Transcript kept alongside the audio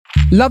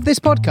Love this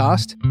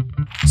podcast?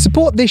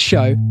 Support this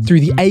show through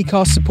the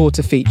Acast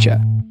supporter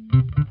feature.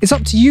 It's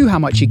up to you how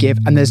much you give,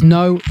 and there's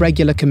no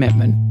regular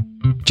commitment.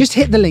 Just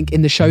hit the link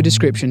in the show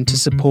description to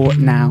support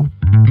now.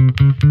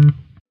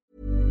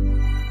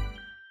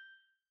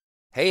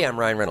 Hey, I'm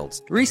Ryan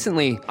Reynolds.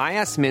 Recently, I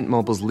asked Mint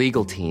Mobile's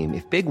legal team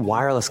if big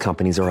wireless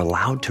companies are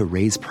allowed to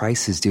raise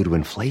prices due to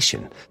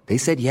inflation. They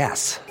said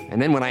yes.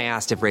 And then when I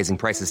asked if raising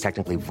prices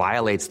technically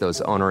violates those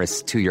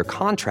onerous two-year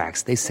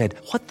contracts, they said,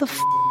 "What the f***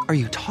 are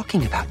you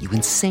talking about, you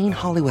insane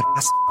Hollywood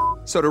ass?"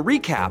 So to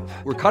recap,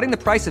 we're cutting the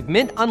price of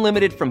Mint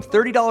Unlimited from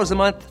 $30 a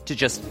month to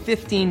just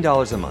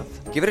 $15 a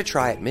month. Give it a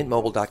try at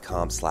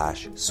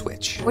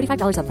mintmobile.com/switch.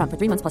 $45 up front for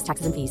 3 months plus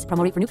taxes and fees.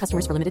 Promo rate for new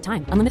customers for limited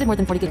time. Unlimited more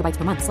than 40 gigabytes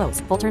per month. Slows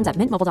full terms at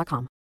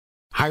mintmobile.com.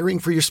 Hiring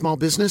for your small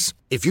business?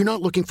 If you're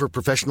not looking for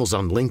professionals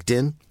on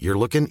LinkedIn, you're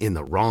looking in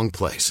the wrong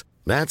place.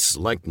 That's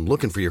like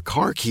looking for your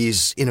car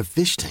keys in a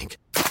fish tank.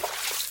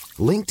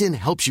 LinkedIn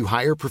helps you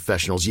hire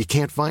professionals you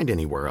can't find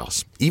anywhere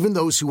else, even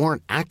those who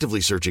aren't actively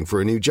searching for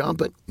a new job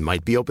but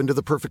might be open to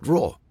the perfect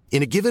role.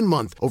 In a given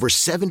month, over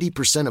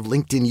 70% of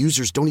LinkedIn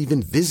users don't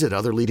even visit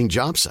other leading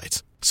job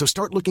sites. So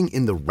start looking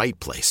in the right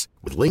place.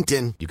 With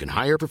LinkedIn, you can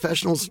hire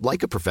professionals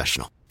like a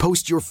professional.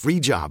 Post your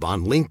free job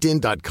on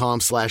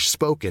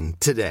linkedin.com/spoken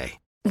today.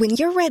 When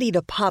you're ready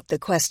to pop the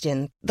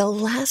question, the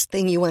last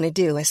thing you want to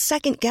do is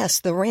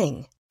second-guess the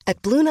ring.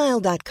 At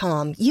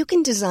BlueNile.com, you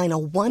can design a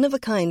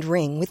one-of-a-kind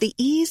ring with the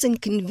ease and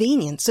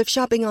convenience of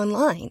shopping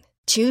online.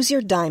 Choose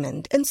your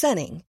diamond and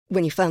setting.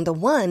 When you find the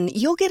one,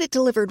 you'll get it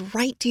delivered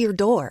right to your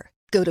door.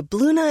 Go to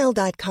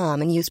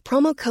BlueNile.com and use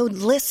promo code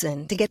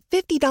LISTEN to get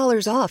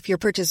 $50 off your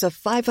purchase of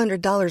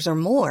 $500 or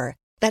more.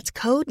 That's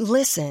code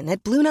LISTEN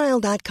at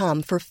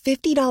BlueNile.com for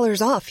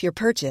 $50 off your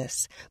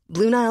purchase.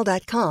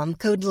 BlueNile.com,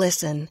 code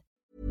LISTEN.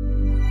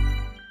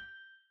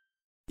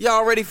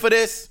 Y'all ready for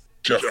this?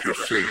 Jeff the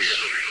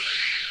Fish.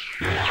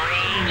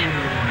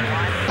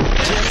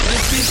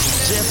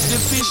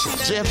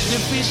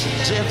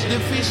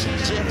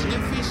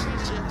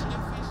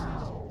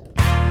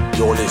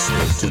 You're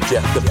listening to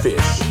Jeff the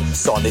Fish,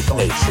 Sonic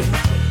Nation.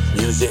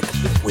 Music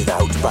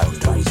without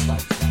boundaries.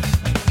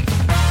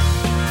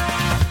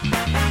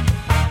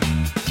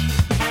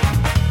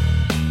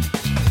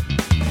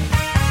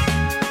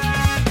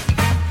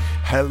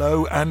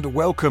 Hello and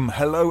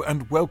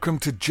welcome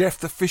to Jeff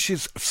the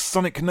Fish's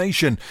Sonic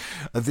Nation.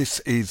 This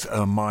is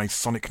my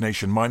Sonic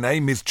Nation. My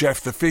name is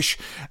Jeff the Fish,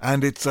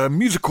 and it's a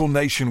musical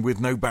nation with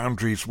no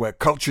boundaries where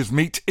cultures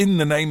meet in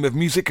the name of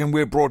music, and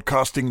we're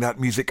broadcasting that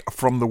music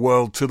from the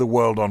world to the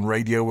world on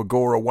Radio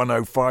Agora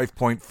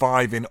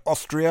 105.5 in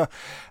Austria,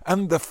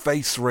 and the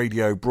Face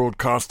Radio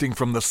broadcasting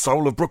from the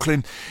soul of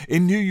Brooklyn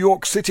in New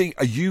York City,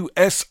 a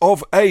US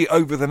of A.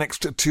 Over the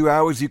next 2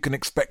 hours, you can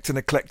expect an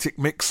eclectic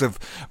mix of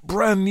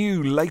brand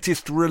new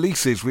latest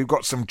releases. We've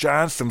got some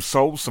jazz, some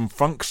soul, some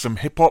funk, some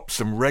hip-hop,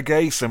 some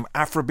reggae, some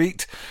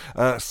Afrobeat,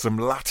 some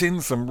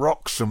Latin, some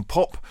rock, some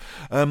pop,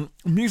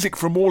 music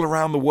from all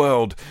around the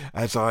world,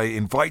 as I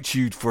invite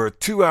you for a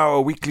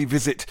 2-hour weekly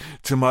visit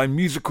to my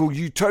musical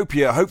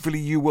utopia. Hopefully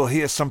you will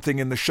hear something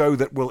in the show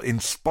that will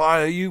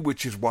inspire you,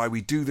 which is why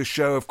we do the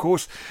show, of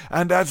course.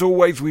 And as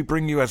always, we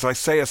bring you, as I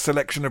say, a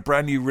selection of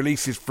brand new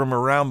releases from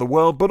around the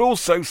world, but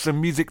also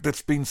some music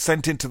that's been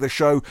sent into the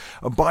show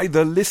by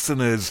the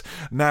listeners.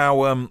 Now,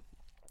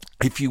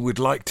 if you would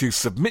like to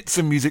submit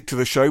some music to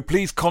the show,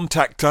 please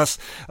contact us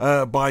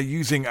by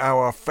using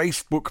our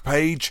Facebook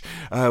page,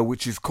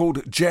 which is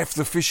called Jeff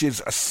the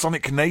Fish's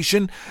Sonic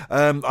Nation.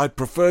 I'd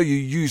prefer you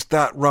use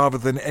that rather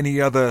than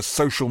any other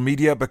social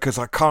media, because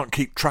I can't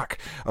keep track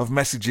of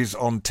messages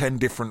on 10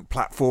 different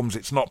platforms.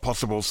 It's not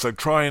possible. So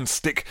try and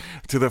stick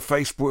to the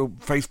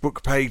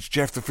Facebook page,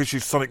 Jeff the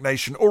Fish's Sonic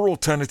Nation, or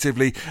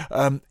alternatively,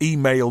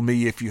 email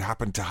me if you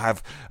happen to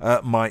have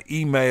my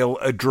email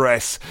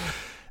address.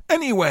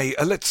 Anyway,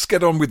 let's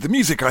get on with the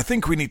music. I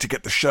think we need to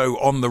get the show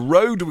on the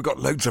road. We've got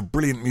loads of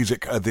brilliant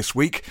music this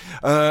week,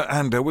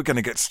 and we're going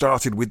to get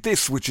started with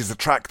this, which is a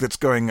track that's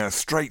going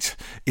straight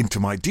into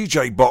my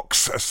DJ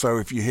box. So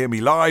if you hear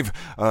me live,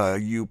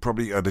 you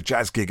probably, at a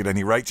jazz gig at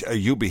any rate,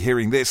 you'll be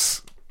hearing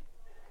this.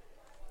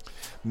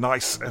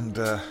 Nice and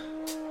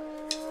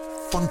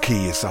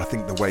funky is, I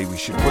think, the way we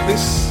should put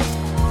this.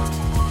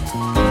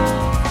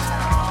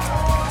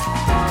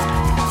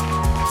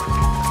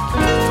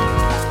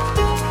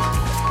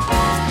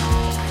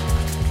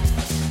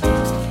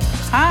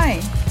 Hi,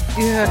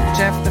 ihr hört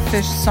Jeff the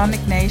Fish Sonic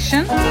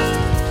Nation.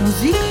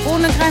 Musik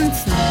ohne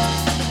Grenzen.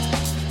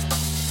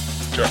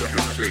 Jeff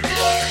the Fish.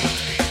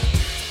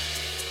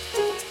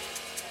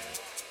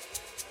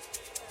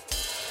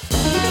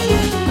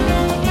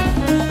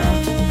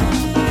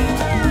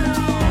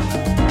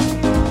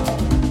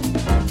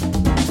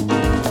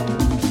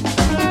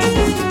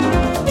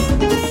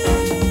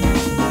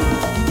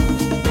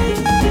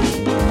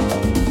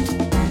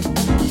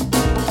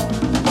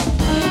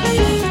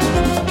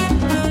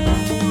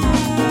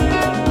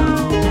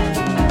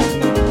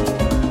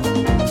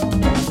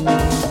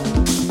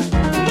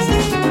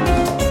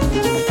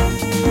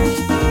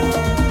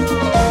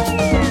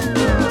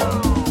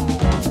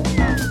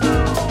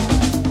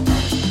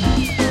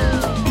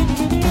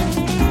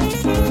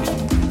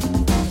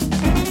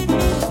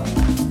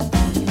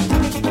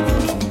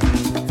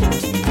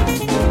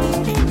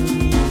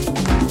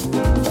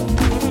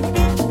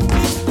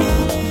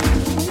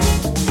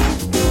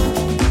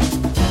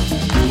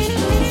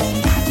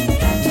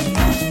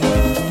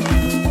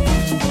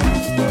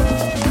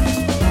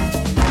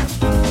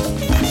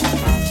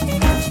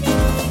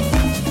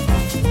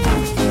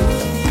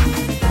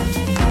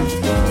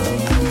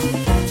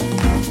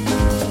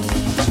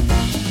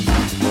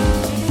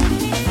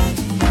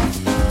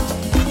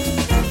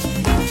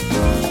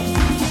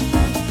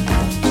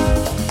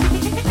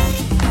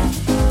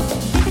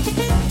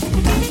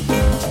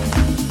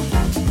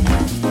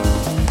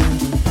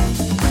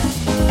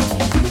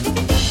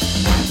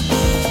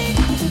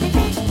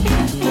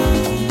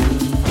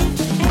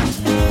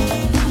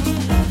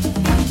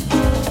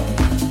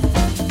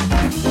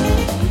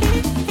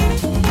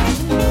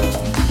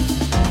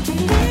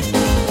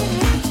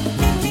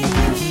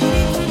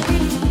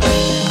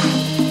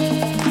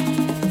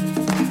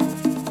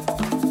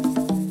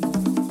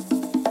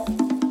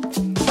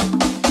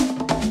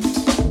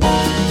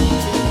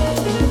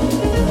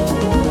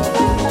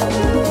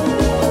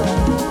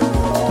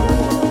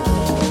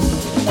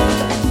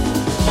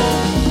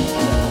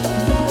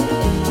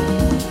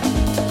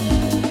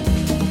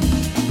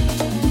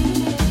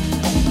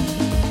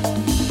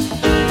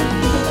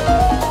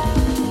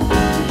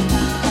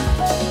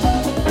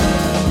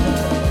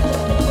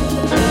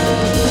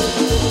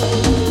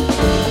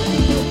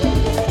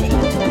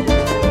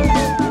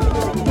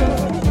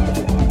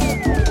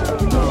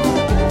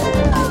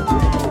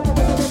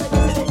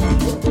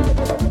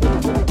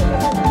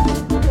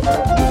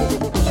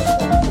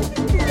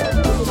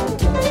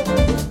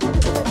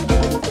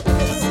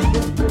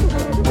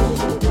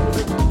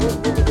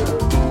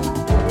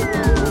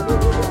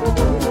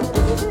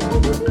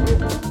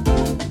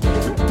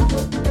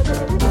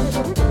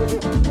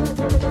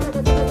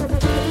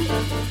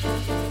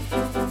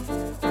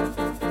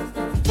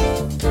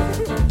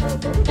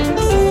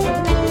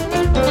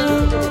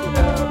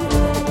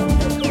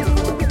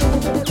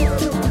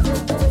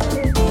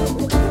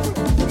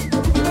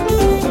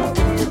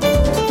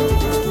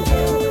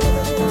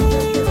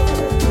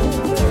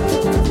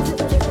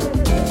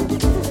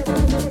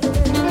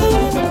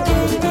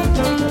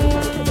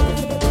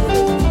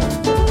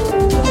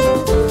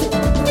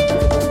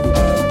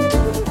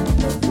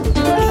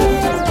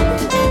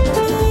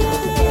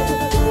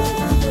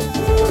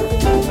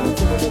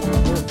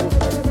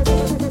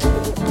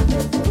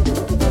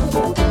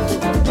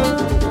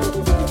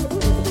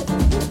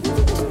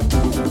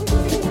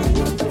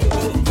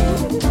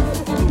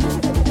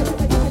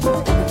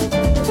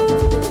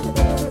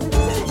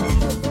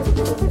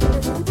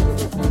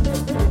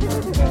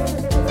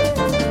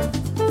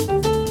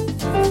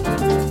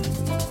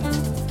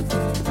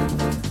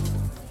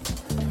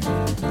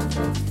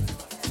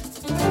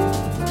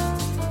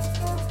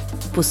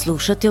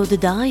 Poslušate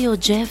oddajo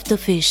Jeff the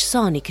Fish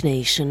Sonic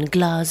Nation,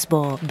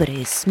 glasbo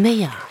brez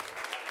meja.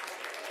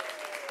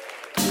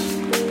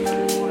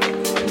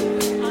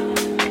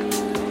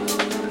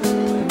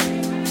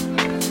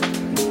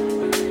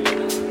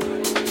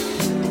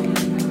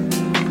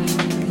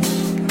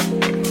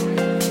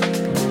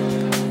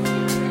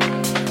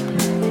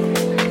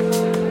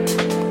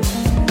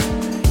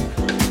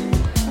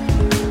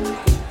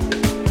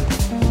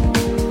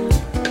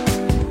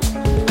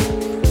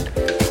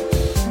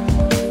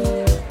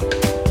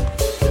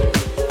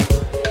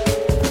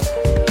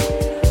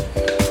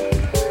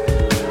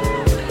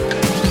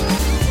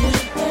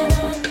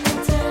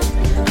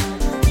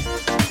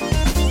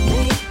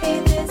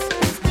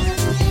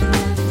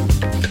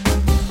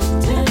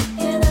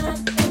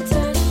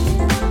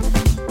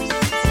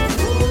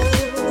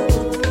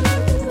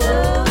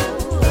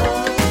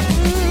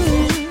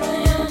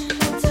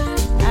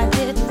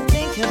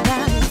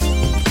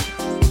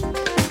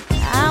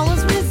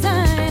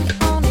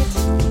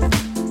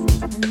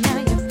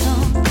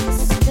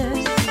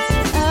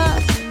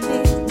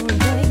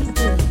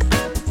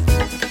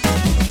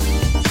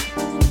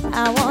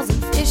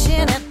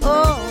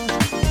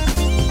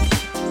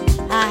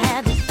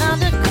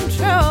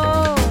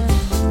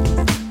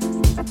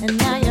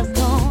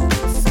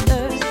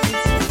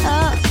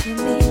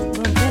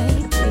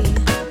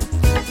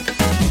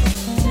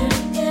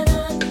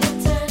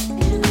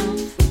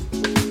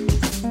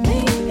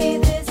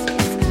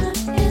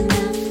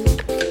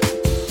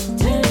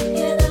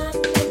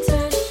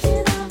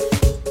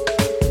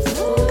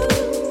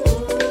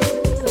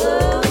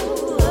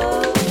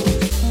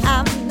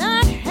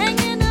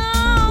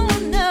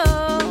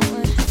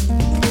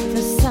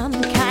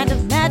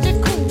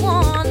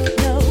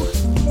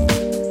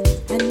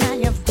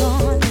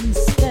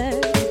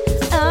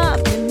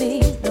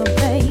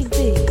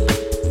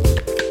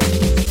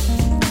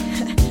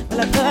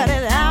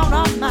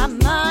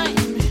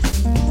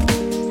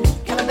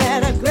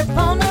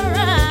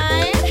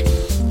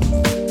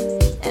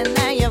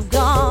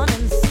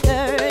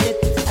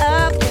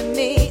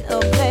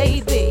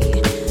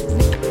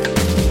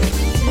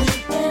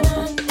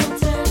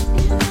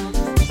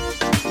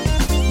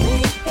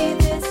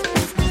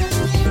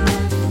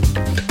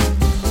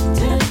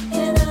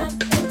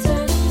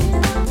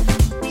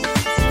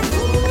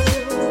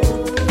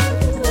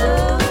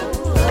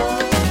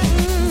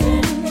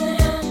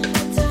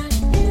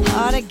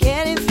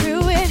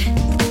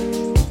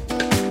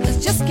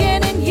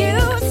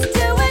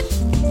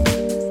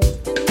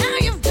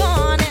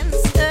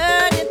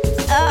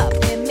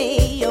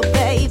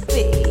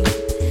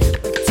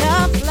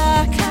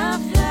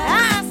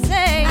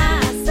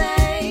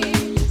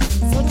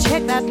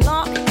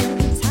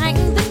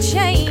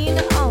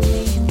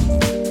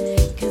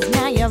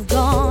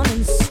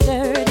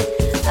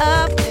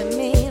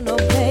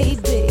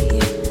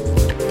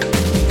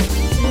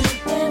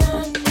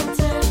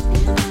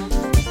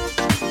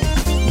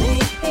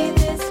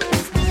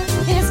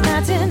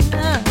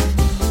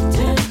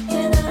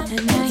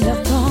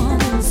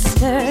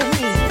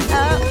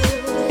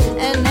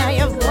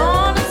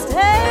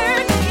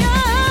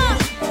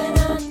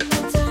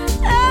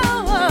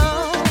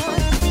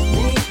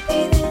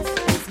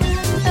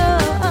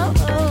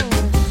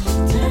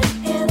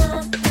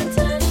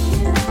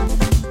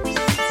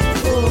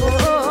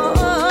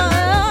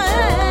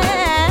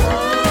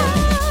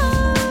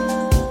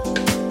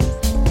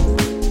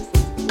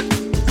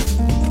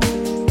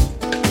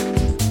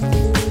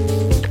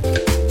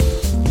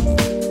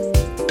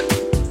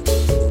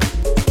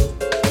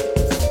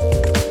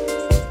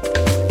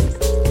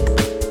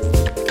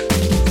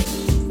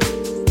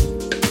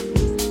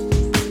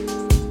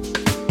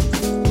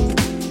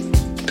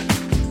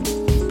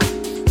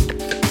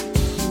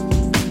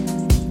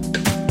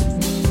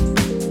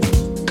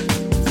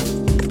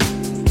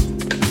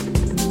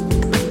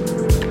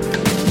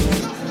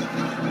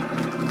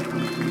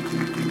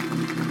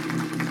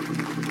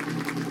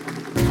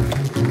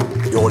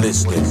 You're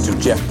listening to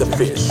Jeff the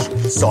Fish,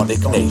 Sonic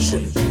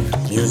Nation.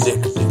 Music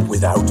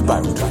without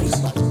boundaries.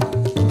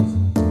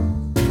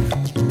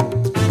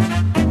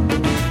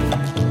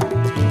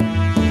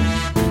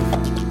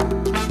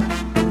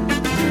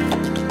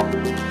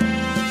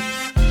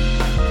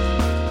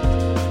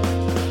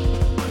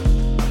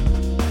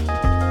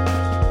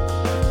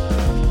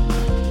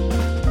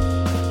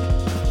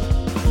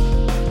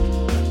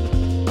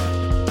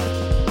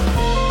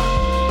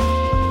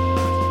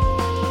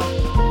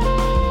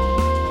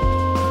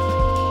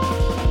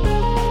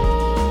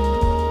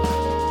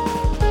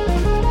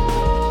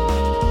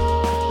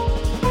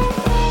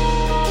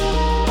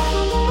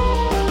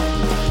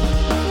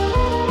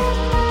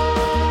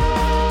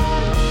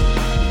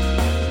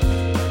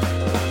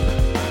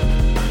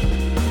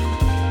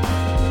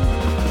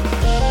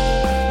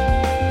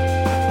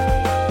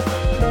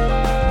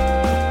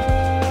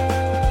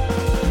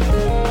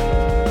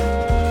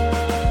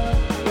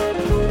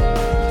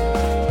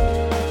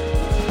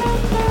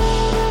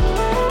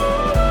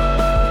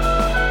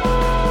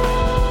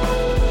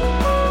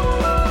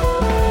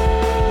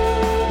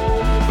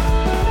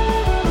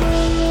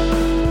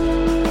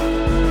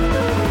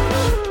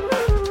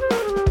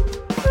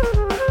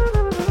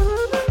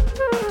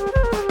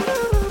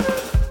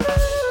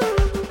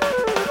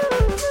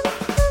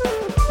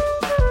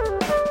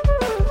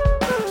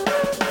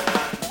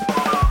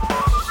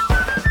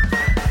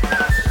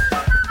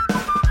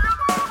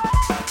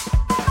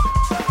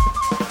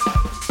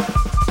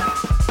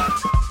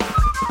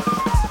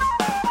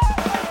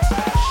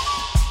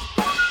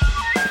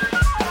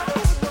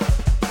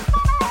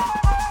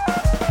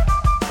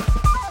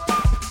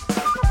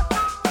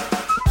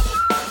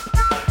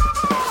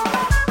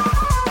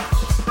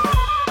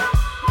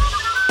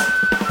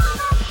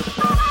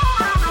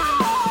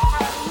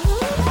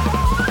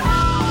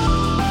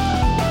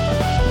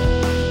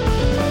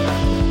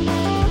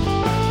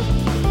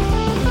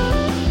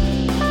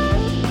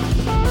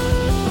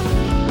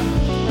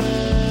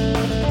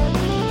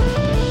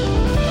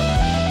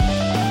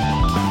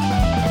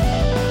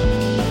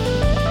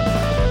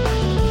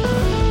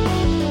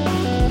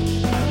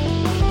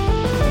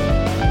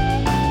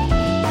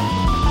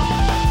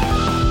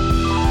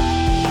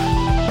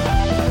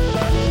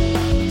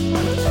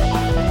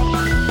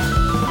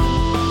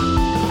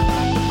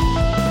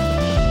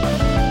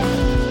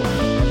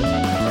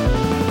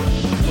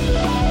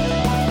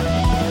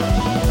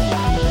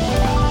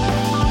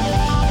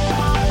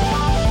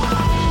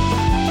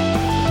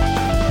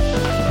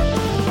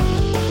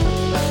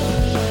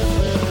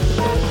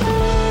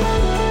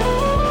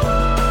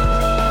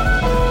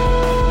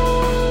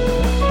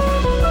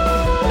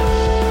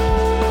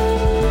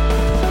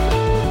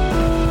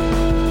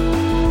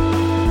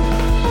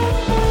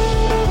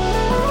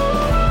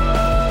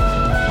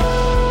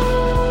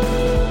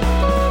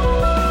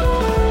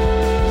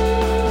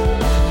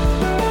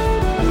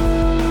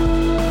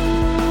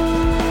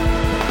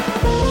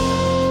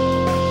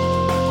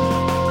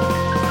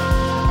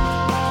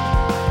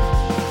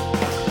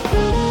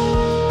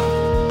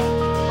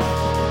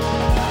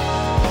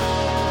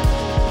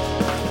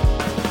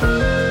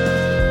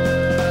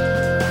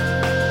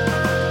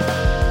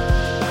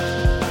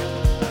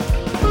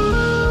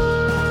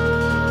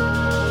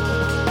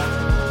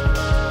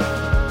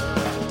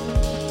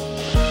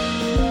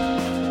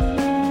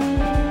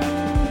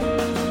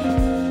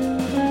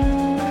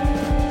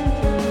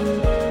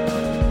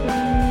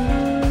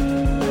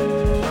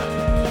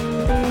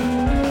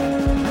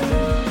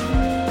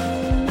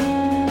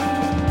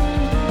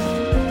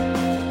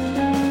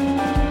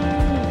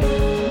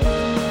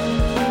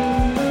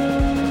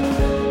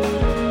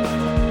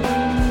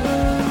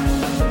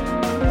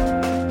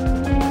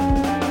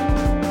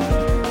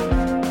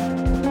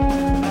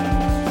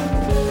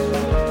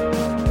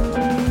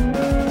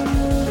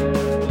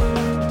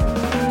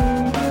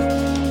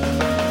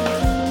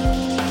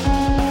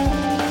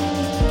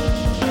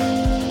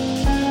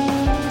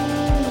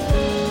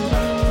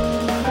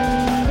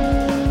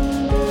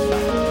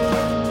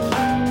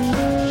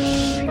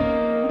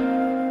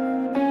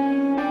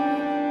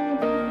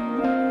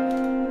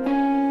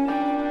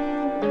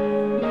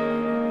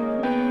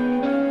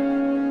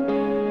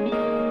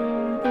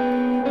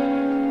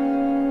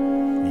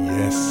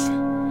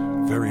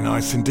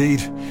 nice indeed.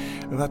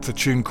 That's a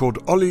tune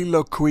called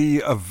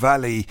Oliloquy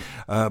Valley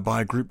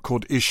by a group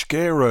called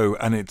Ishkero,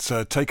 and it's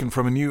taken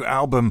from a new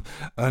album,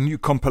 a new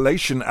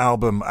compilation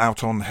album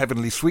out on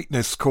Heavenly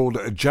Sweetness called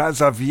Jazz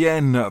à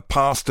Vienne,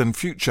 Past and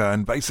Future,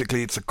 and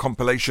basically it's a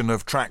compilation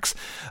of tracks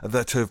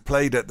that have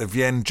played at the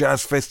Vienne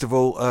Jazz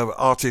Festival,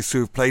 artists who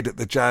have played at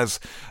the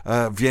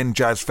Vienne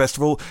Jazz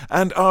Festival,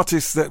 and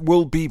artists that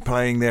will be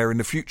playing there in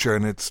the future,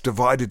 and it's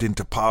divided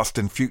into past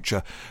and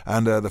future,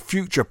 and the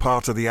future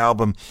part of the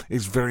album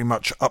is very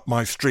much up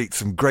my street.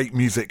 Some great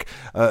music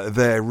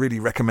there, really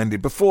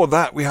recommended. Before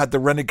that, we had the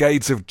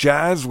Renegades of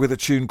Jazz with a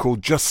tune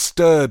called Just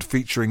Stirred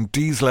featuring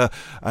Diesler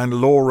and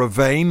Laura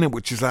Vane,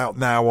 which is out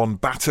now on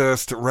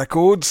Bathurst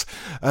Records.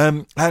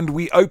 And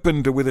we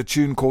opened with a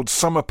tune called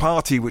Summer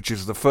Party, which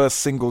is the first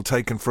single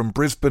taken from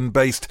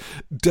Brisbane-based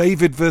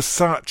David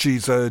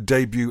Versace's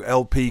debut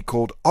LP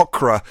called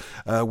Okra,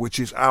 which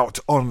is out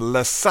on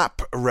La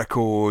Sap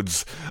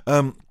Records.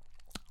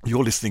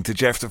 You're listening to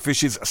Jeff the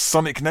Fish's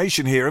Sonic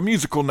Nation here, a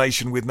musical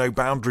nation with no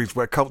boundaries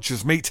where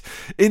cultures meet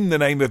in the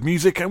name of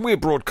music, and we're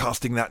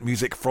broadcasting that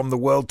music from the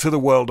world to the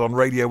world on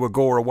Radio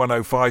Agora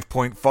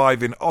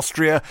 105.5 in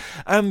Austria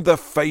and the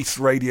Face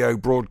Radio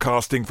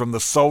broadcasting from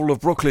the soul of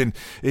Brooklyn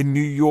in New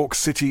York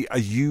City,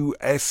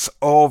 US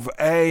of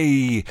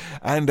A.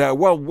 And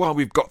while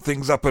we've got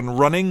things up and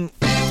running,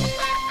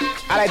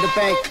 I'd like to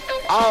thank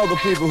all the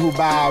people who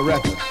buy our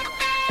records.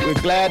 We're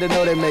glad to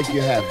know they make you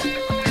happy.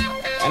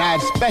 And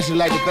I'd especially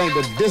like to thank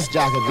the disc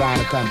jockeys around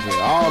the country,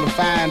 all the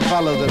fine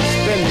fellas that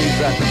spin these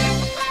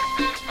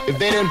records. If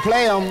they didn't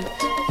play them,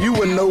 you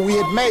wouldn't know we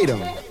had made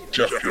them.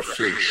 Jeff the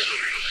Fish.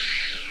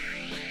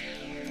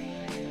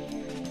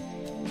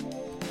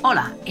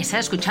 Hola, estás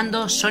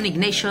escuchando Sonic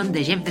Nation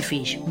de Jeff the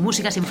Fish,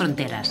 música sin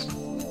fronteras.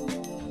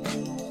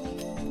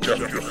 Jeff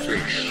the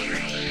Fish.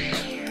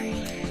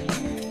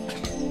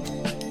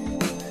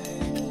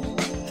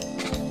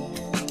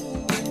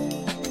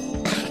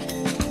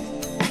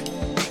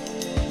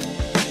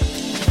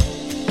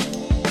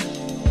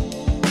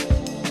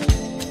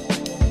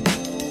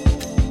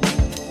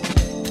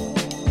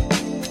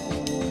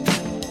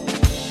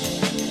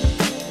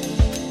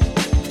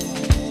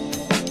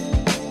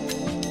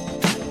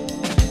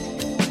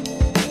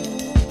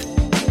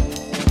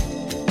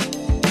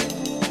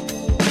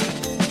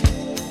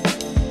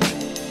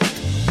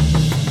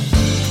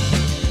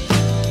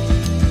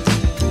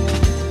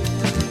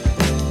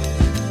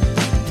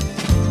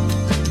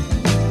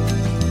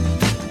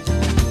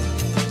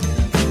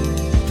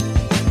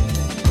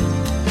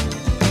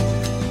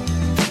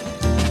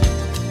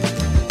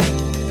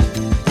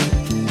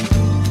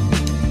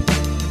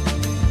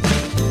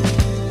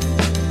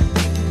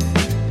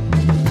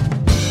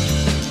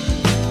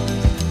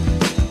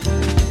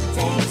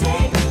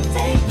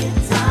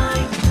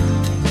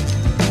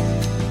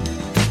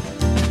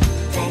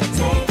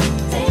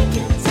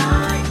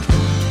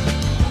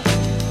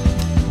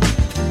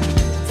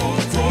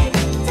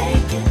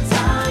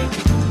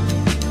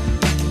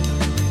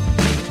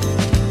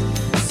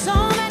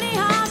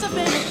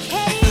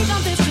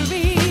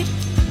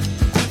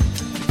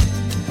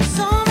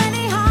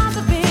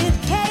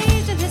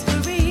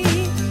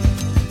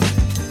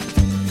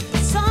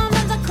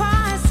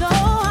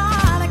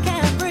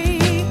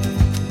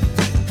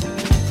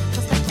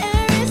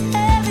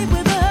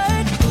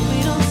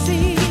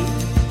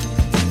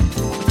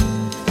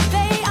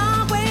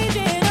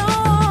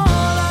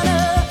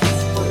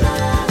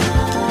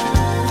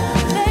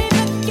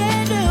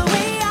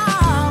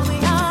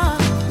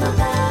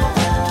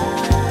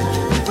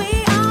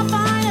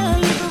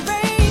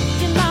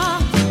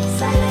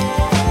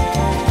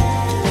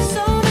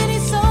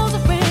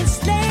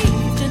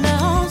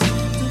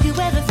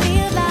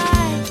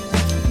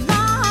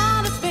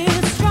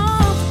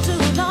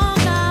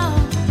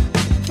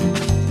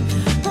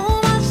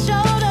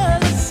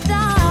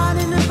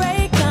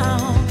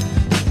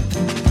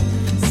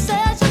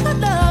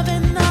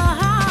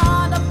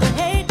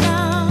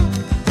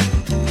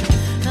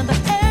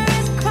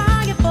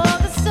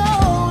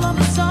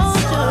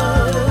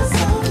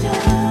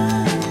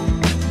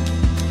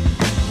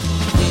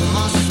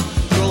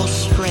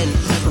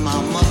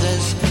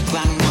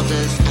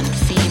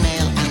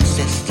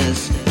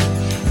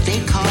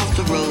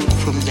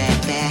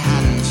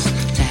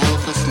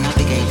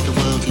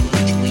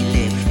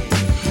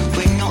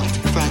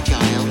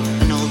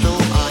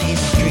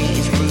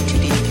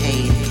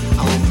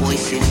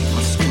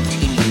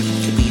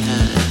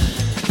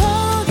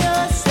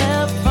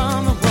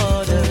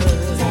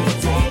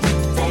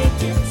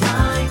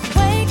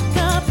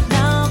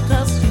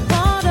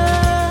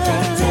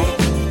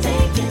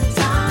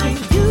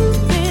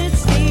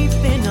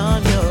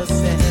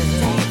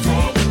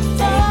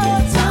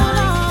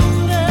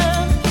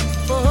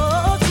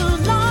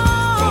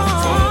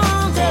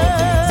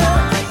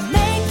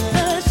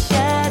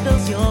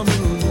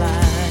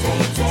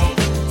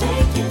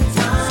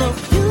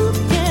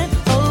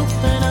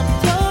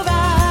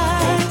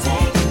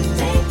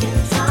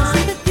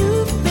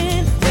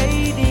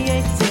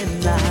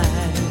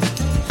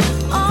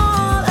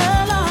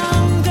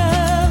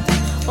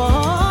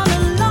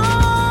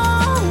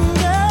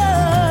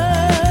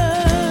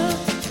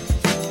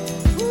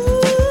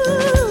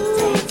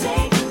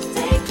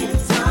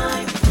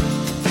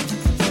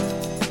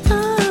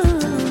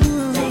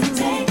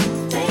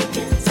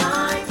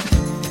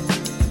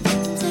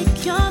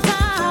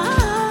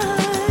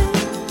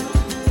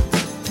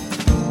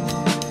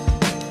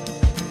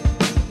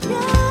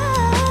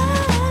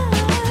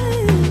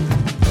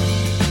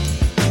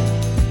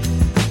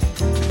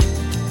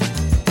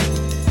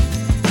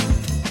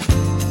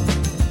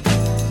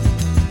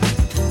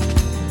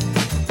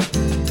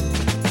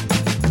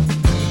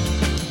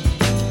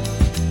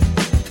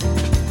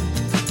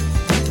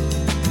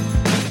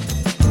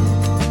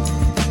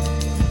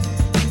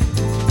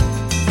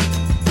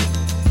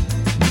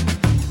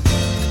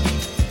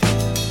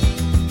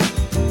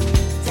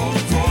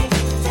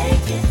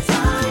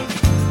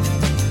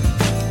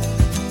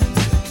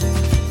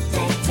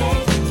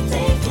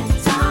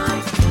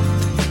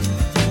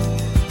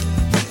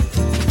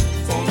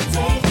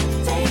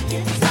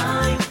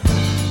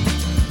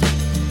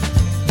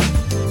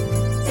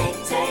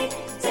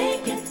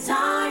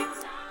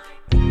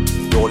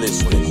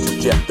 to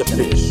Jeff the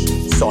Fish,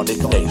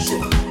 Sonic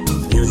Nation.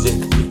 Music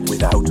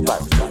without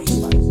boundaries.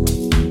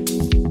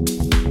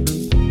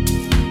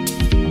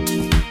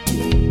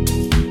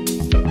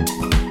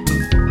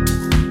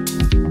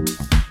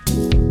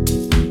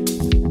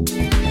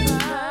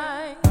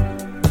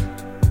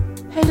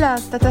 Ehi là,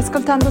 state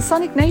ascoltando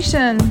Sonic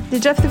Nation di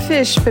Jeff the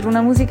Fish per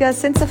una musica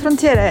senza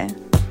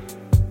frontiere.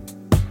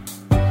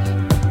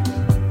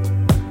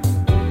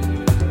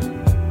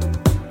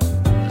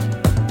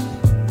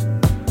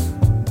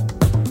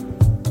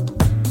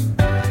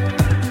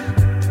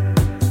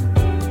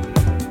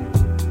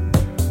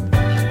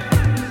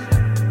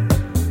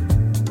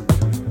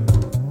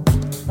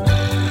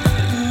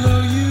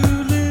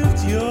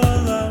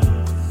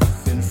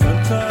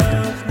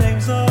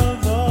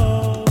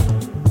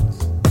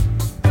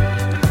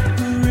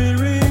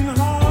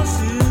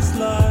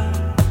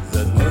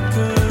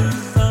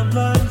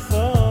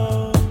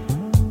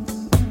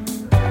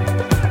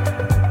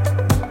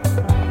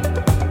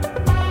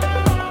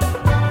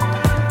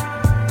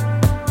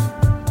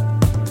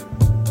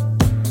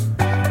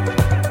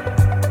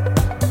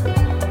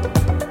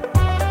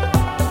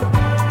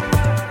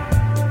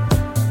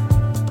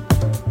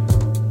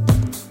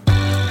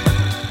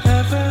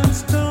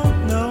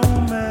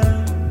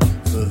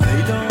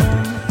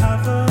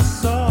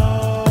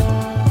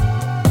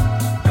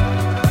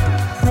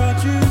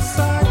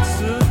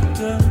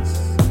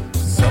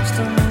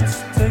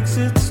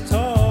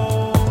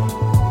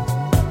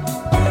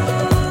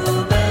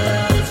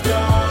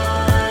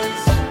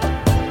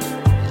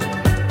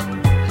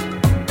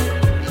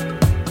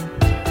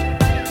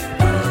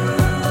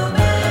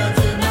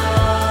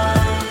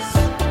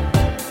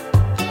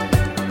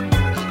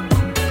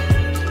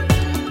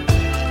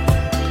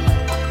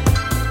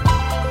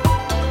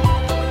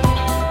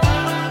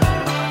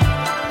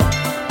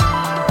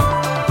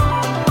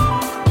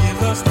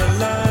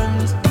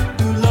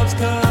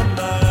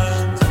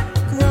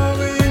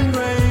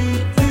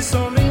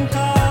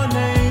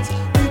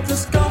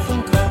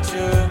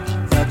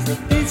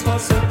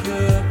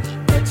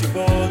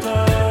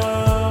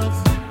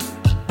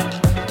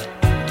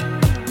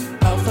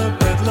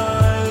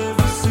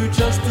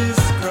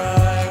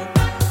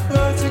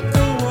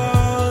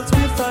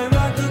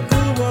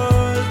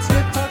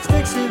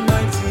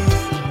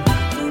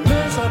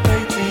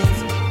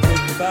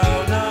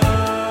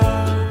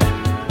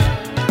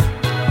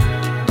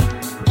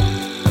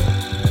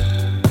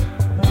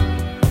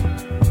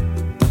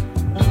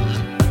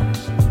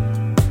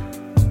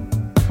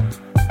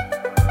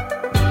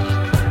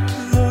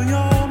 Though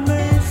you're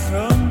made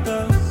from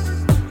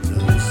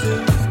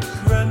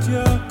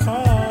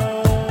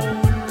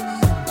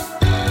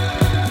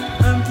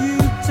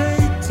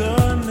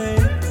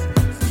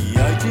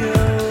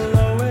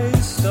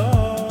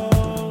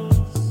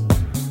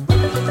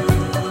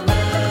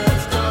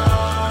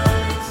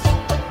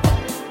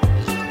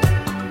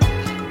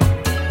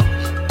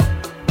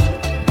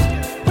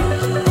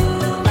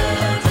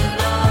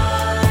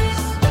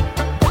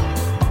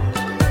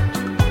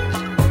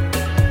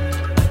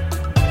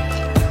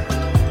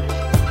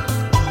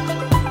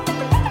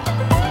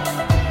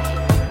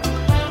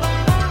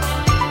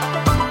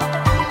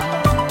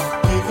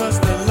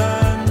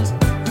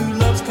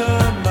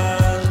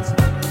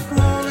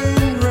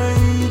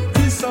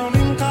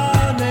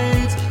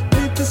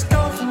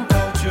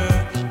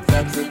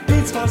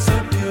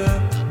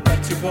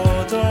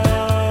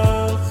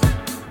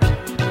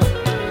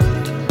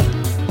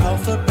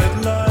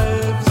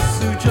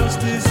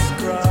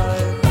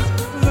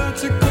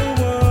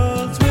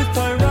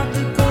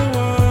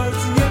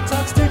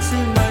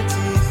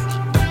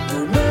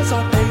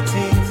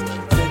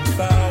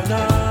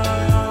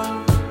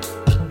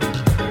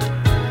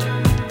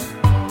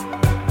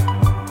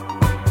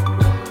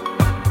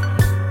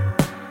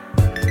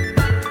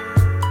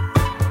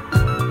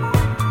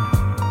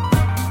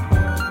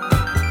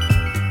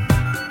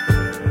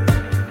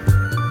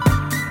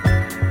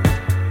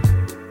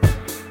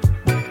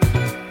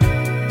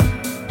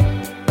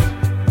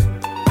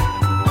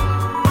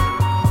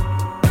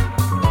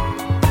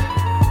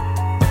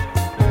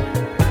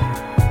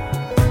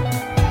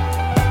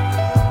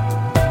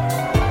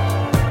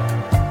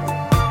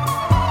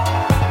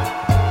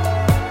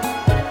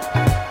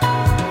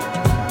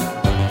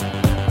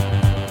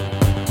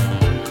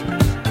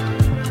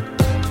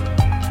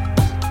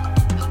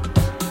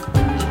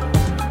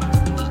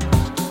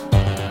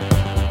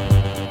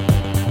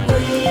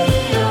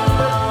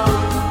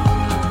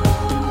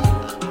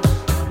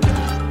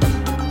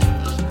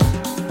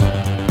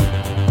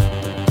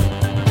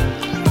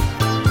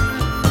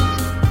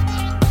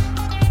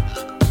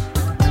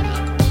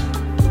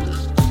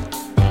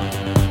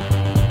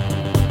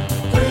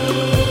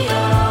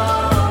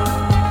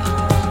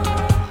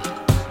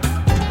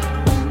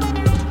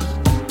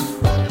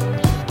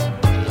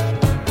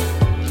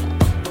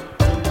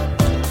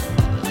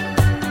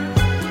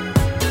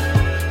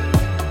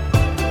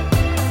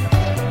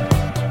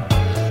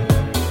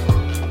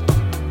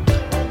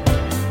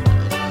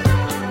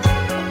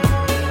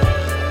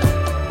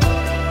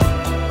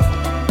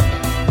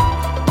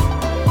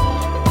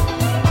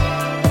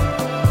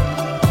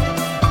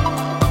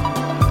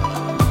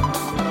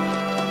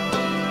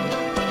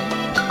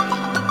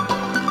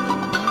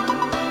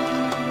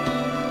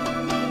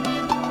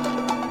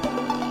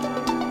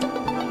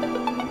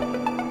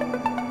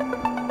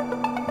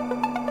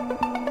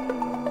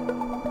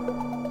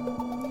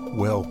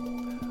Well,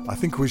 I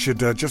think we should,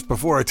 just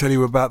before I tell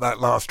you about that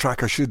last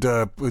track, I should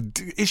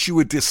issue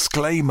a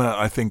disclaimer.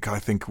 I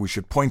think we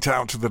should point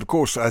out that, of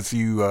course, as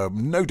you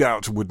no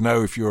doubt would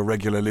know if you're a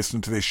regular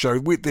listener to this show,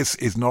 this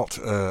is not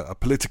a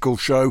political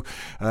show.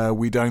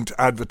 We don't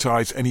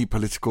advertise any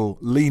political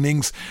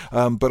leanings.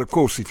 But, of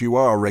course, if you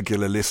are a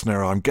regular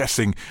listener, I'm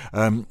guessing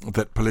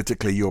that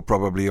politically you're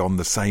probably on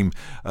the same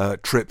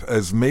trip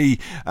as me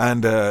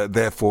and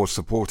therefore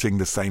supporting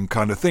the same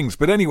kind of things.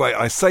 But anyway,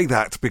 I say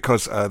that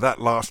because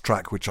that last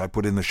track, which I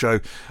put in the show,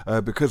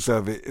 because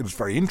it was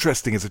very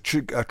interesting, is a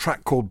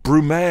track called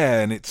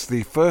Brumaire, and it's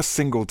the first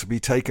single to be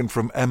taken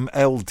from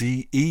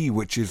MLDE,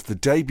 which is the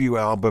debut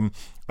album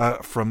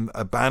from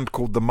a band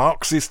called the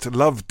Marxist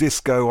Love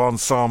Disco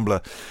Ensemble,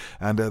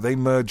 and they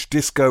merge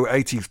disco,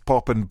 80s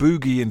pop and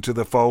boogie into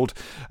the fold,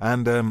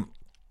 and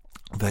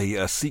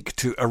they seek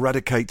to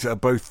eradicate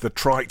both the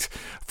trite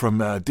from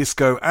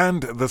disco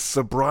and the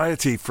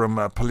sobriety from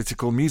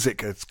political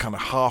music. It's kind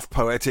of half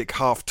poetic,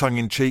 half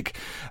tongue-in-cheek,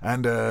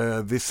 and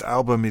this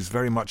album is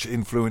very much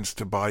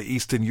influenced by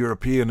Eastern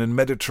European and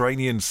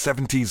Mediterranean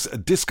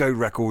 70s disco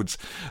records.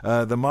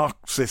 The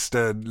Marxist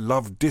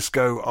Love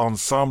Disco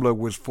Ensemble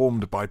was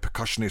formed by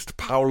percussionist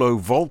Paolo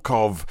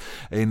Volkov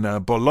in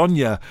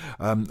Bologna,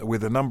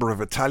 with a number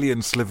of Italian,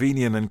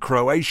 Slovenian and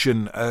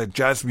Croatian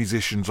jazz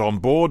musicians on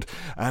board,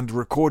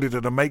 and recorded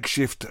at a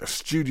makeshift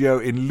studio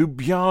in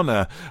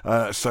Ljubljana.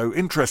 So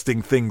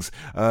interesting things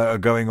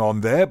going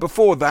on there.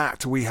 Before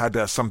that, we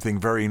had something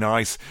very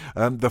nice.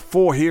 The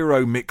Four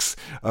Hero mix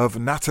of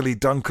Natalie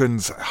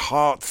Duncan's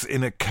Hearts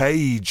in a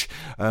Cage,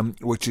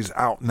 which is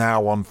out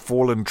now on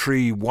Fallen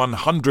Tree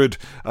 100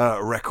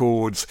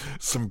 records.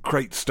 Some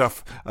great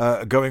stuff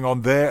going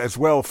on there as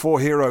well. Four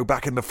Hero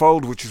back in the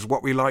fold, which is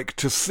what we like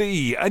to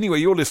see. Anyway,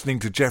 you're listening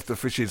to Jeff the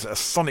Fish's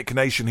Sonic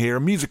Nation here,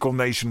 a musical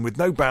nation with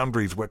no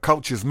boundaries, where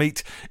cultures meet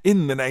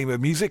in the name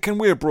of music, and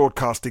we're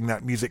broadcasting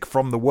that music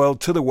from the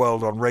world to the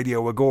world on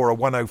Radio Agora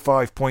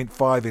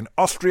 105.5 in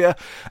Austria,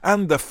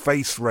 and The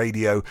Face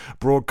Radio,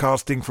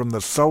 broadcasting from the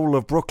soul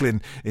of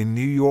Brooklyn in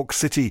New York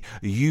City,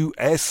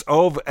 US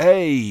of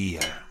A.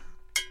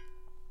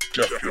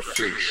 Jeff the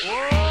Fish.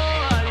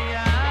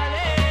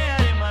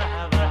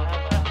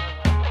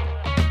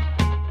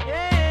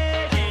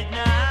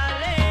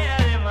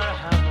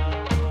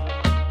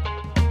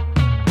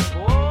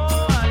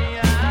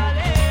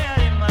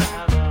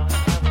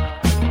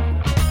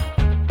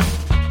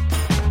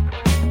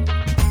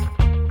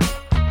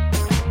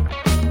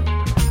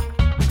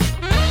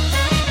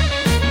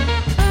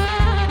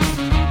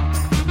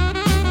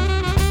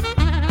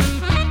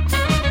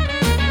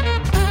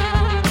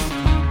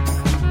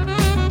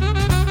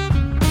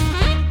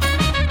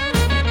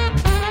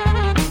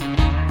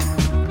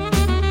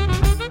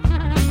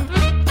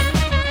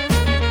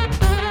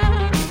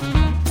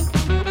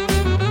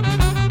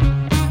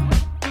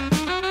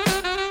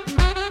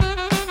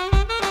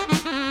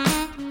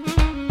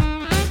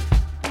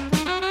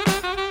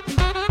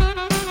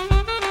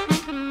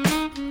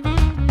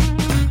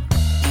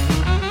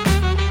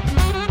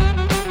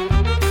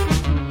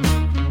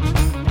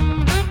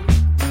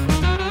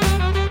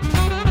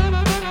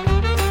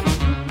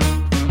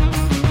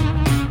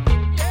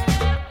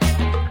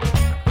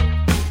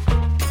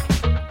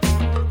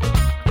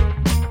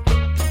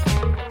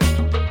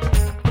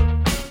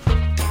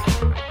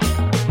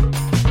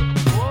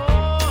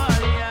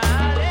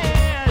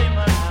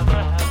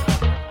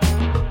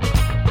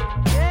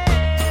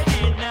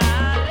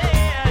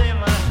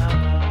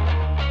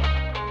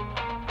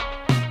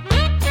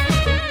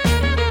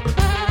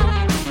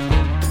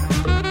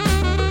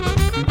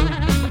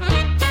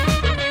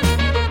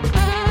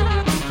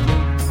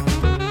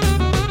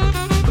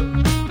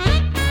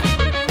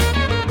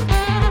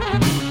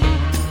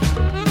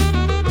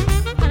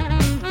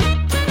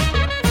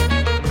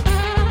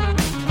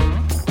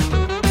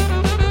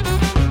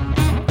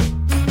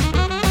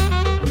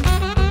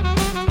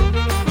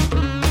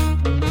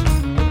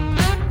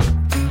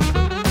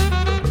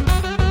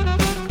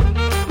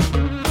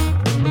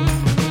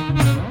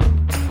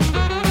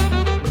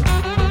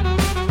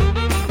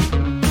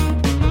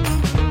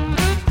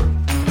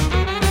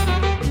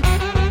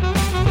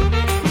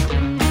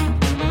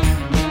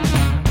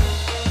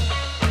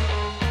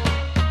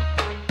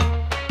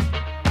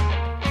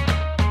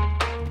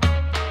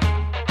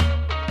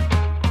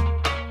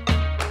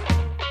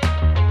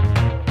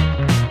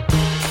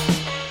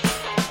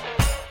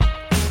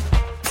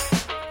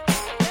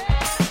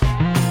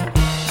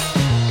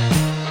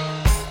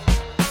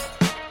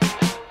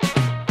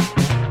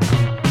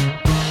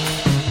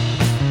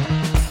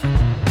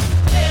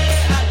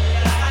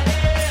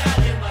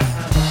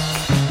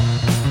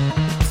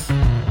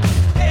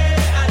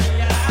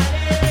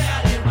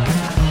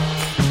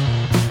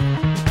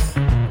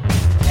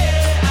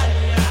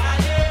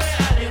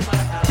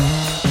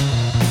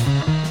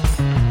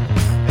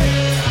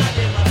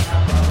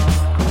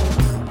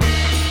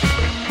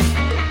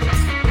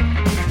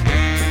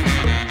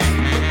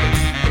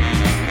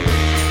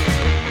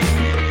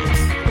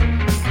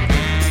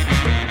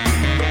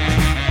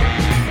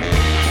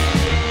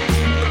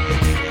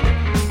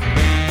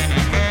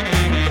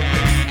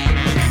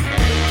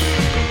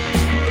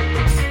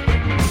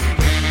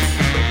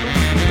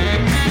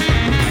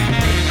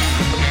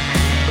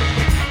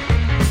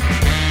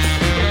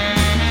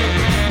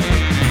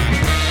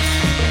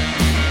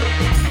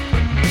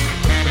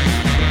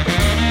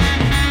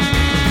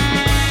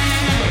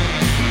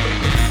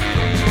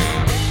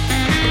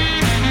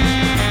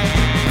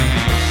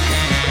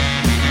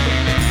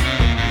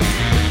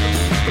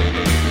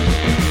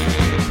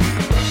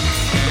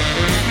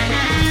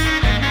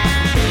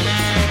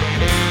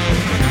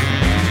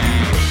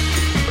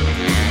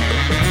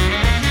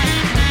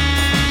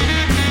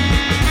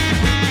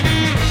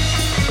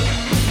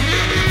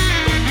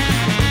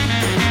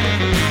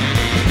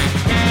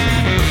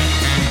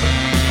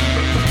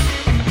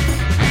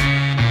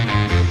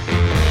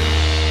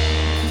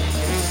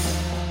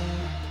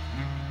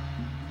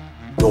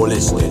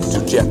 listening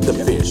to Jeff the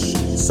Fish,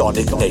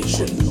 Sonic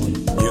Nation.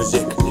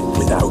 Music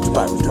without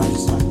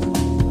boundaries.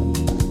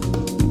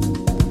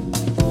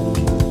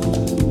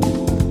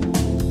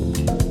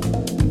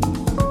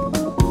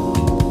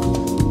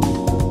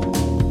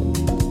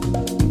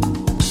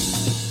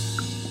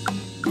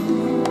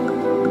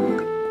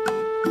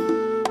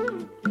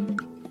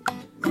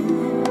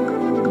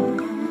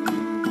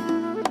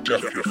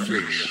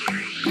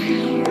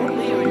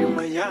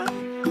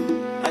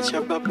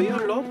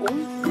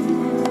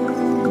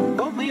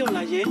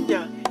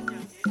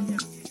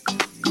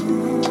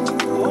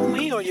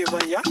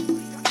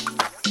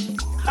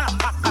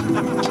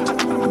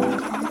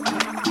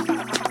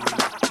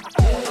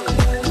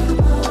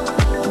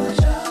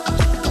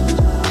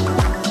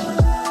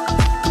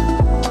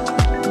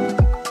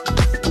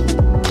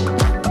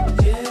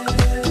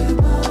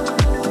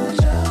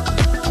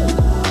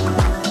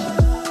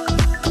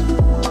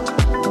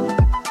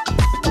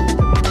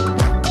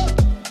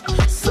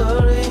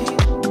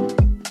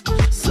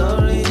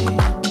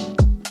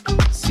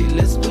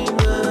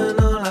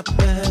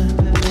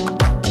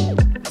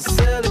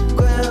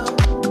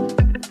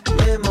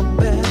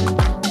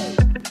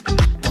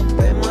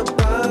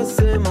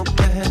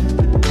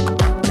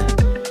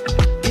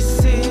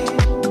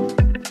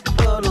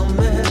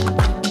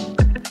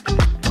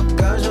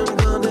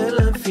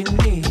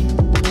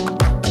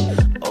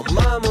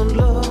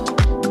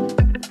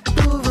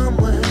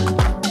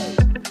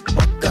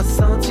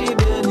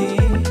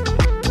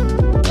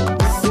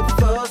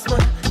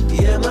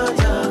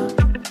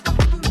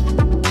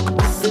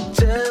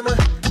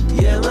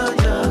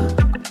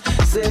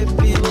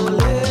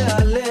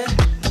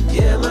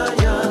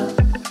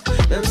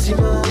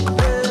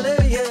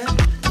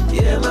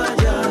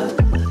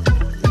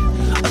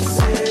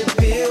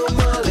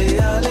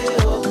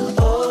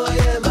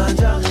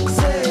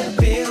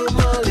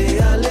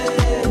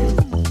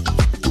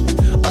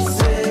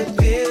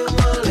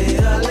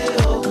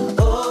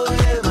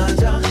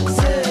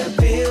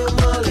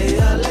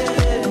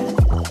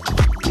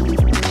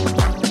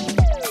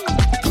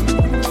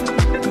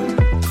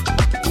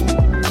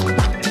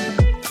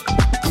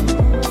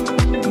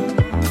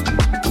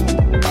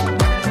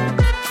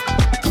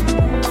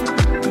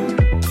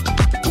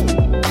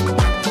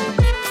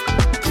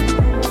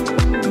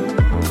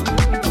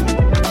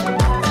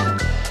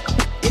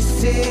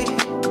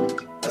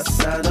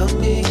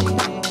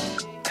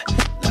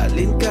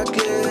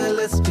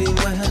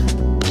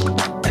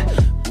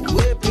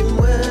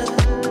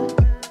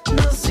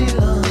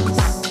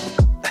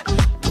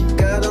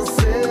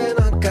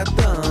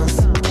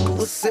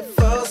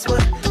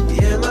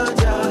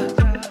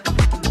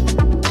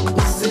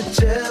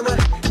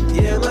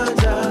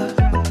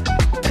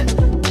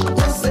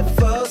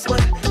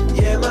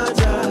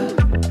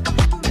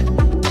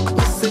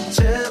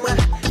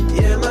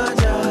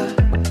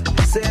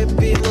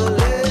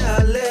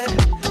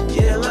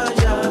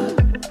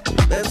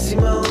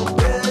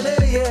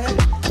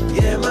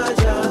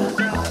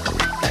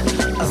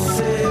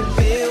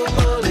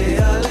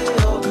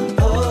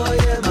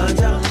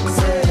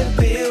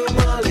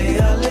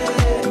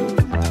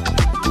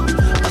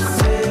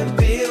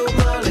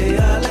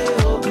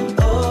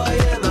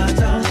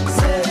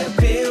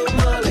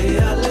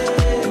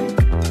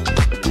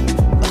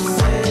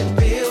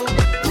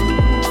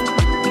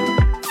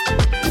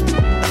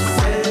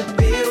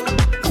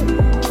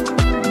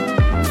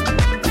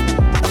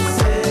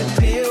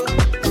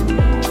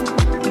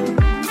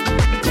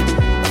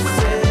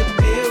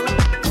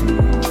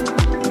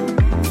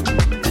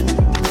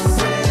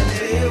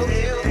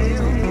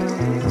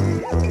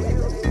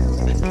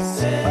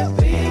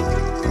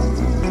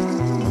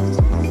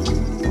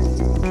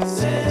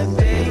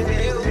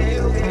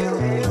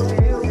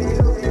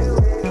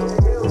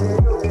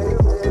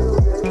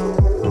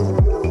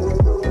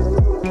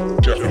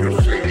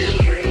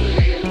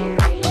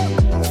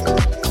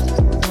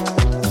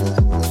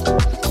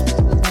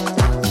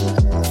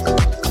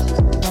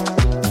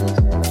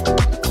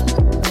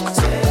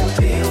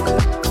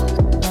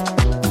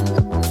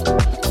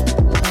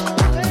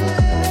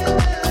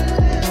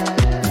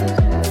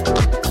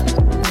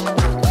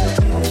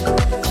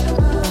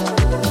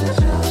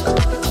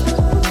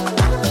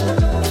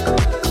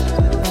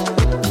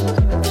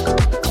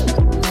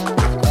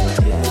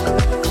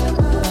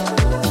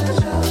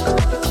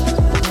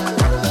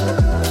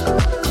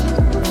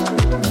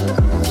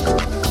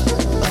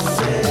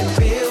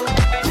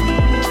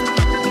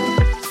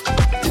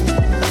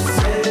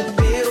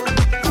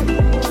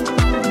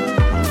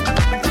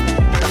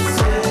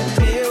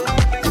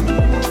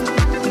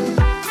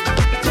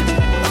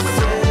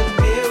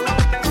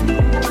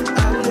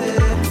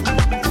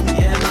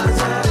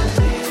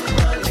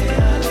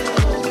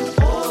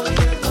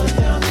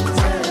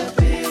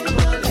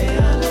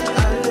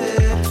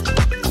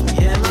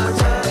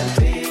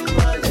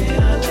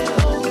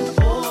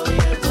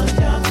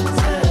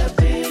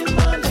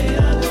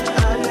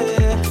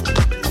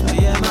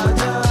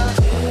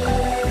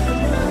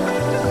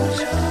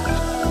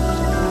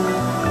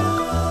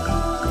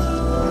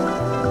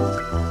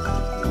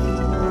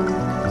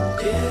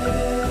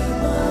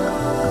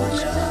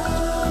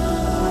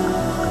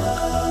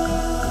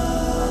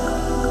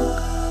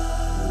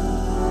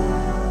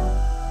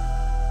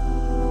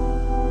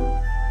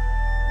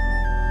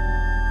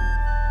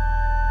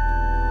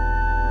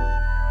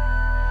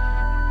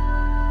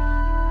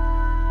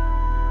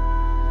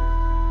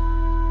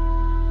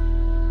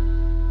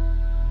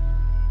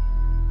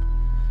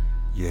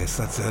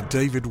 That's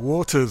David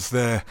Waters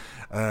there.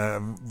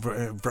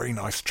 Very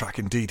nice track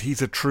indeed.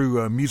 He's a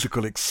true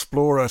musical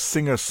explorer,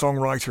 singer,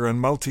 songwriter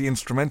and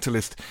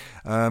multi-instrumentalist,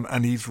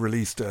 and he's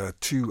released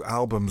 2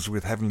 albums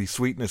with Heavenly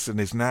Sweetness and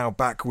is now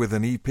back with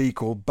an EP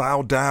called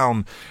Bow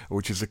Down,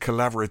 which is a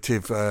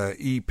collaborative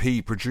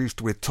EP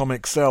produced with Tom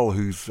Excel,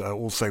 who's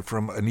also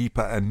from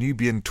Anipa and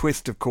Nubian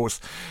Twist, of course.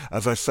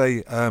 As I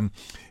say,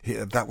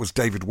 that was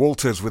David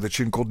Walters with a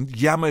tune called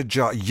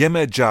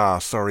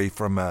Yemeja,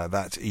 from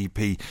that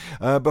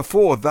EP.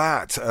 Before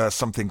that,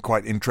 something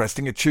quite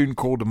interesting, a tune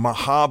called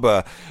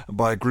Mahaba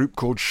by a group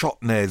called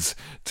Shotnez,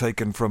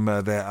 taken from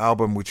their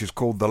album which is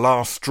called The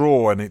Last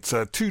Straw, and it's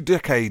 2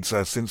 decades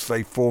since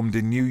they formed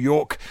in New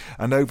York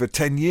and over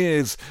 10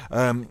 years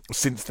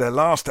since their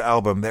last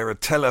album. They're a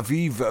Tel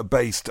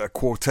Aviv-based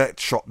quartet,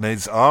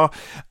 Shotnez are,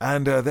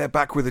 and they're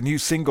back with a new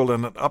single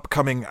and an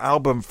upcoming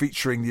album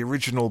featuring the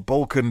original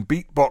Balkan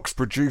beatbox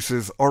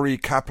producers Ori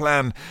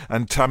Kaplan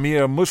and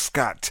Tamir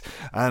Muscat,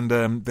 and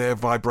their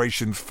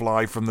vibrations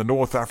fly from the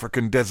North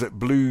African desert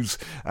blues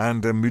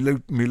and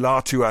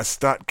Mulatu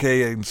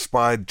Astatke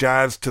inspired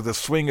jazz to the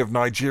swing of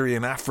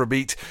Nigerian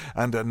Afrobeat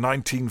and a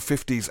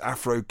 1950s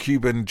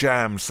Afro-Cuban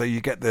jam, so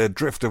you get the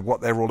drift of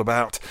what they're all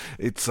about.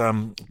 It's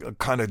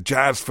kind of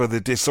jazz for the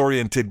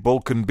disoriented,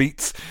 Balkan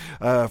beats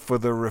for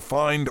the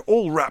refined,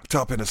 all wrapped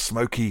up in a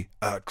smoky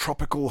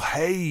tropical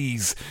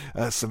haze.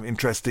 Some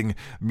interesting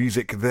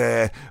music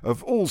there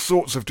of all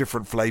sorts of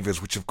different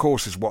flavours, which of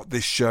course is what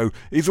this show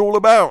is all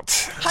about.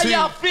 How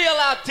y'all feel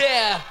out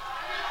there?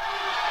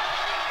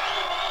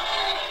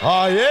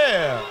 Oh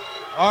yeah.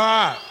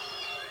 All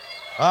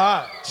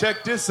right,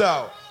 check this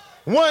out.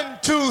 1,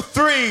 2,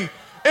 3,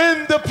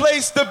 in the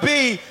place to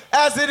be,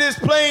 as it is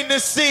plain to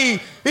see,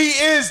 he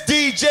is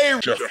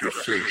DJ Jeff the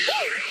Fish.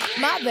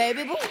 My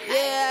baby boo,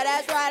 yeah,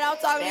 that's right, I'm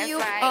talking to you.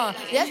 Right.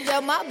 That's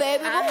just my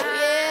baby boo,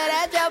 yeah,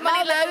 that's just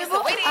my baby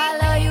boo. I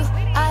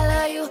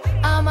love you,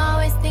 I'm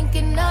always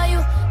thinking of you.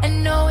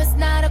 And no, it's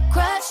not a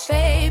crush,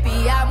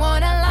 baby, I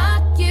wanna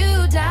lock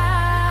you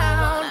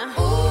down.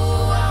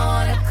 Ooh, I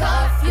wanna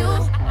cuff you,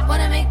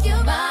 wanna make you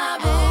my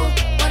boo,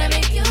 wanna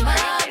make you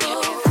my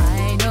boo.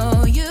 I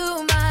know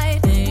you might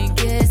think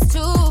it's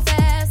too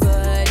fast,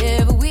 but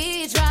if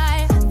we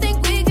try, I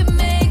think we can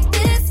make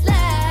this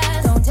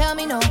last. Don't tell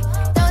me no,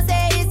 don't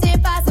say it's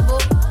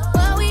impossible.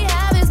 What we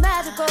have is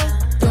magical.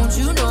 Don't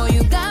you know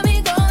you got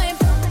me going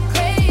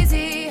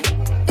crazy,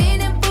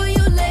 feeling for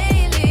you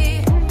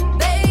lately,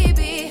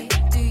 baby.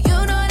 Do you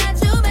know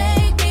that you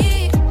make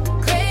me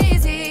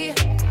crazy,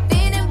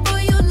 feeling for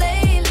you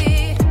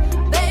lately,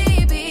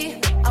 baby.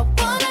 I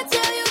wanna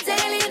tell you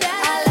daily that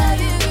I love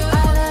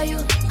you,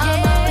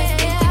 I'm always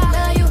thinking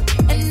of you.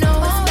 And no,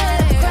 it's not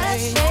a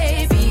crush,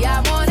 baby, I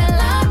wanna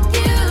lock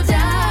you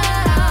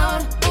down.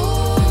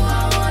 Ooh,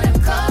 I wanna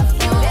cuff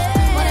you,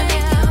 wanna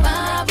make you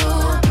my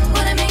boo,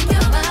 wanna make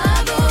you my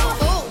boo.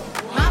 Ooh,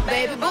 my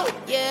baby boo,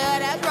 yeah,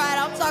 that's right,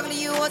 I'm talking to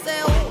you. I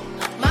say, ooh,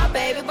 my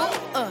baby boo,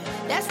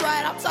 that's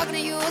right, I'm talking to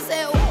you. I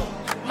say, ooh,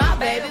 my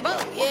baby boo,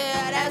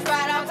 yeah, that's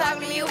right, I'm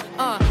talking to you.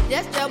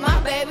 That's just my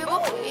baby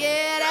boo,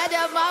 yeah, that's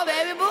just my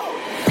baby boo.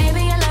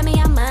 Maybe you love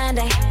me on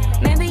Monday,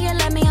 maybe you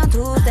love me on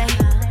Tuesday,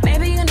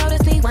 maybe you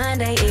notice me one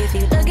day. If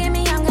you look at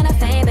me, I'm gonna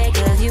faint, babe,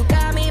 cause you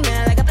got me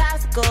mad like a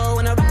popsicle.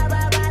 When I ride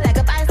like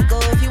a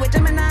bicycle. If you a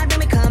Gemini, then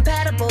we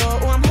compatible.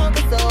 Oh, I'm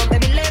hungry, so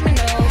baby, let me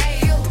know. Hey,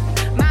 you,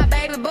 my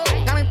baby boo,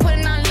 got me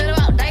putting on little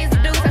outdays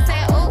of dudes. I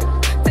said, ooh,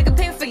 take a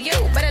pic for you,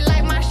 better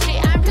like my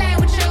shit, I'm playing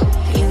with you.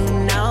 You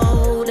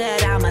know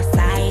that I'm a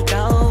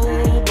psycho,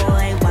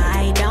 boy,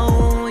 why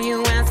don't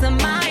you answer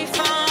my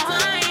phone?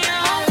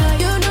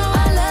 You know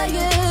I love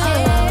you,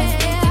 I'm always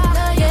thinking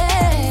of you.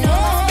 No,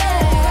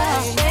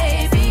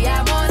 baby, I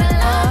wanna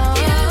lock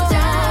you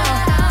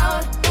down.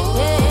 Ooh,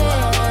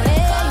 I wanna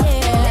cuff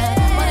you,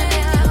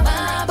 wanna make you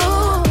my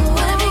boo,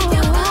 wanna make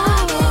you my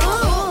boo.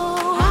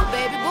 My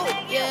baby boo,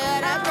 yeah,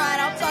 that's right,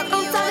 I'm talking to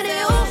you. I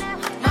say, ooh,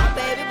 my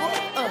baby boo,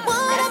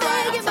 that's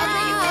right, I'm talking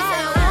to you. I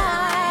say, ooh,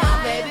 my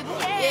baby boo,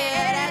 yeah,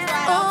 that's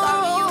right, I'm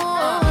talking to you.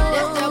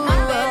 That's just my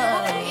baby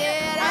boo,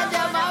 yeah, that's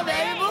just my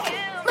baby boo.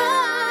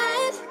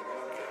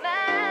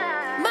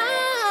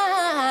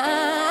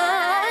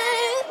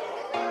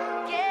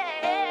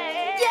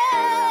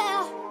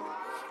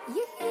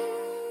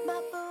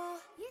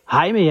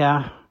 Hej med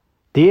jer.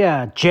 Det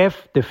er Jeff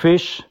the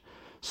Fish,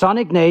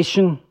 Sonic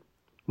Nation,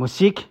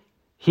 musik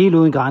helt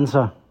uden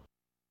grænser.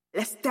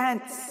 Let's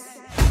dance.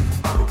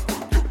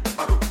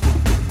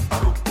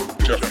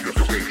 Jeff the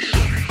Fish.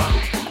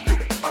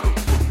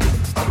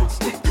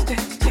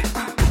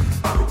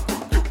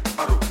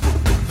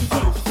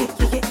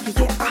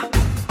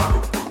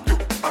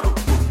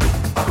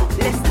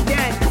 Let's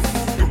dance.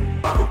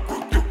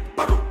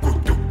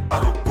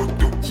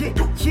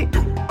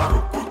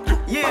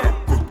 Yeah.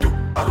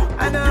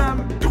 And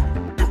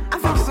I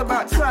think it's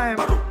about time.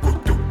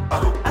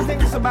 I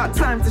think it's about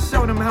time to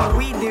show them how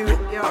we do it.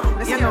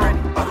 Let's get ready.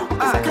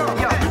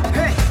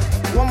 Hey,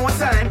 one more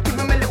time. Give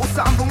them a little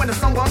something for when the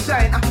sun gon'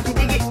 shine. You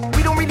dig it?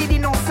 We don't really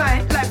need no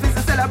sign. Life is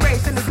a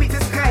celebration. The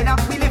sweetest kind.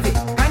 We live it.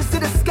 Hands to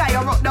the sky.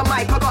 I rock the the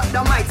mic, I got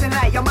the mic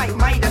tonight. You might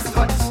Midas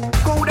touch.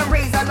 Golden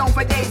razor known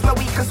for days where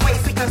we can sway,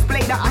 so we can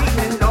play the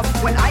island off.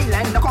 When I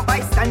land, I can't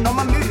bystand on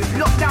my move.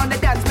 Lock down the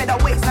dance, made a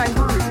waistline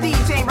groove.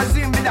 DJ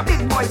resume with the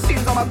big boy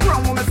tunes. I'm a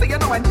grown woman, so you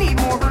know I need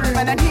more room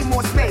and I need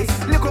more space.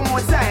 Little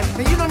more time,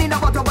 and you don't need a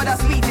bottle but the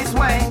sweetest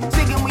wine.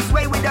 Singing we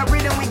sway with the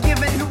rhythm we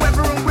giving.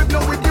 Whoever on whip,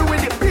 know we're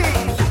doing it big.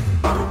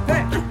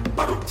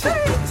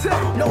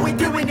 No, we're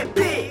doing it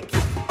big.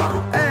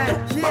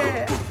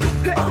 Yeah.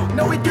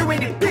 No, we're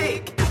doing it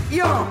big.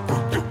 Yo.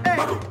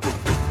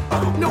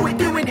 No, we're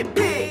doing it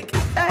big.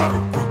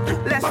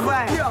 Let's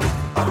ride. Yo.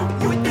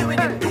 You were doing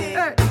it big.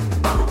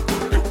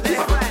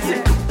 Let's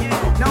ride.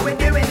 No, we're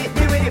doing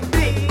it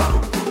big.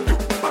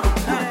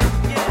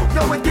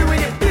 No, we're doing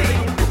it big.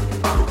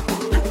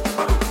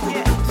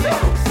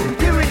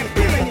 Doing it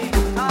big.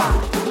 I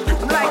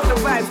like the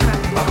vibes, man.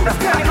 Let's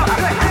turn it up.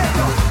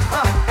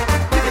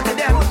 Give it to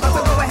them. So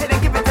go ahead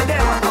and give it to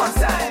them one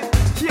time.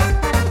 Yeah.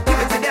 Give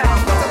it to them.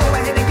 So go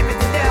ahead and give it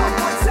to them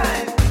one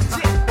time.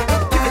 Yeah.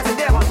 Give it to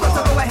them. So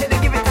go ahead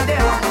and give it to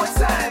them one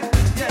time.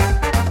 Yeah.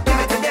 Give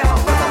it to them.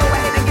 So go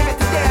ahead and give it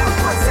to them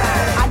one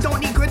time. I don't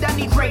need good, I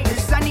need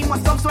greatness. I need more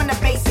subs on the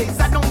basics.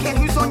 I don't care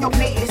who's on your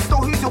playlist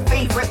or who's your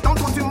favorite. Don't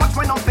talk too much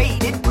when I'm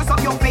faded. Push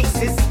up your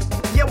faces.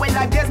 Yeah, when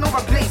like there's no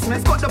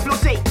replacements. Got the flow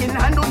shaking.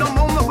 Handle the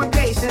moment with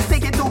patience.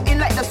 Take it all in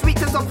like the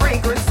sweetest of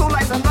fragrance. So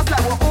lights and dust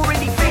like we're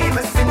already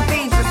famous and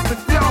dangerous with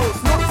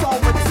flows. Not all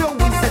until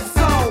we set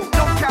so.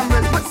 No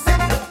cameras, but set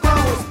the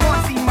pose.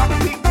 Party, my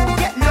people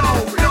get low.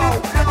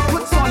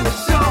 What's on the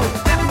show?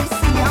 Let me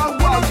see how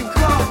wild you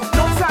go.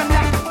 No time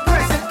like the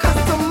present, cause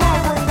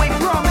tomorrow ain't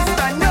promised,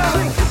 I know.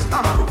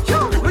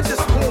 We're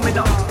just warming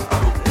up.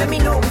 Let me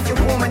know if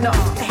you're warming up.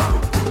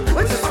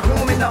 We're just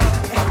warming up.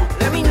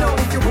 Let me know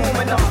if you're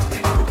warming up.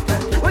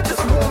 We're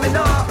just warming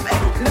up.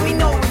 Let me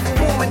know if you're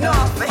warming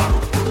up.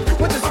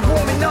 We're just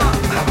warming up.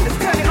 Let's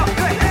turn it up.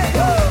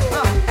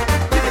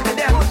 Give it to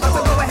them. So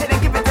go ahead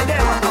and give it to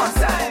them one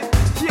time.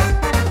 Yeah.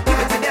 Give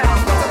it to them.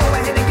 So go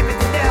ahead and give it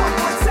to them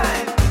one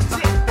time.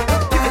 Yeah.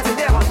 Give it to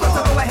them. So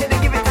go ahead and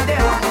give it to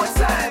them one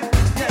time.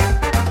 Yeah.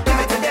 Give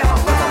it to them.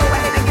 So go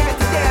ahead and give it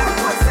to them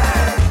one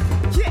time.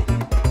 Yeah.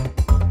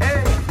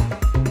 Hey.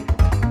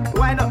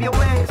 Wind up your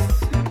waist.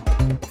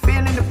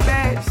 Feeling the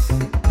bass.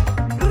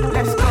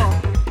 Let's go.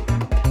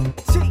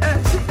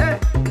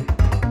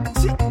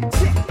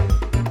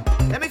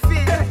 Let me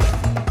feel it.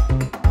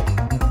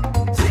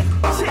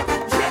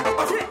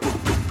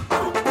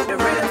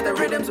 The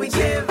rhythms we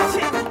give.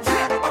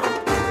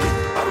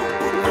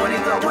 Only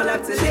got one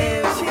life to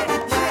live.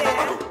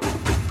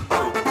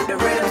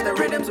 The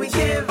rhythms we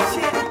give.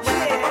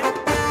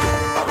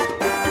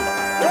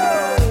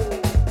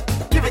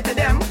 Give it to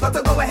them. Got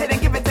to go ahead and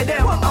give it to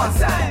them one more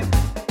time.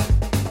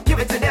 Give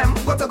it to them.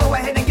 Got to go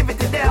ahead and give it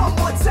to them one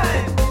more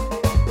time.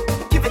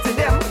 Give it to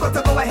them. Got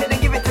to go ahead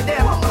and give it to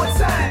them one more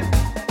time.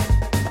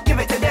 Give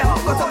it to them.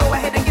 Got to go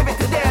ahead and give it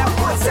to them one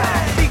more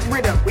time. Big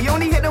rhythm. We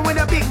only hit them with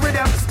a big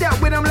rhythm. Step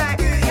with them like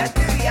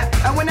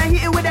and when I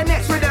hit it with the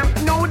next rhythm,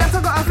 know that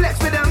I gotta flex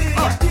with them.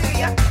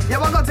 Yeah,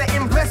 I got to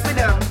impress with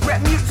them.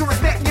 Rep mute to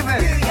respect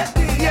given.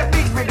 Yeah,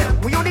 big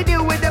rhythm. We only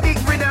deal with the big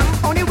rhythm.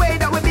 Only way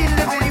that we've been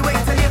living. Only way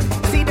to live.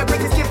 See the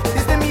greatest gift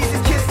is the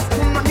music's kiss.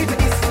 I'm not new to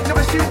this.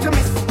 Never shoot to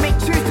miss. Make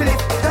choose to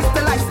live. That's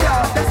the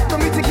lifestyle. That's the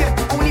music gift.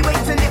 Only way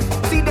to live.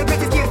 See the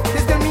greatest gift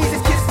is the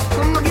music's kiss.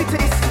 I'm not new to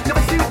this.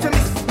 Never shoot to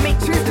miss. Make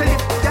choose to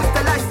live. That's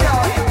the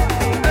lifestyle.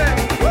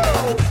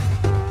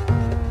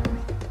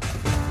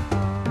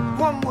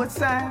 One more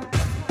time.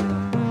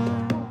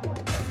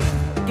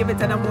 Give it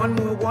to them one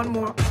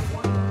more.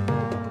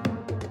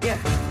 Yeah,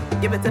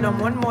 give it to them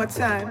one more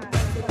time.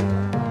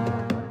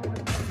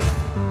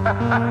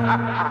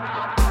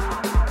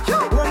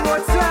 One more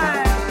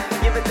time.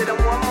 Give it to them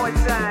one more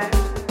time.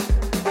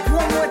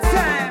 One more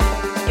time.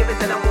 Give it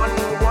to them one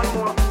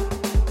more.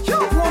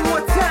 One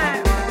more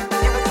time.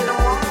 Give it to them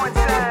one more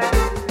time.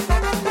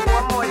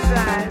 One more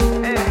time.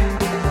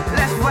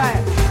 Let's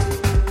ride.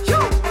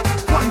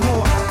 One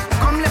more.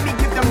 Come, let me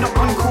give them the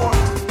encore.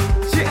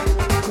 Yeah,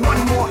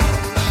 one more.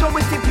 Show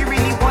it if you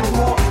really want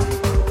more.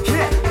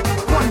 Yeah,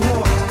 one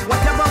more.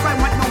 Whatever I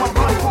want, no, I'm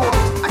gone for.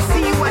 I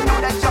see you, I know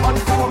that you're on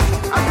form.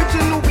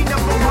 Original, we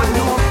never want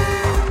more.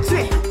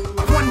 Yeah,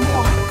 one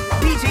more.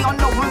 DJ on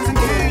the ones and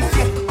twos.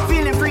 Yeah,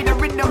 feeling free to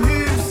rhythm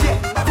moves. Yeah,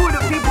 for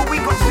the people we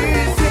got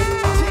choose.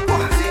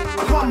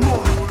 Yeah, one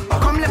more.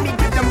 Come, let me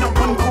give them the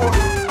encore.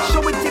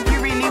 Show it if you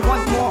really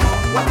want more.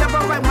 Whatever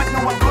I want, no,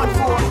 I'm gone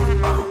for.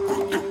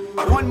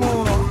 One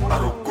more.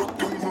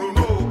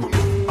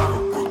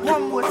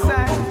 One more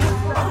time.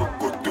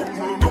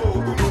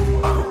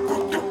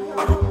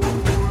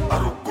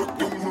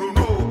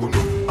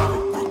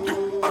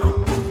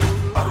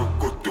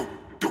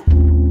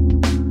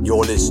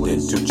 You're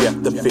listening to Jeff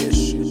the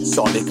Fish,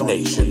 Sonic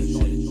Nation.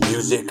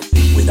 Music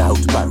without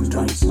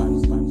boundaries.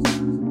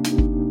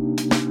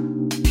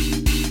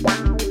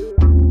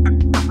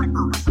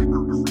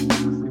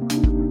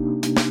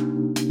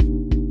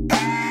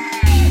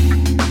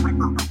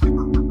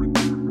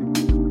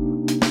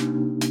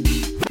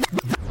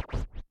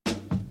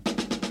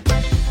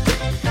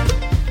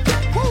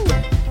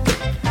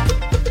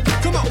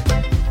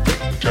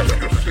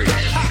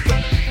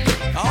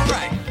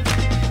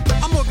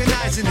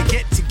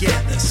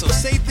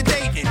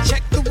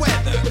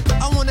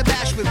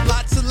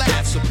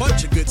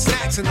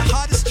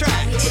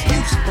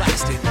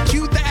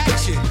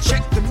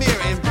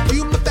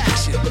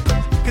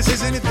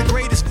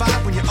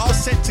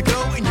 set to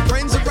go and your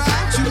friends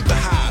arrive to the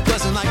high,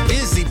 buzzing like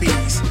busy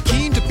bees,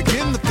 keen to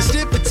begin the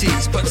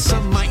festivities, but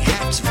some might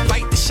have to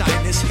fight the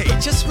shyness. Hey,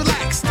 just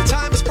relax, the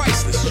time is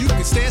priceless. You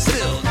can stand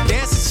still,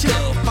 dance and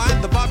chill,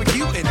 find the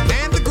barbecue and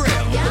man the grill.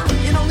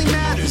 It only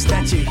matters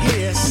that you're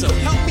here, so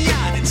help me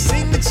out and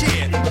sing the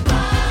cheer.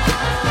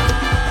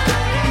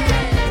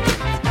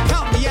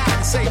 Help me out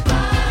and say,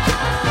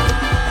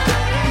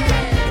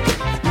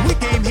 we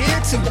came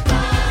here to.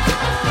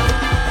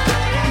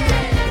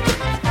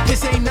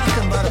 This ain't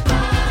nothing but a.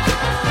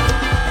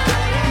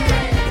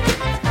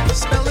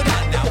 Spell it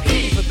out now.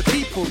 E for the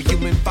people you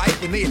invite.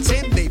 When they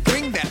attend, they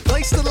bring that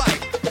place to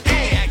life.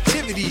 A,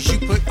 activities you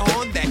put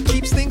on that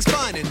keeps things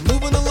fun and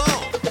moving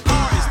along.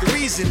 R is the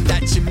reason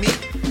that you meet.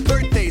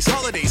 Birthdays,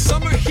 holidays,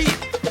 summer heat.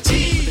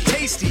 T for the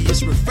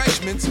tastiest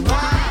refreshments.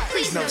 Why?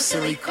 Please no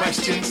silly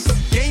questions.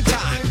 Game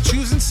time,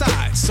 choosing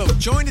sides. So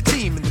join the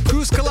team and the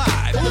crews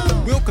collide.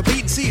 We'll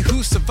compete and see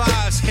who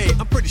survives. Hey,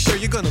 I'm pretty sure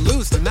you're gonna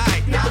lose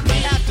tonight.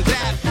 After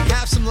that, we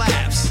have some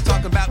laughs.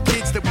 Talking about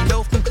kids that we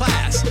know from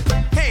class.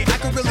 Hey, I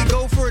could really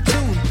go for a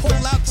tune. Pull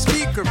out the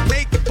speaker,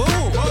 make it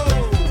boom.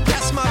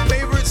 That's my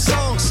favorite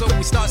song. So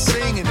we start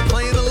singing and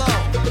playing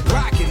along.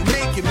 Rocking and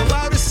making the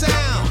loudest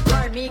sound.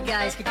 Pardon me,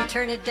 guys, could you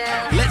turn it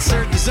down? Let's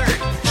serve dessert.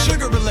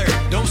 Sugar alert.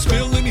 Don't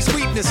spill any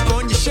sweetness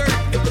on your shirt.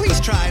 And please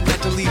try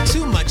not to leave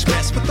too much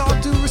mess. With all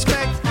due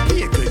respect,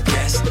 be a good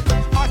guest.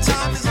 Our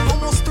time is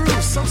almost through.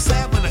 So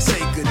sad when I say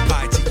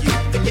goodbye to you.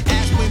 And you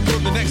ask when will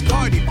the next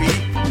party be?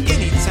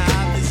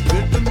 Anytime is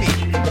good for me.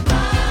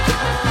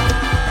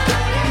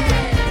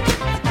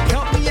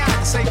 Help me out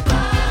and say,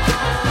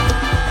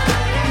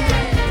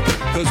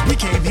 'cause we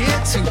came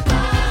here to.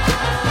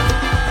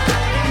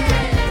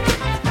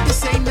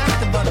 This ain't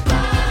nothing but a.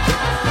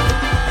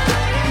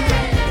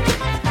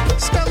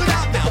 Spell it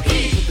out now.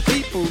 E for the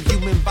people you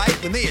invite.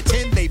 When they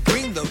attend, they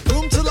bring the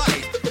room to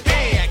life.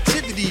 A,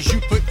 activities you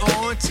put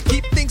on to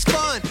keep things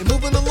fun and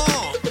moving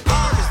along.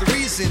 R is the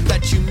reason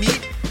that you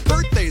meet.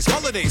 Birthdays,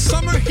 holidays,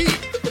 summer heat.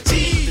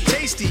 T, the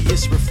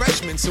tastiest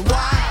refreshments. And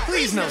why?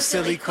 Please no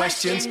silly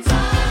questions.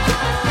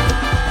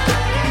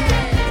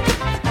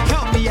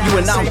 Help me out. You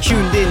are now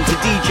tuned in to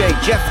DJ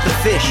Jeff the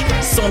Fish,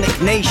 Sonic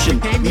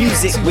Nation,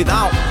 music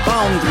without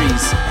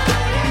boundaries.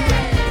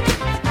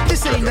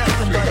 This ain't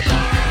nothing but a.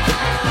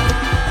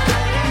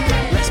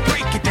 Let's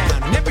break it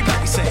down and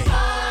everybody say.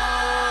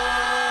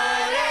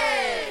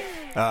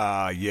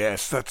 Ah,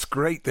 yes, that's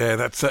great there.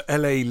 That's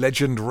LA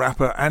legend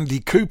rapper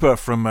Andy Cooper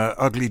from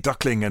Ugly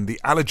Duckling and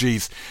the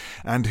Allergies.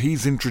 And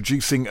he's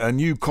introducing a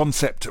new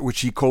concept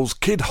which he calls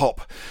Kid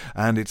Hop.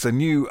 And it's a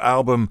new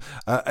album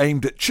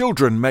aimed at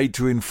children, made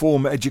to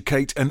inform,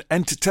 educate and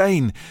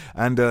entertain.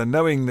 And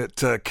knowing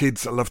that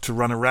kids love to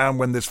run around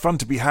when there's fun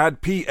to be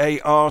had,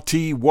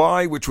 Party,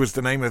 which was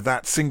the name of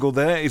that single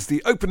there, is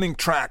the opening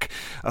track.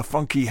 A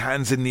funky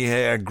hands in the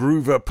air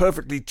groover,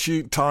 perfectly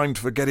timed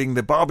for getting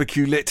the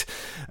barbecue lit.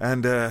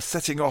 And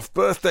setting off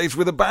birthdays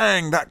with a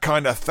bang, that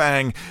kind of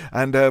thing.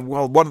 And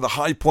well, one of the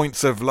high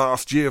points of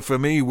last year for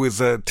me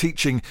was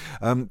teaching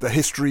the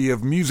history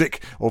of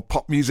music or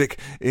pop music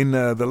in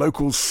the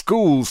local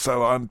schools.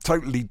 So I'm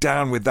totally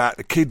down with that.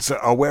 The kids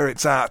are where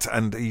it's at,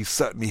 and you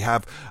certainly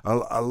have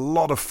a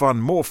lot of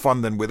fun, more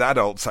fun than with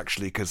adults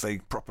actually, because they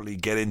properly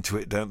get into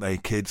it, don't they,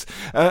 kids?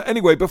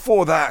 Anyway,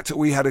 before that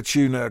we had a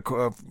tune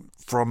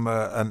from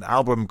an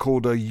album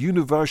called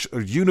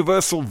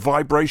Universal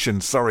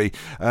Vibration,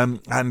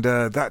 and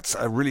that's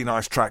a really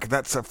nice track.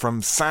 That's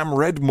from Sam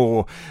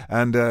Redmore,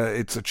 and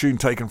it's a tune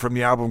taken from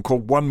the album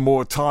called One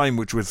More Time,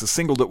 which was the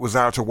single that was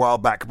out a while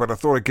back, but I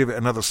thought I'd give it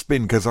another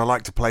spin because I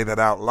like to play that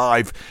out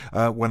live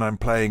when I'm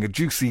playing a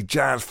juicy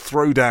jazz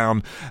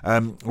throwdown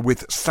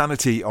with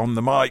Sanity on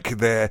the mic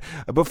there.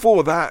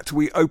 Before that,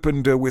 we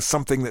opened with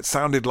something that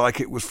sounded like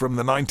it was from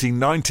the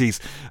 1990s.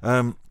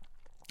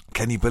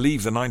 Can you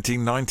believe the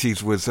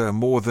 1990s was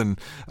more than,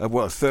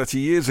 30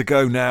 years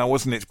ago now,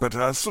 wasn't it? But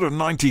sort of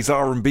 90s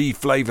R&B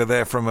flavour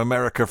there from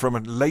America, from a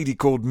lady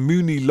called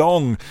Mooney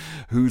Long,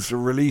 who's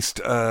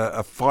released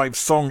a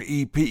 5-song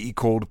EP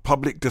called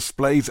Public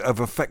Displays of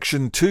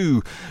Affection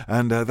 2.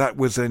 And that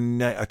was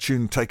a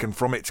tune taken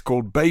from it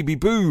called Baby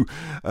Boo,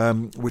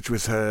 which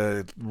was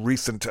her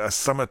recent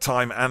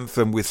summertime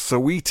anthem with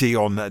Saweetie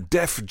on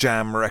Def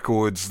Jam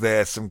Records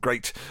there. Some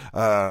great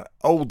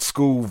old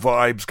school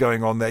vibes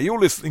going on there. You're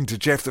listening to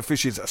Jeff the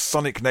Fish's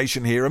Sonic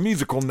Nation here, a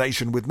musical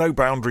nation with no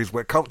boundaries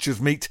where cultures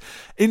meet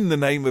in the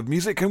name of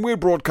music, and we're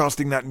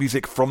broadcasting that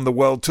music from the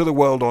world to the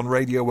world on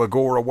Radio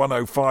Agora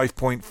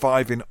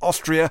 105.5 in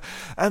Austria,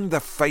 and the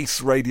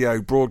Face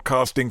Radio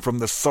broadcasting from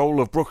the soul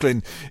of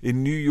Brooklyn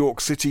in New York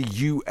City,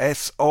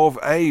 US of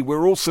A.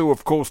 We're also,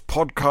 of course,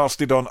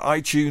 podcasted on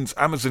iTunes,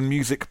 Amazon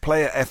Music,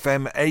 Player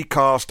FM,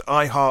 Acast,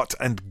 iHeart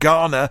and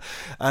Ghana,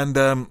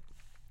 and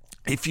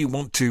If you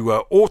want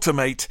to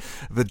automate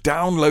the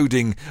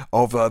downloading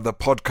of the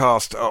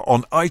podcast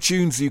on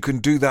iTunes, you can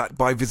do that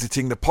by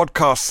visiting the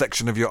podcast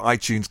section of your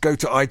iTunes. Go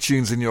to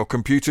iTunes in your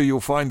computer. You'll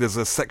find there's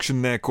a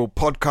section there called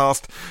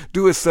podcast.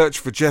 Do a search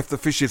for Jeff the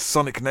Fish's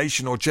Sonic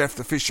Nation or Jeff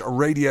the Fish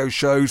radio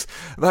shows.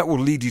 That will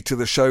lead you to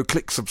the show.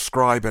 Click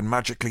subscribe, and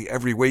magically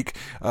every week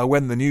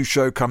when the new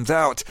show comes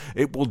out,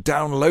 it will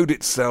download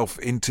itself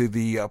into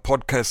the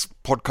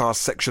podcast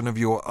section of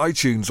your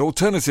iTunes.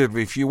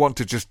 Alternatively, if you want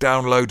to just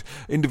download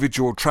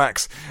individual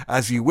tracks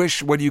as you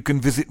wish, well, you can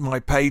visit my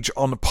page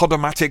on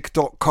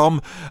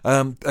Podomatic.com.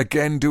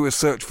 Again, do a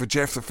search for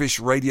Jeff the Fish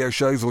radio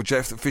shows or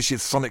Jeff the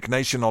Fish's Sonic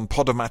Nation on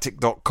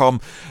Podomatic.com.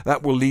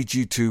 That will lead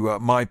you to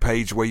my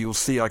page, where you'll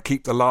see I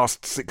keep the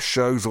last 6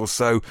 shows or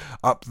so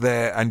up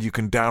there, and you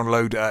can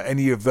download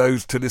any of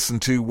those to listen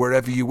to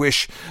wherever you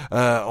wish,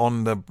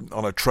 on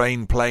a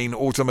train, plane,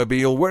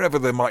 automobile, wherever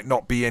there might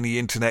not be any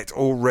internet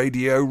or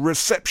radio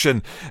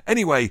reception.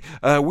 Anyway,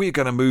 we're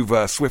going to move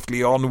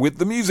swiftly on with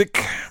the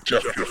music.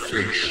 Jeff the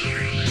Fish.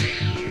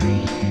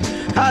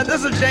 Hi,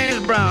 this is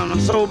James Brown,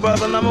 soul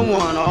brother number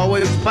 1,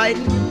 always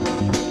fighting.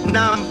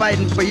 Now I'm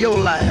fighting for your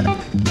life.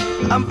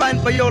 I'm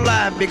fighting for your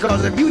life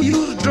because if you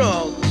use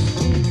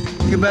drugs,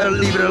 you better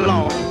leave it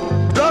alone.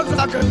 Drugs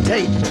are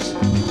contagious.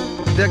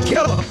 They're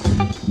killers.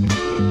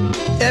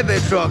 Every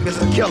drug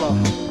is a killer.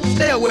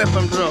 Stay away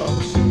from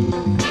drugs.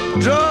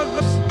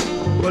 Drugs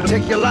will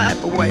take your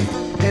life away.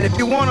 And if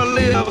you want to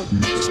live,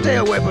 stay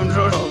away from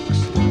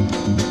drugs.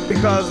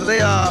 Because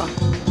they are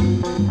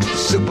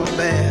super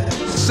bad,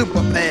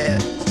 super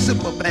bad,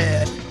 super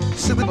bad,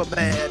 super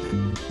bad.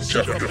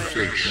 Jeff the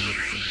Fish.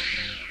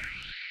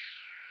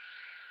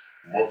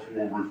 Much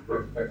more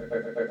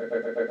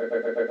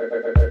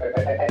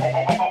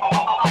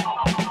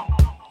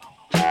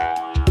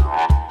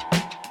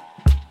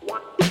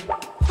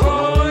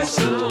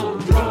Poison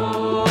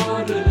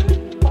running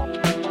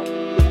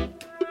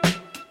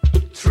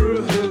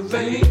through her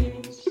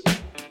veins.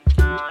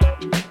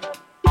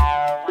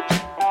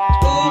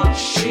 Oh,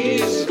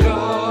 she's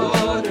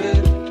got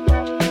it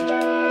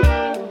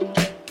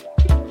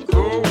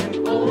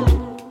going on.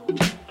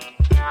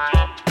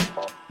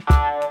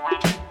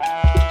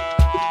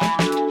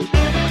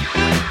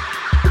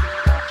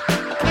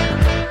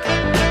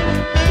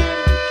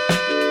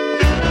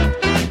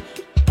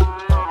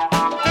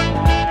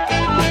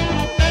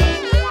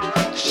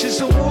 She's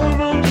a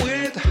woman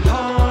with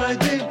high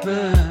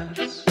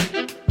demands,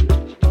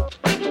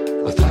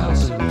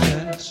 1,000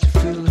 plans to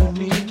fill her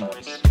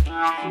needs.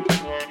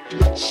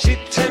 She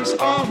takes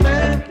all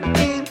men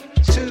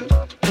into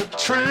a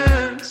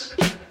trance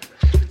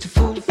to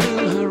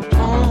fulfill her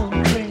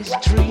own crazy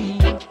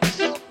dreams.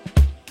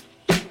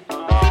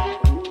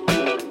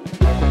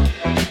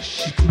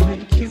 She can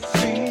make you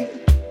feel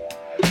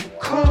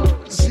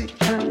cozy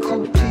and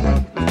complete.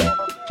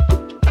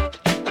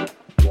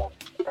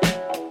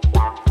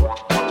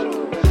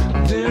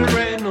 There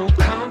ain't no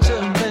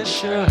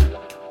countermeasure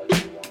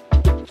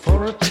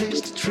for a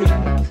tasty treat.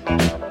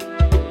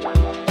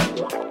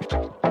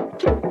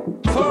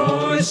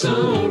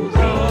 Poison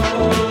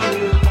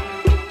running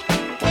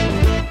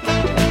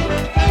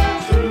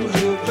through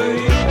her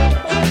veins.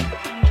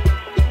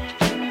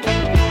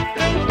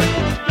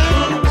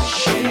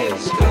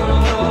 She's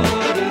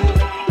got it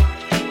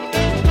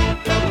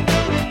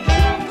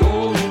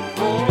going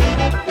on.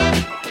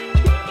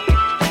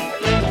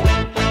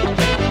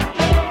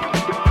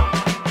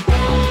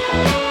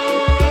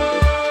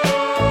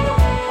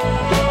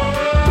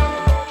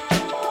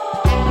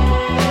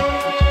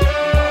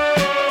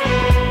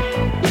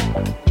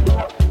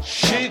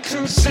 She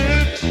can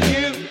set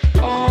you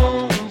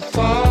on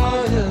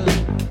fire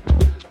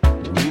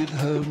with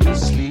her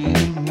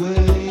misleading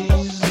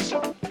ways.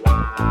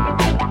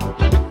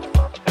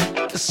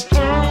 A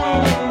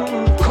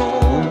stone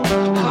cold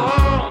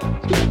heart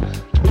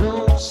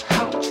knows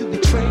how to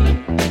betray.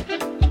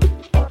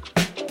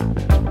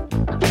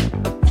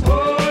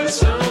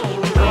 Poison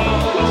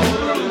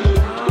running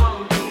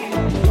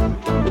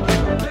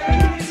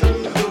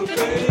through her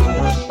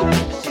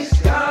veins. She's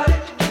got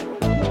it.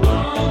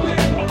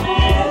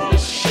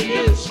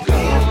 She's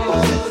got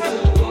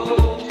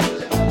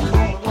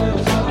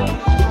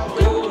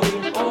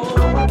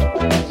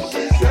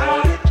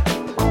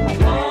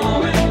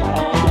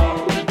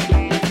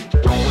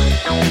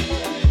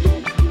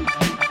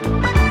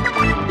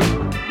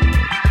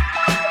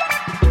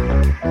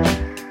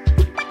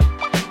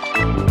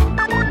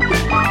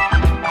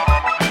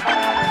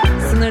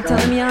Sınır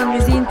tanımayan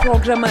müziğin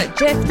programı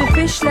Jeff the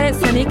Fish'le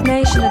Sonic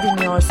Nation'ı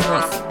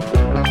dinliyorsunuz.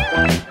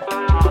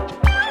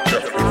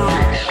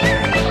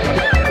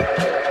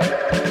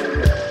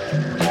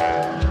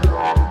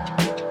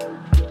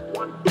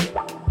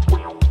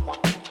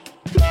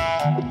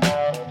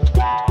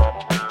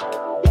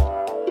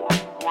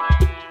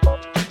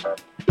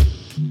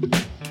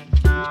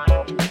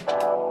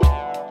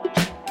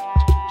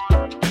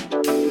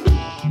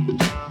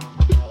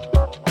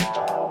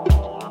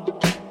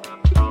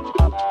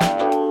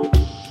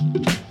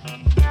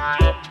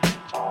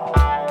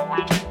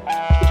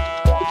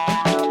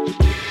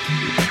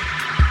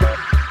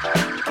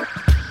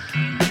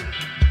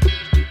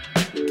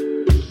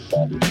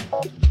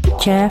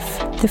 Jeff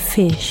the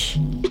Fish.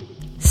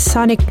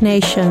 Sonic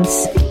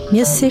Nations,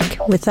 music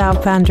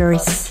without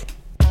boundaries.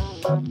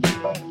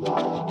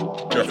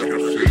 Jeff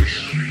the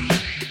Fish.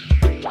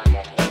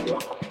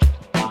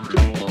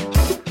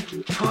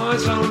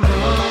 Poison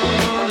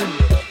running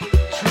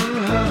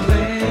through her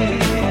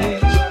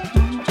veins.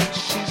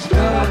 She's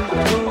got it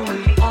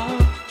going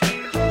on.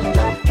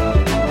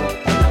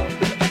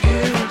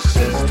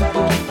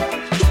 Irresistible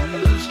to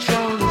the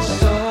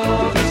strongest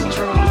of the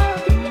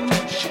strong.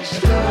 She's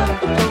got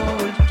it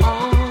going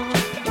on.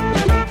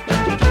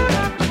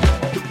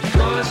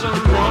 Poison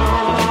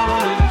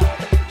running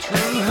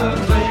through her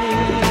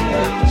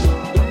veins.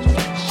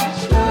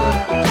 She's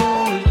got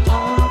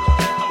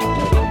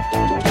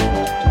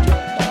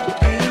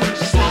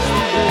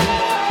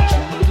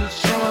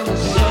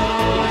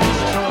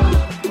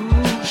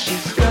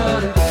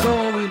it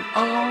going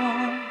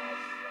on.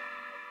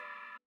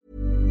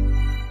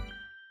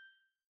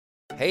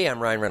 Hey, I'm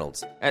Ryan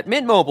Reynolds. At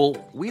Mint Mobile,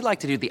 we like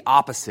to do the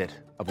opposite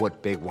of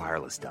what Big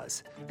Wireless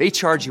does. They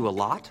charge you a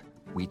lot,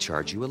 we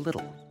charge you a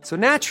little. So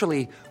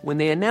naturally, when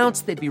they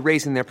announced they'd be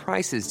raising their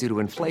prices due to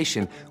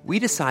inflation, we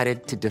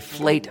decided to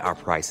deflate our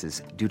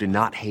prices due to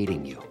not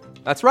hating you.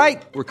 That's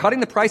right. We're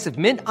cutting the price of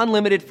Mint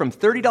Unlimited from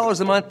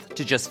 $30 a month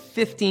to just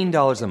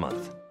 $15 a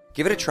month.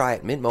 Give it a try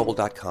at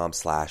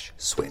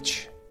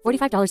mintmobile.com/switch.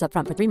 $45 up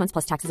front for 3 months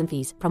plus taxes and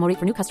fees. Promo rate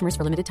for new customers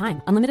for limited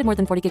time. Unlimited more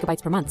than 40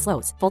 gigabytes per month.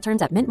 Slows full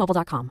terms at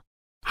mintmobile.com.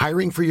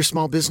 Hiring for your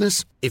small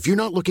business? If you're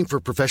not looking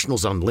for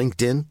professionals on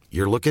LinkedIn,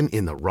 you're looking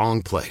in the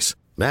wrong place.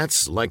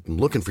 That's like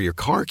looking for your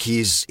car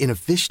keys in a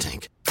fish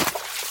tank.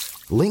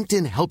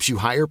 LinkedIn helps you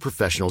hire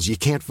professionals you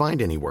can't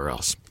find anywhere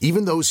else,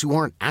 even those who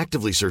aren't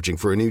actively searching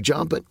for a new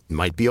job but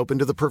might be open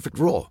to the perfect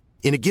role.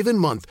 In a given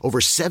month, over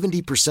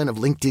 70% of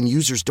LinkedIn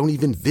users don't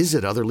even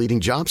visit other leading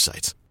job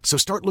sites. So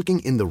start looking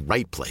in the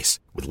right place.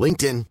 With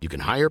LinkedIn, you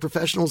can hire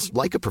professionals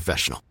like a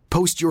professional.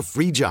 Post your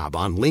free job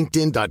on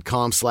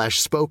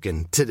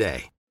linkedin.com/spoken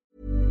today.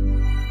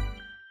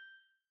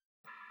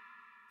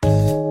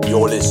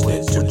 You're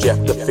listening to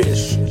Jeff the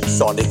Fish,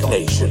 Sonic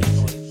Nation.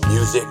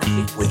 Music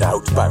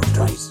without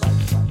boundaries.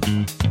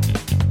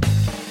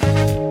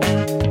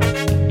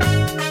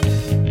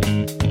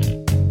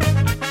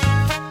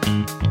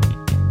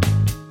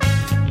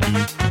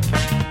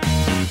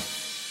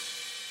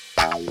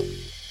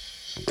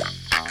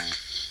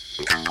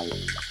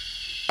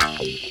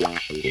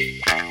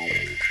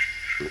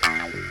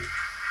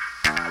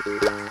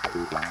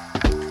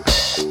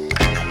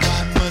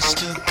 Why must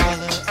the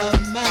color of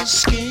my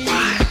skin?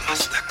 Why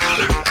must the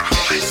color of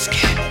my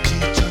skin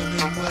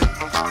determine what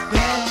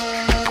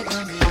bag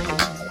I'm in?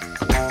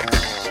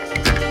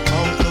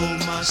 Although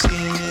my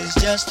skin is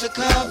just a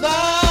cover, I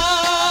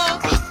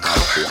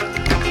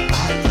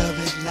love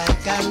it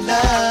like I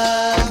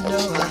love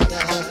no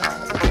other.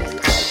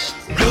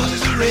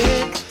 Roses are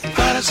red,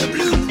 violets are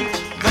blue.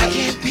 Why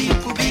can't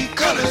people be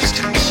colors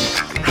too?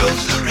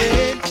 Roses are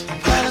red,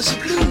 violets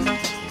are blue.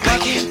 Why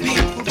can't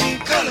people be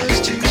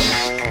colors too?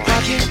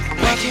 Why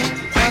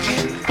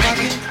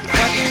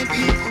can't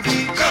people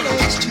be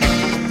colors too?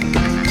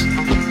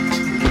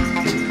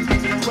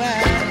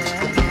 Why?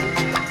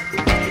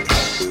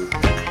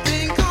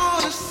 Being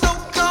called a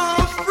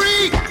so-called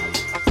freak,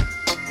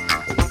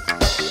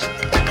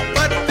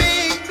 but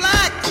being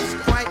black is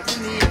quite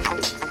unique.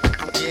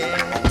 Yeah.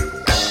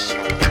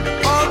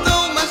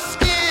 Although my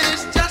skin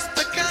is just a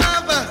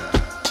cover,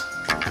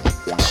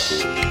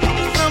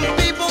 some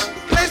people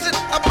place it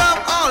above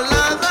all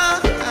other.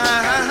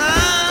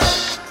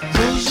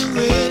 Roses are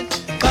red,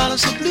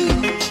 violets are blue.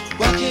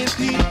 Why can't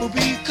people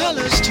be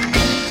colors too?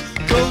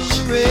 Roses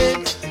are red,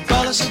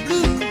 violets are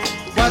blue.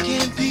 Why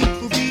can't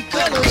people be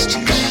colors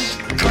too?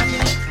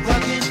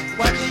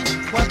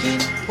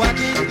 Why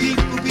can't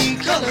people be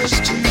colors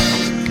too?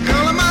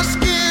 Color my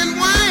skin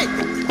white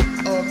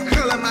or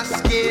color my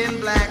skin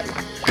black.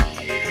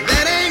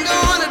 That ain't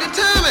gonna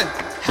determine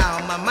how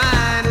my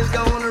mind is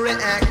gonna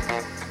react.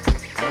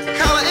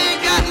 Color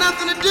ain't got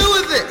nothing to do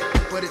with it,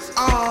 but it's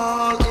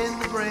all in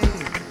the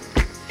brain.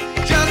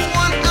 Just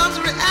one ounce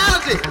of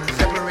reality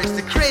separates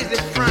the crazy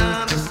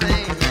from the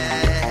sane.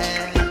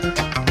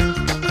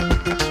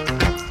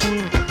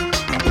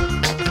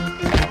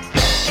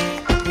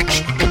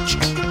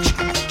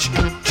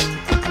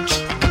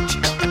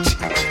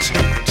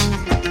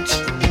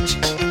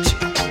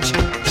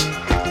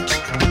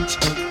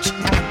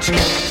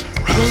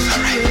 Roses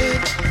are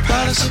red,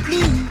 violets are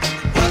blue.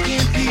 Why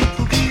can't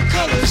people be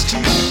colors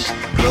too?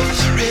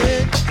 Roses are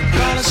red,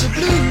 violets are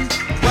blue.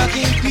 Why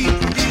can't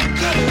people be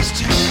colors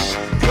too?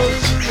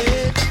 Roses are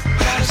red,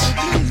 violets are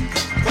blue.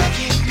 Why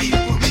can't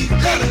people be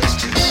colors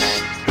too?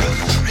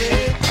 Roses are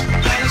red,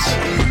 violets are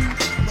blue.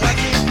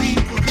 Why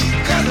can't people be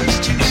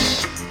colors too?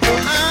 Roses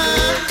are red,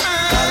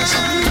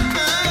 violets are blue.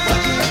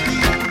 Why can't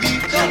people be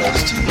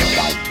colors too?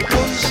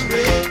 Roses are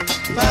red,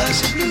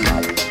 violets are blue.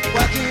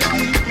 Why can't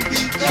people be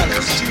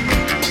colors too?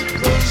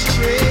 Roses are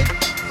red,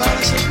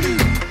 violets are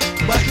blue.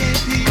 Why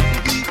can't people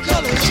be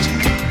colors too?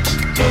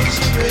 Roses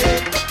are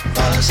red,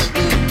 violets are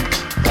blue.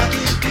 Why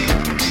can't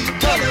people be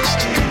colors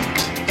too?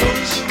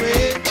 Roses are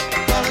red,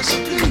 violets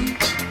are blue.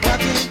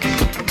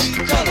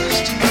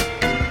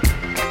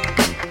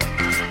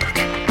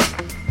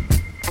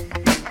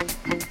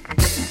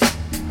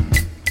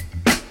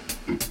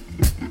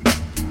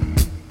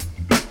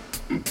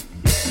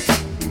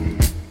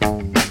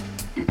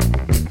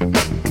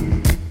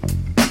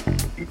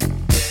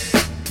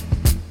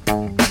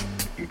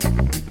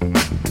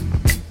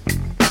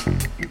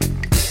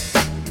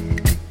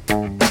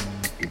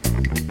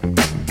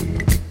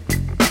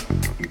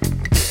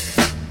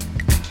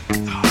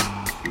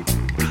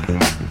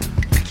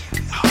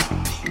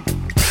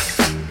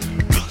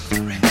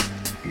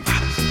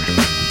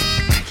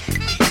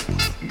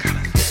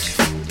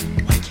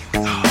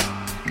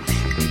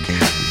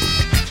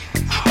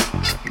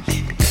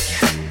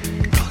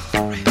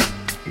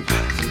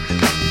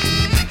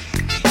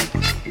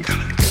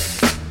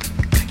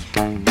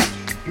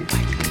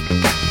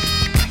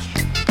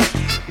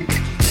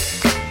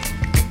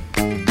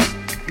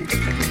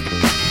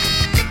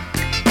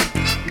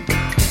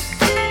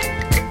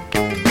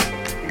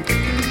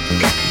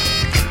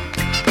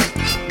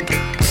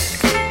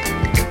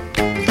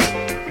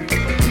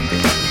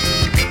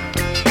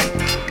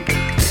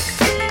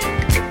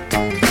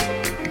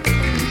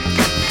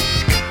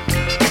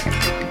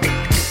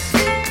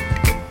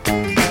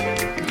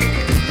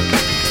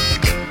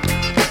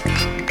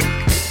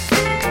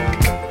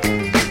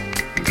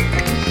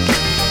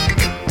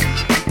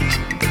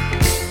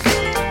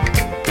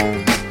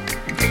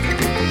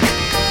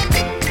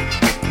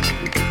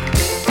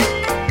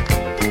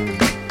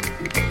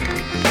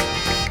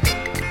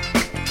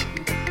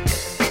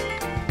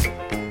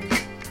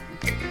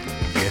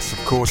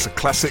 course, a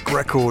classic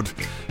record,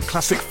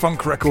 classic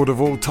funk record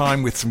of all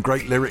time with some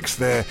great lyrics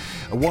there.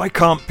 Why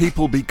Can't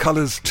People Be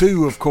Colours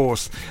Too, of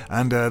course,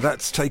 and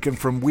that's taken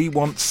from We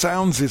Want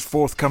Sounds'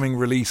 forthcoming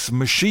release,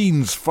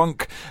 Machines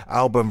Funk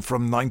album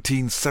from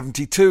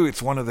 1972.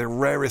 It's one of the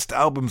rarest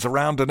albums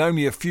around, and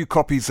only a few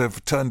copies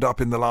have turned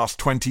up in the last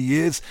 20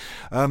 years.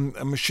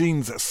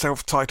 Machines'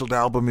 self-titled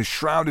album is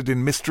shrouded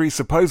in mystery,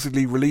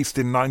 supposedly released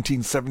in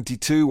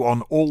 1972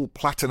 on All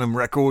Platinum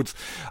Records.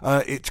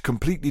 It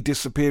completely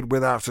disappeared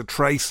without a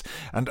trace,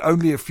 and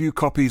only a few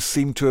copies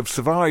seem to have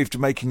survived,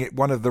 making it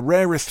one of the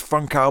rarest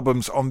funk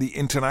albums on the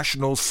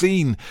international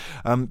scene.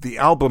 The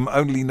album,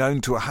 only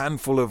known to a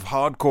handful of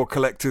hardcore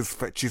collectors,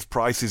 fetches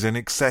prices in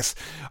excess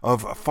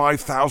of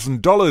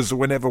 $5,000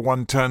 whenever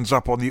one turns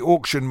up on the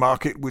auction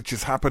market, which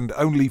has happened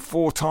only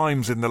 4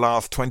 times in the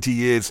last 20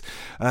 years.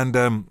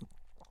 And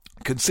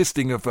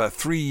consisting of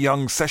 3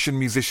 young session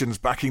musicians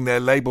backing their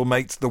label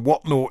mates, the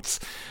Whatnauts.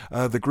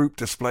 The group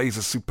displays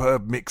a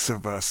superb mix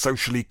of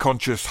socially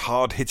conscious,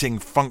 hard-hitting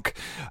funk,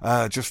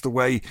 just the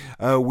way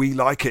we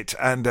like it.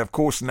 And of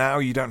course, now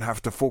you don't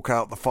have to fork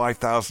out the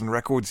 5,000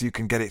 records. You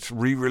can get it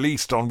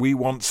re-released on We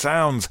Want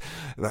Sounds.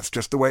 That's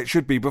just the way it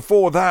should be.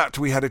 Before that,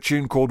 we had a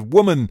tune called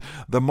Woman,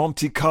 the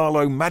Monte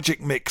Carlo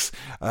Magic Mix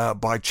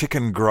by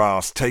Chicken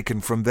Grass,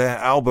 taken from their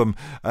album,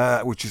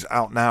 which is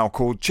out now,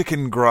 called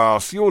Chicken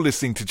Grass. You're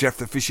listening to Jeff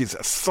the Fish's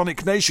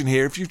Sonic Nation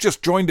here. If you've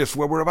just joined us,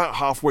 well, we're about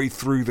halfway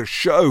through the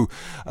show,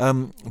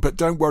 but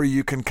don't worry,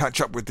 you can catch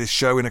up with this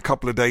show in a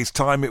couple of days'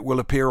 time. It will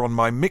appear on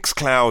my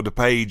Mixcloud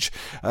page.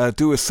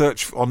 Do a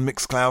search on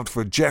Mixcloud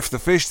for Jeff the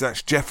Fish.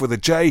 That's Jeff with a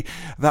J.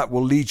 That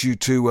will lead you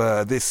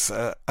to this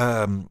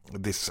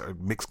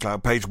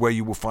Mixcloud page, where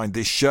you will find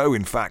this show,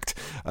 in fact,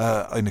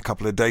 in a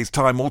couple of days'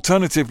 time.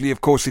 Alternatively,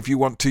 of course, if you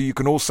want to, you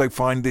can also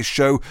find this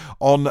show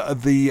on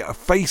the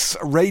Face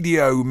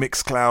Radio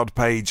Mixcloud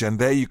page, and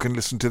there you can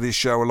listen to this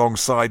show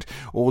alongside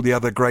all the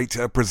other great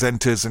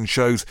presenters and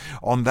shows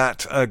on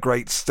that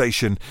great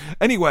station.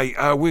 Anyway,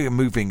 we're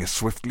moving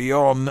swiftly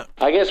on.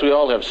 I guess we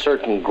all have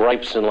certain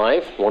gripes in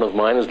life. One of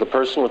mine is the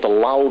person with a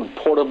loud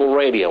portable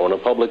radio in a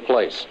public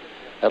place.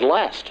 At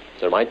last,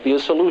 there might be a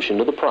solution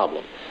to the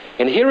problem.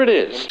 And here it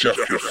is. Jeff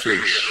the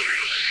Fish.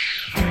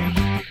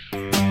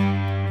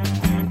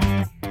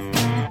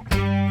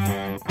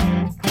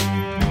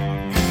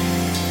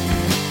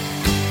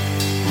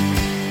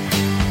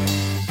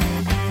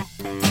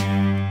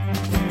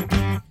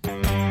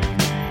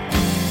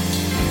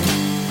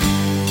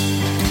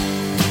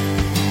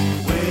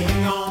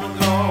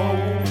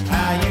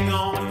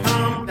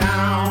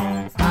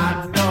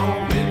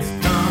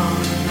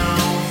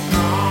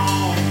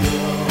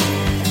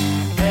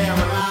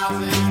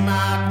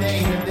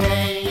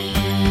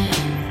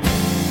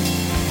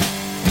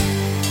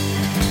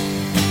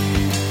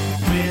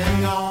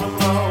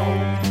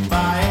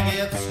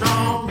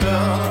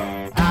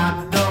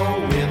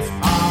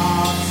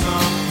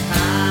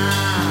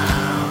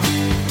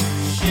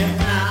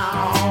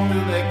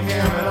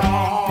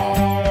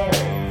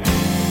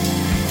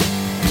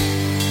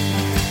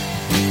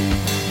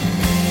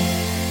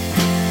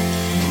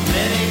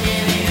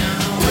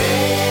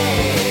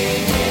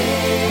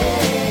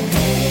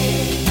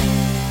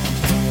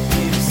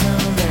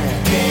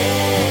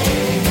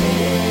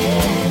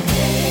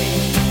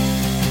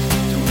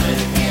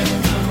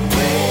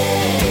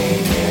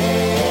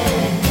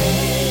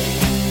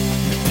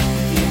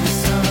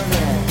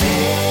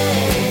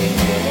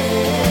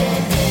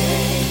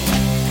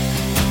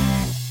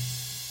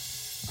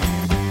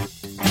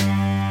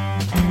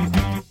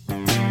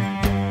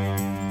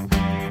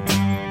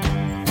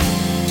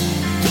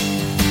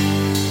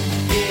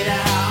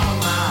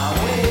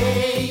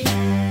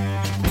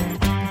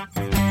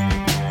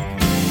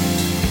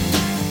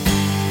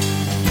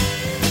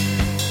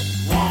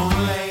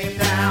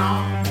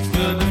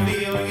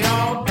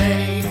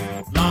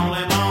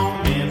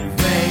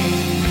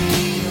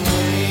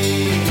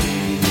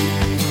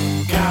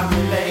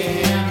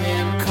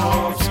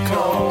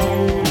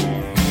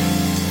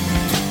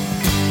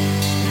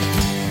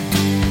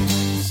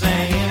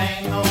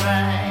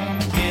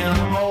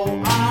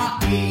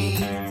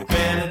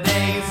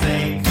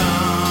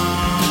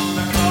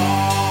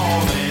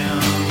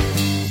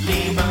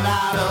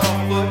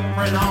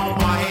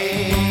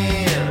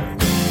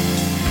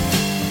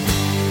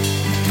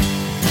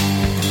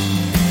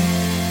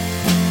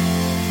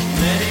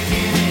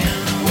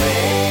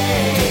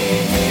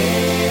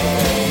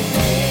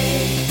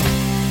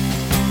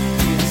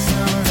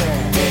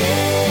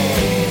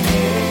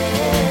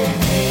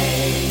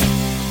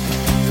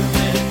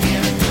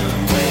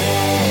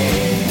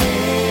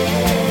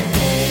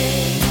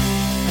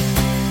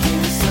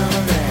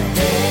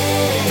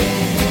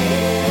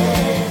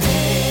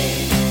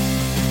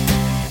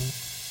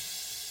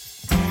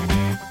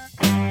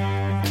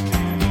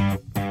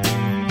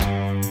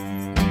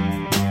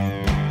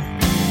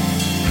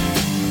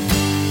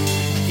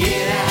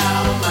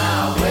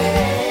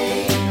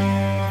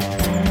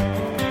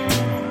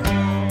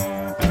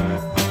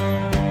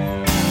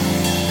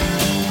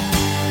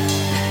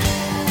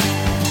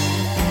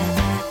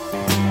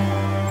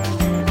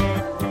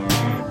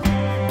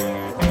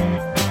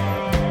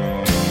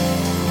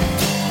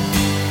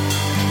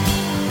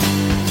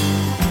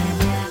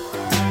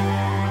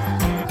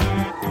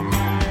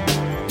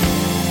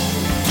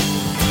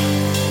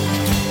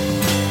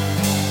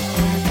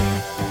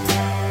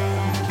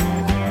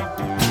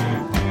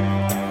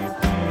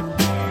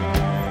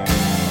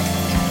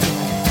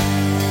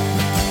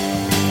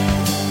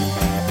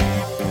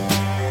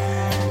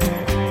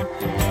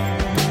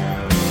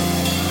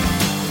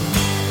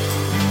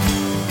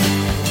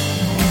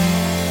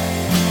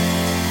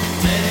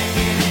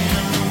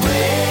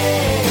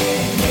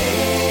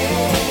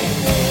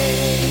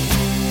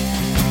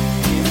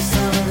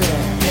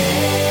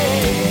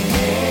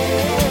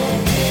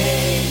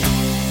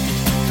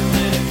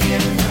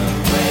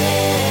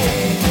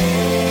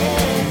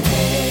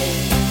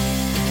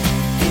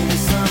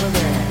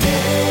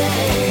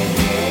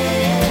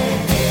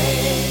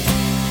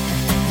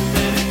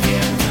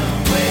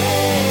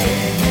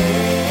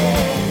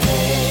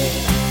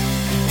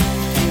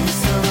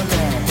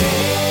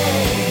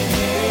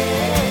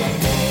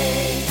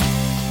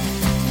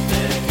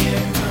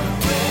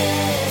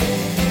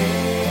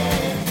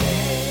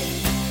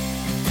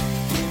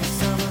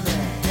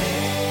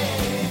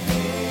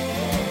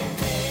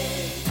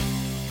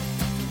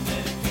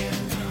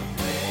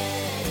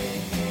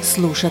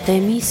 Slušate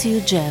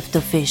emisiju Jeff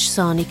the Fish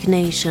Sonic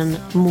Nation,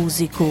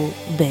 muziku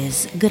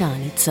bez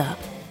granica.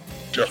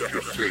 Jeff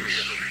the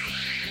Fish.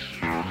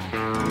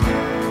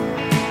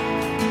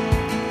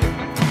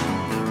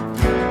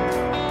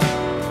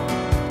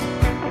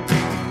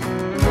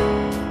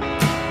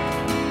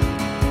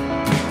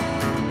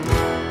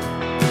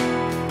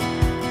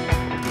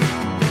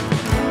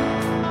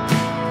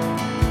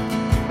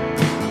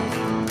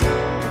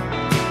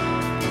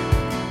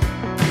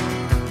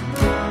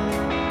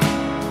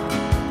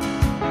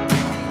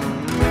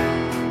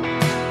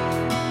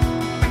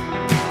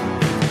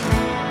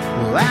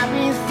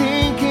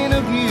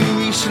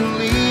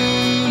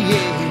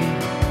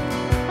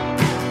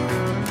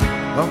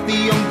 Of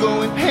the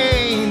ongoing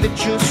pain that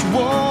just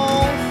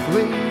won't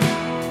flee.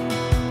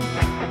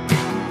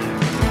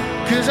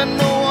 'Cause I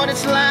know what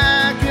it's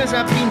like, 'cause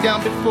I've been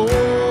down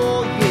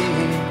before,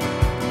 yeah.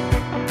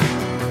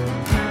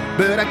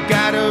 But I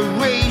gotta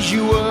raise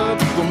you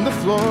up from the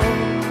floor.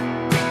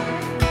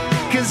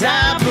 'Cause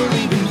I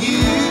believe in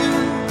you,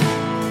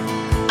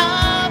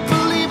 I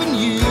believe in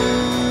you,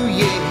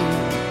 yeah.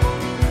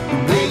 The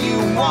way you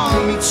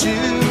want me to,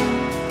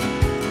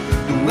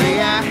 the way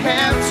I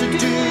have to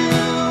do.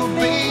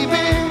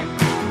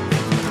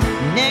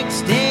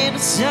 Next day the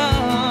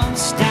sun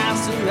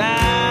starts to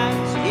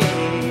rise,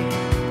 yeah.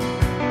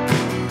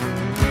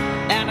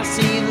 And I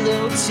see a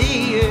little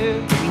tear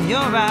in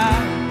your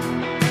eye.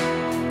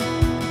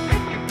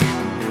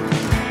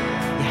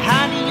 You're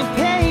hiding your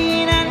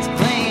pain and it's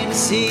plain to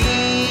see,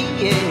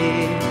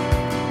 yeah.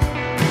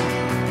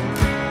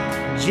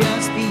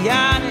 Just be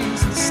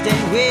honest and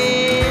stay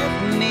with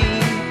me.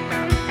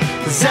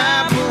 'Cause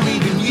I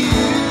believe in you,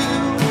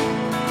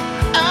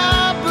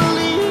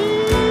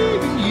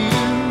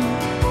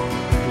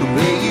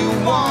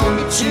 want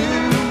me to,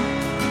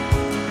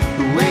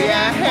 the way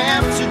I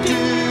have to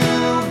do,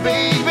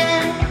 baby.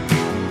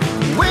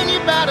 When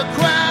you're about to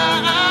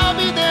cry, I'll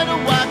be there to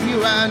wipe you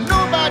out.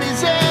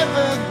 Nobody's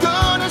ever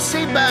gonna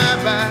say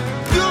bye-bye.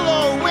 You'll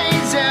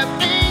always have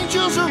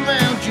angels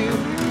around you.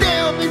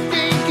 They'll be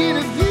thinking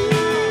of you.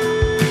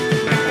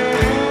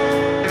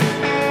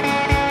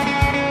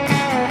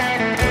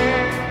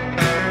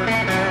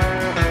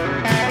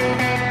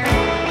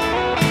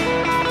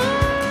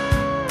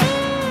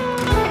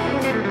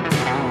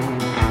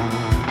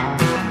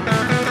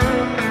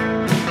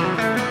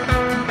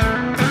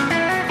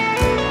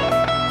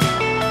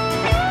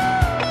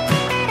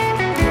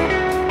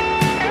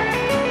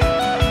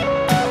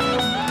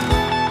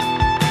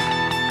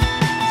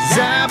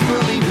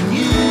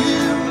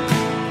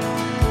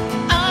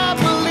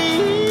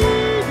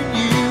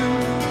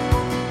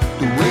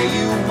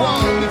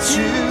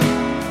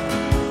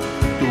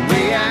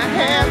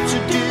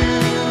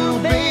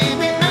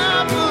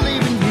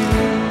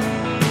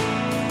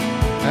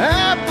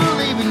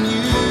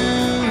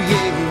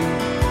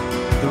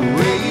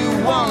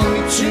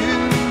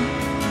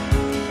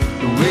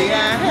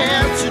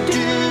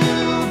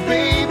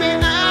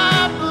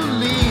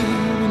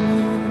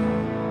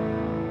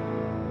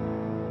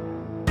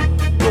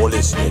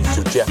 Listening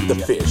to Jeff the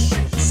Fish,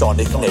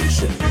 Sonic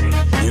Nation,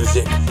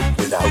 music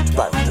without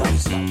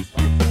boundaries.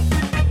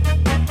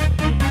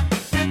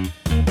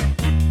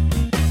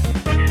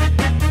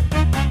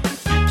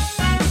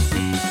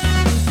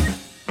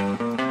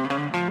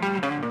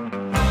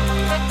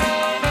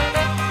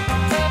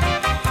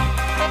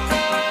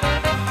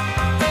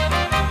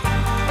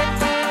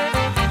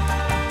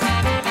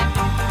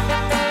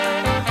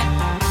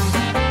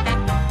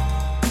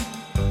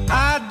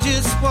 I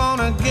just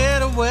wanna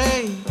get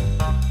away,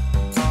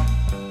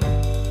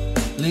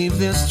 leave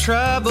this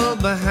trouble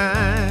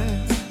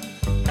behind.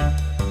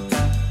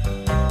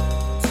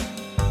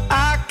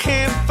 I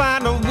can't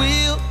find a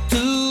will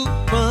to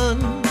run,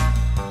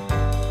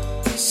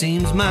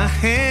 seems my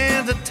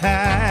hands are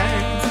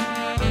tied.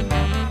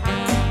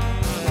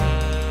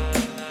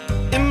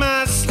 In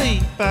my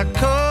sleep I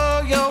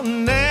call your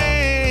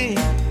name,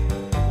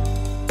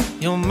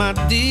 you're my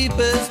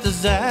deepest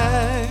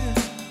desire.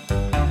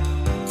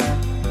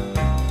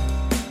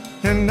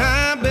 And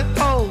I'm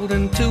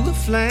beholden to a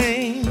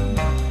flame,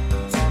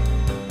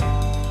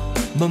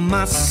 but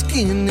my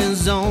skin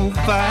is on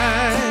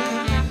fire.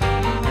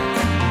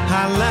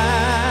 I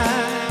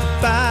lie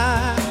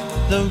by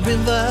the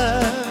river,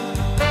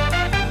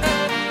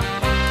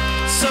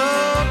 so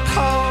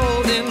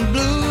cold and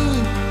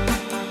blue.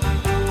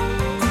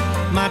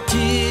 My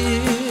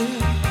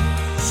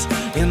tears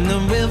in the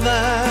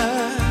river,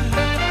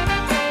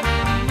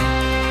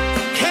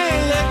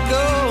 can't let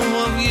go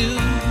of you.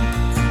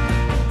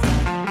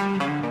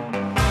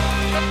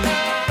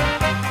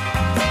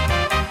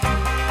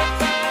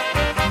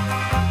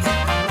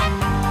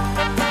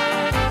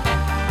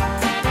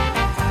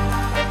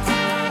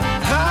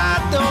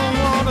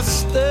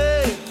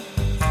 Stay,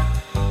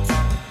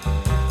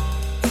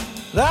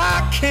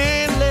 I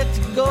can't let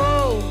you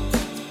go.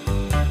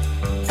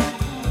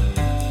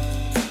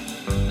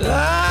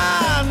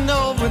 I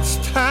know it's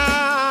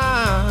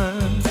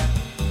time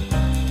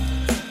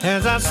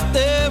as I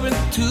stare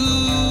into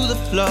the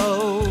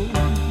flow.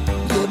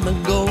 Let me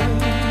go,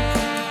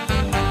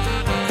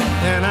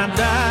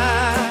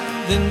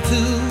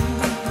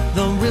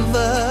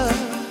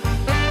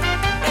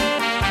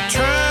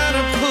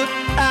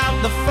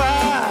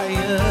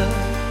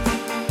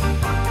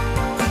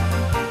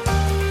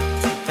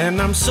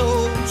 And I'm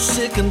so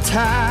sick and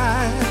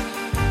tired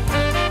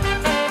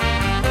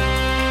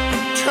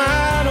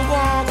trying to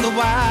walk the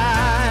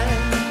wide.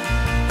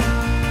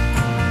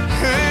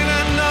 And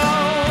I know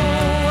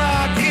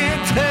I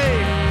can't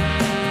take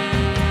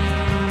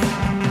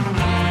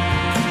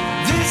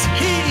this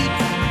heat,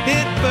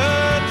 it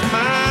burns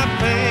my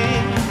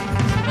pain.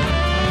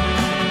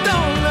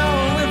 Don't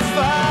know if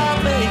I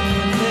make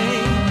it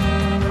late,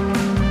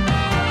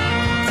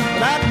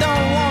 but I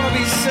don't want to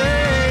be saved.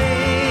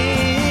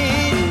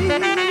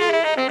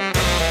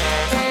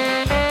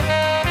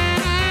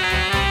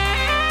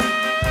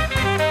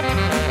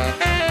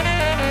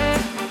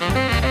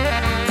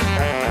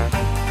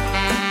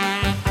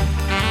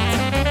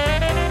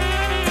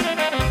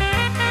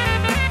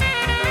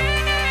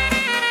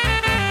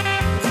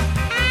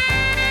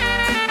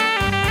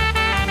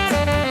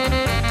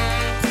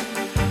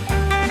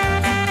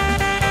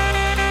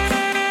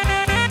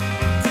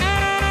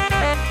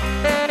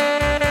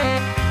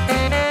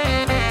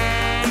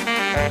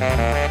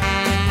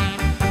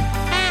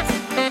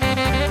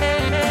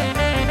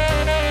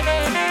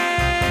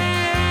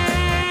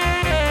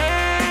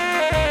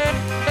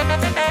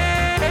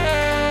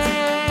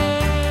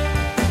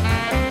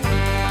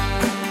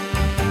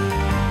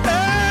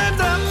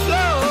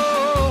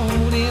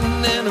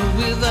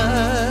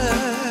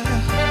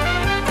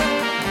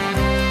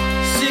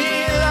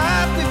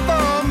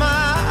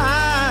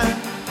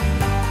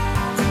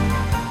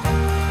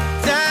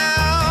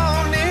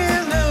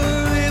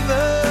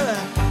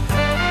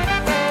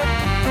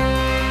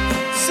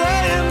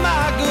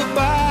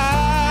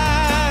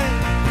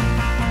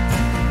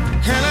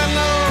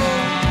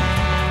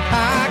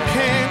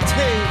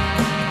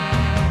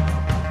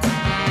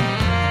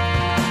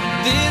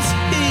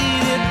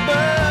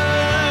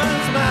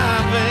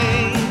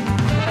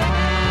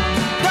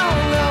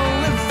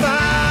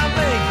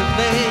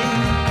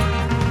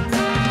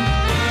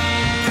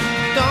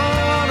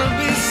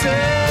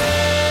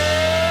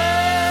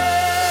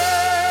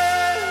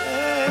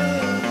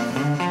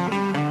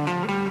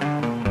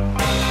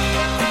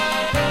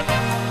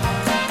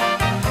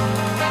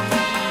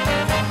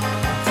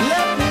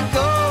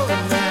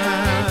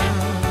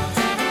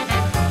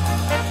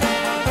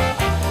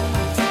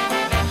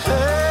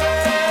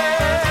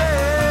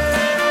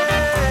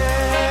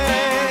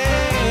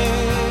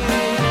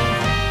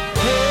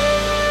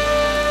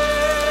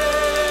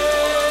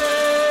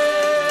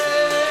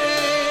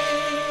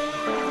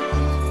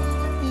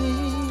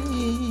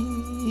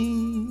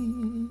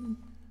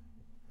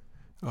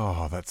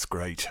 That's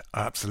great. I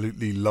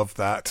absolutely love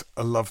that.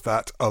 I love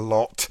that a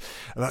lot.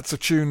 That's a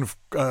tune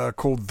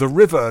called The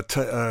River,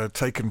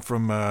 taken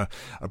from a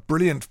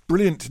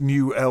brilliant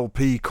new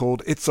LP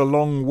called It's a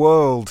Long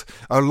Road,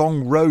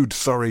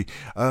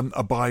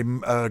 by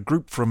a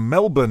group from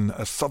Melbourne,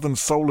 a southern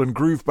soul and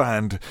groove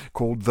band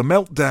called The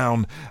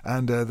Meltdown,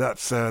 and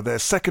that's their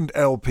second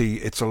LP,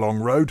 It's a Long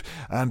Road,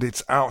 and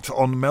it's out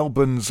on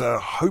Melbourne's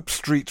Hope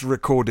Street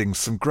Recordings.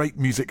 Some great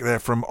music there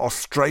from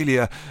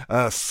Australia,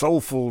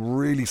 soulful,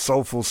 really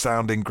soulful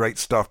sounding, great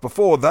stuff.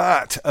 Before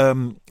that,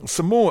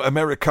 some more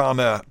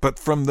Americana, but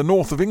from the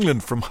north of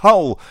England, from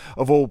Hull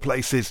of all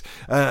places,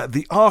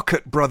 the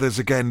Arcot Brothers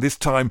again, this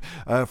time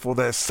for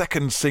their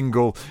second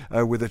single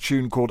with a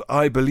tune called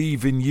I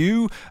Believe in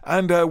You,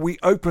 and we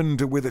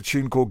opened with a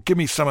tune called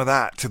Gimme Some of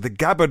That, the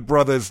Gabbard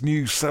Brothers'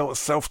 new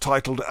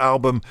self-titled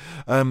album,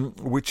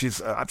 which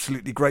is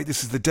absolutely great.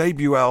 This is the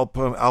debut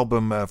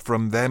album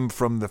from them,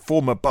 from the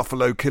former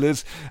Buffalo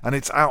Killers, and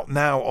it's out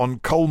now on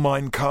Coal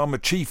Mine Karma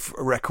Chief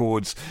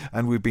Records,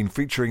 and we've been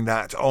featuring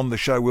that on the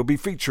show. We'll be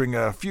featuring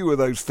a few of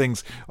those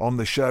things on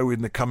the show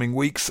in the coming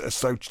weeks,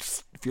 so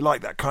if you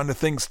like that kind of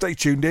thing, stay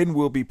tuned in.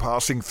 We'll be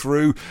passing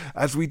through,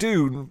 as we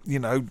do,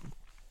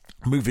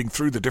 moving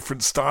through the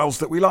different styles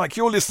that we like.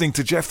 You're listening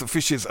to Jeff the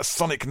Fish's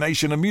Sonic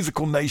Nation, a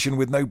musical nation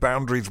with no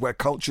boundaries, where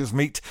cultures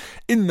meet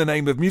in the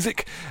name of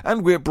music,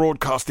 and we're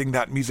broadcasting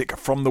that music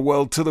from the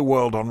world to the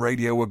world on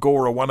Radio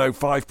Agora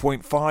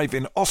 105.5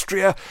 in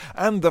Austria,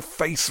 and the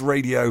Face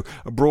Radio,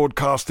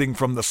 broadcasting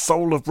from the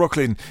soul of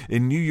Brooklyn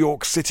in New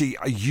York City,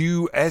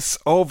 US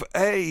of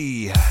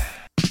A.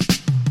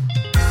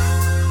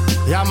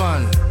 Yeah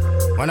man,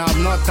 when I have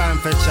no time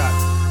for chat.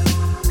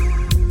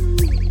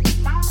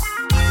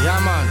 Yeah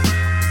man,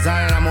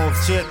 Zion I move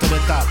straight to the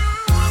top.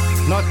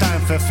 No time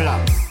for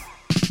flap.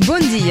 Bon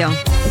dia,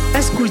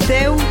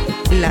 ascolteu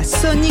la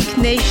Sonic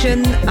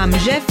Nation amb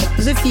Jeff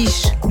the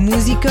Fish,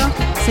 música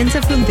sense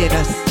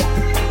fronteres.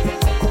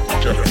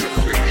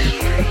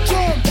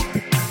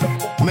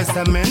 Me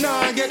say me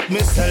nah get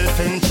myself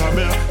in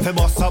trouble. Fi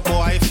bust up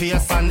boy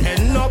face and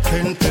end up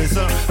in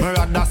prison. Me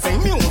rather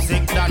sing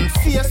music than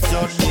face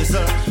judge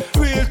diesel.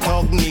 Real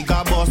talk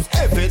nigga bust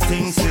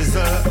everything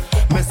sizzle.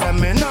 Me say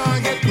me nah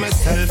get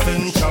myself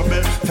in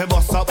trouble. Fi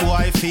bust up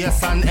boy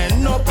face and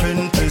end up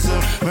in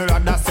prison. Me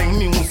rather sing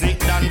music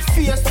than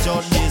face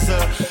judge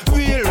diesel.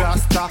 Real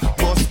rasta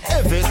bust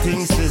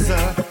everything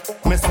sizzle.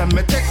 Me say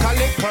me take a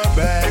little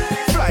break,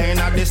 flying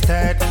at the the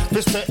state.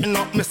 For setting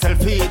up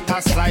myself, eat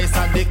a slice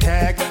of the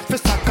cake. For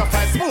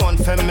sacrifice one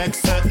for make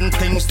certain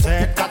things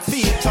straight. Got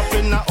feet up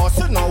in the house,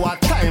 you know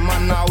what time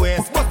and a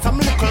waste. But some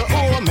little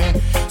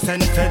homie,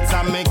 send feds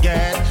and me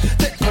get.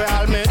 Take away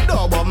all me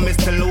dough, but me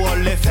still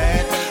only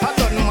fed. I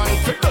done man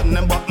for done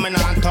them, but me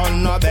not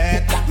turn no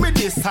bed. Me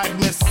decide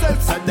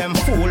myself, so them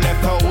fool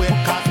left away.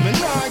 Cause me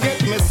nah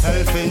get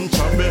myself in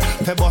trouble.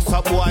 Fe bust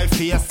up boy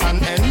face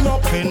and end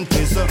up in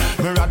prison.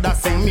 Me rather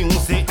sing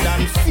music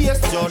than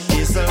face Judge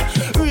Diesel.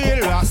 Real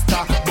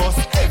Rasta, bust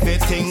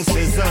everything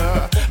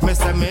sizzle. Me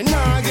say me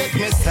nah get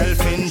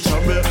myself in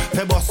trouble.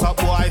 Fe bust up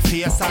boy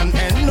face and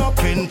end up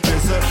in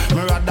prison.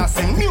 Me rather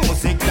sing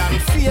music than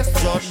face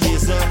Judge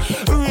Diesel.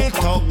 Real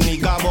talk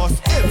nigga,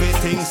 bust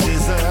everything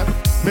sizzle.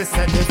 Me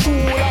say the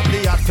fool of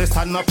the artist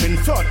stand up in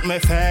front me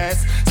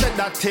face. Said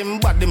that him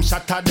bad, him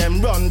shatter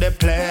them run the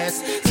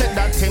place. Said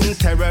that him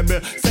terrible,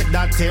 said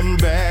that him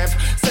brave.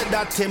 Said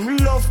that him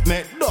love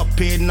me up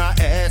in a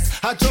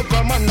ass. I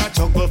juggle man, I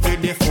juggle for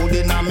the food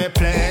in a me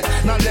plate.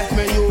 Now let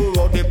me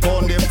euro the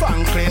pound, the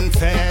Franklin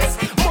face.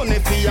 Money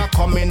for ya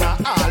come in a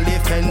all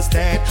defense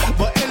state.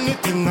 But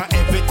anything or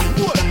everything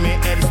hold me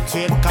head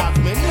straight. Cause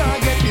me nah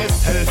get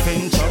myself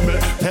in trouble.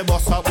 They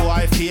bust a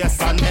boy face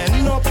and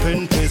end up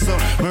in prison.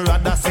 Me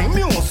rather sing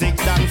music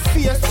than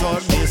face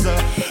Judge Diesel.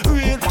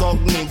 Real talk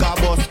nigga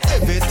bust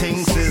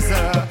everything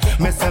sizzle.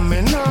 Me say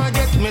me nah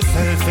get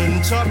myself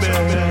in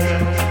trouble.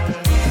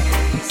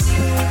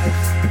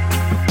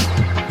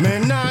 Me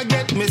nah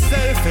get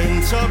myself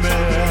in trouble.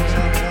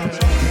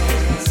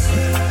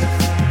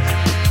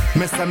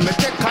 Me say me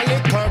take a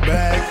little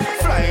break,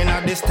 flying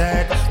at the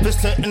state. To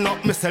setting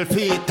up myself,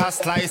 eat a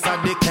slice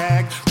of the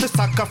cake. To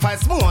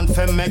sacrifice one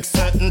for make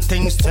certain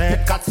things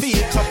straight. Got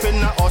feet up in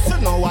the house, you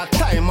know what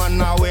time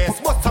and a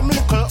waste. But some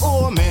little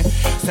homie,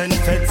 send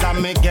feds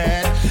and me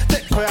get.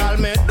 Take away all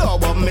me dough,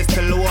 but me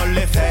still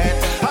only fed.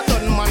 I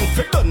done man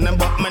for done them,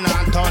 but me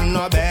not turn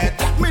no bed.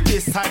 Me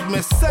decide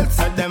myself,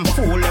 so them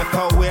fool left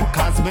away.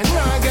 Cause me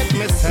nah get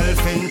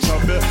myself in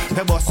trouble.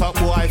 They bust up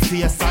boy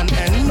face and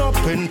end up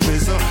in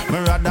prison. Me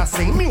rather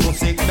sing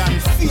music than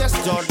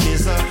face Judge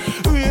Diesel.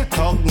 Real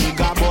talk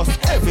nigga bust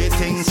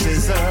everything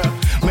sizzle.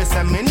 Me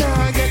say me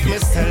nah get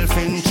myself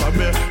in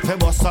trouble. They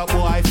bust up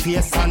boy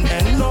face and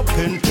end up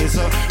in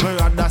prison. Me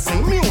rather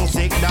sing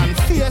music than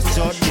face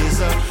Judge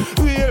Diesel.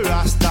 Real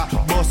Rasta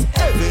bust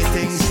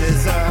everything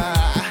sizzle.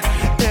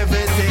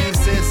 Everything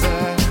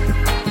sizzle.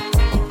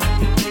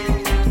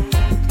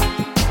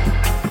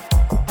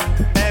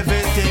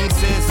 Everything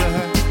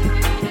sizzle.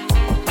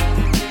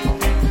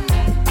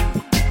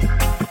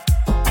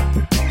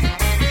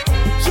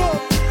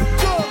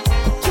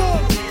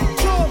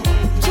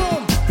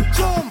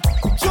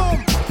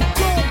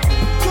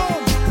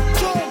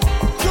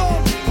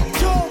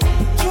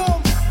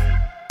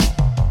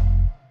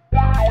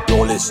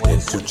 You're listening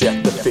to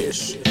Jack the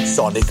Fish,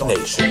 Sonic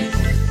Nation.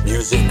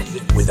 Music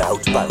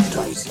without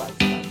boundaries.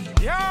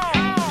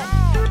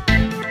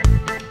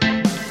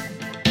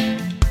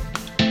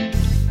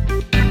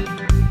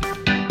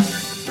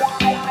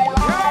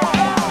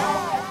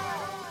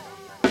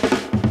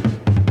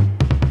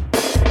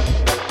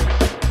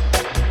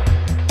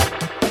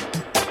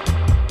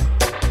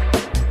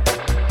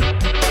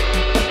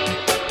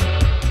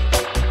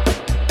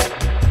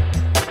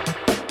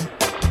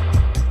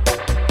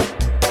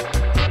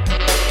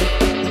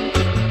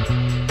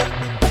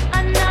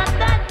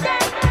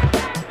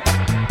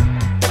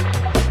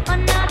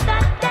 Another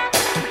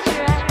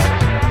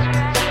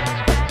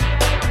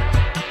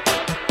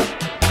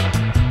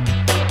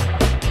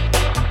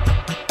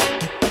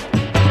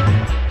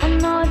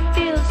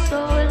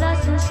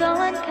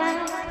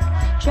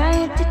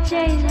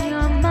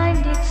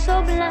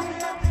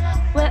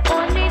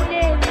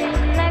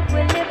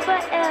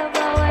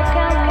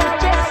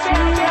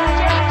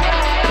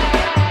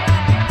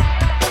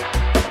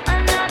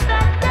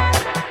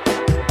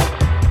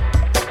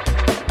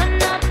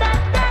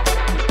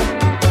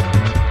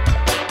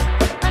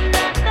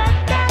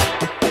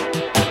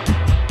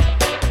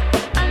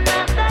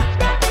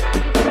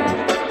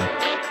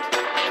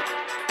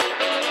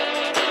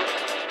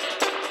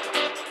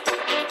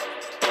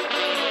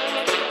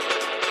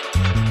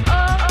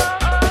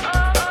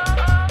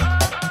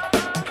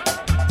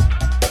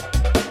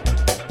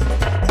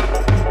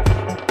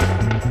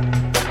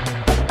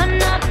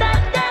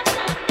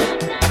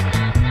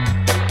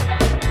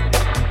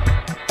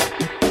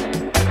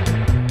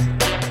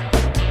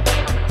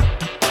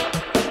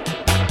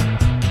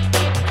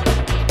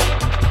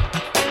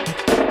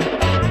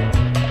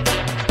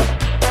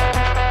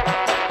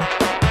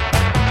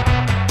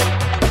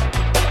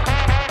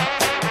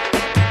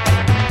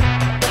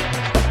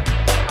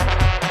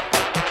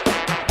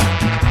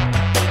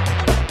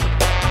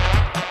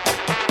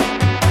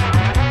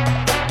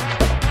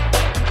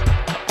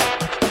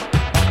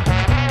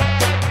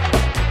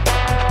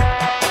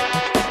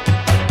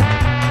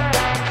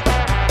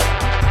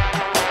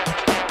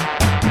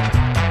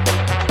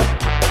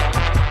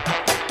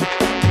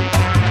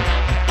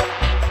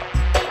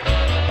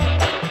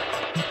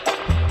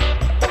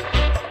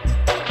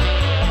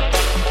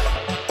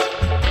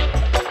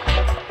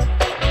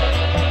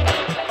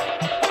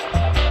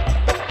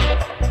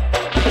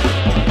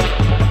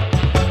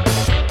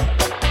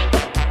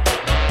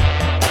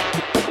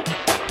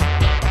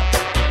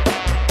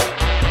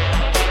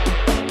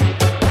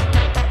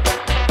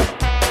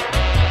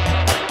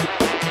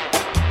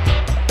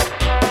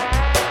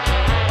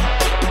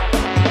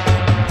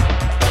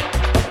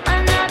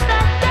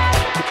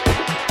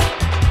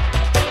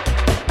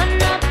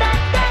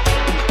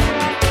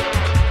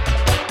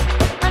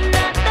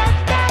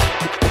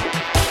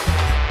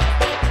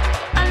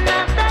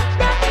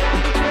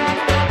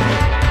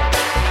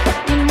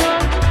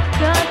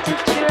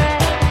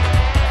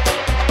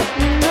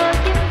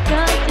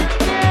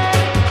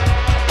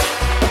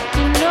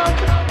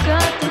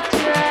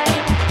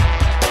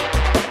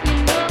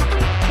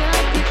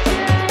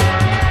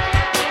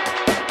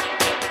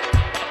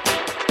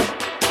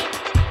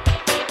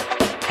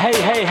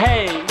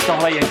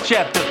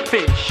Jeff the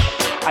Fish,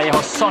 a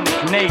jeho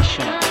Sonic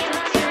Nation.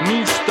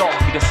 Místo,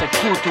 kde se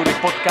kultury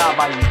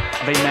potkávají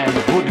ve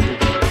jménu hudby.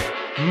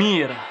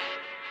 Mír.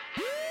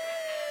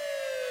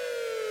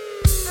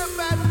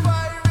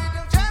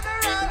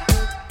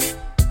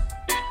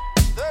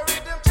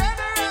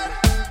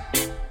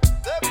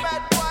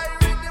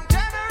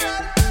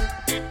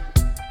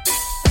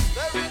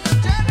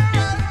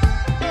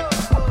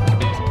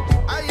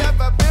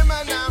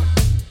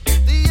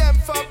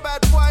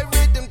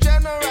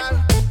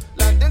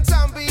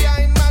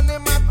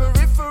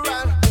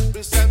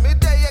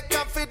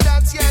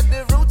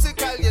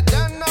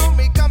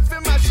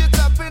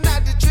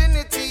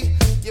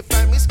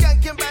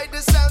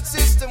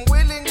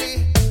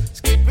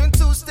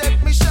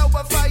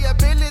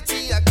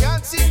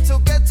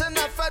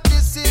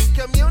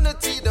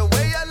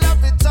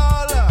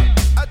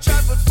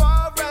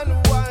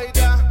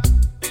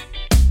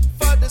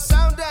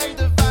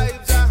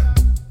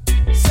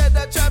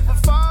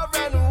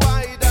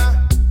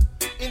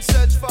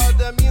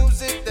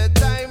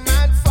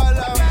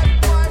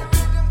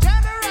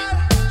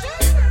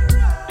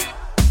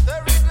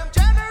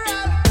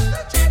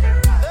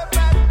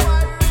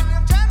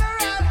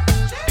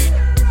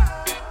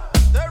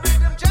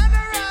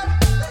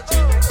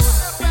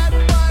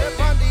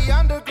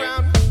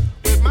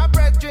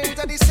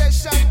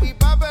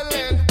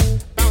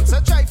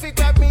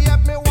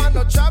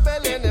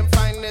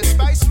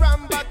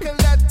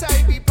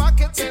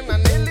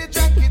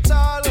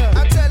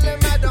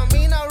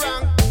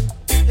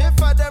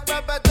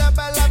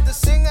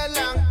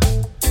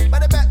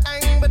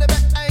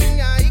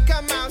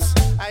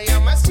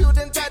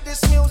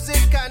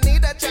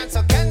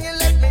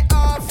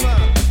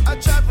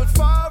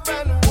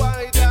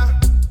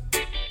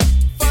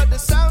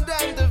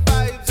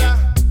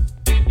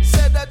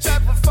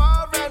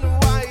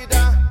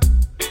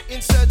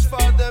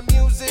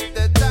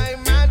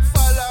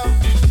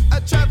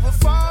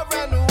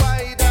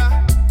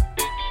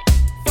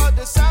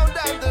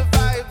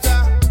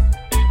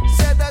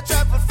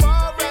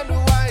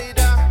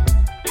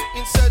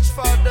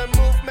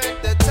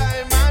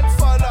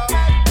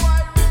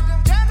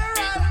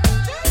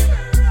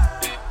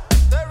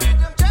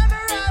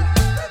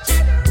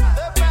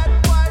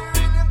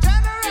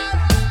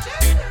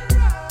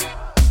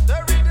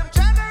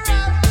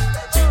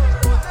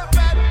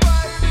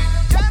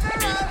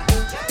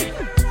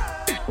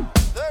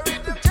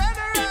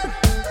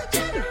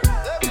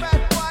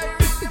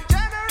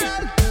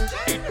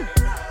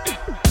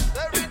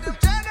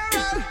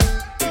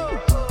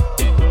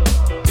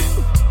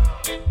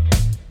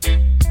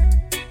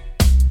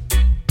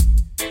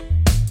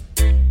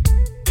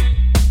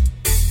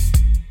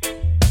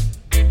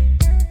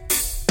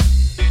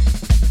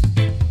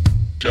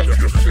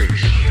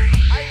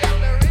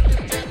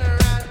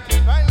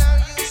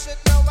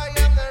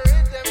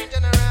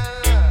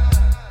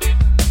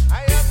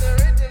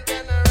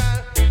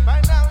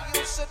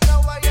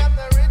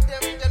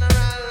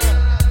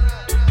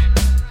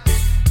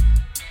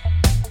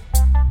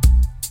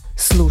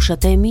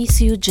 Slušate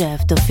emisiju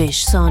Jeff the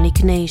Fish Sonic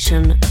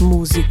Nation,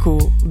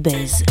 muziku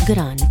bez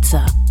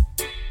granica.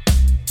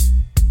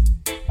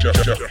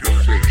 Jeff the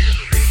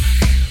Fish.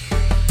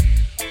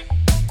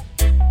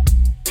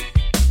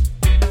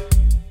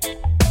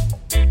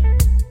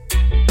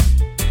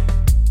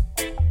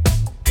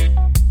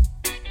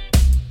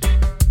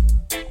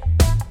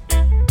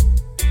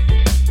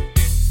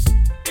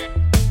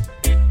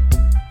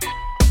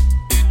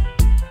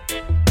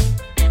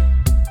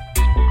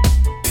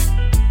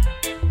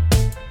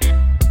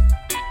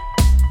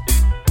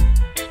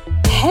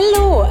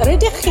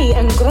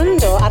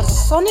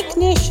 Sonic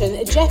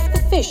Nation, Jeff the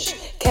Fish,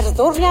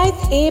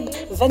 cerddoriaeth heb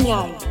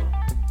fyniau.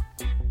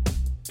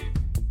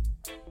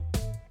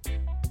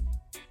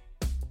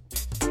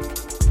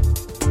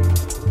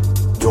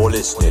 You're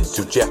listening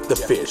to Jeff the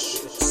Fish,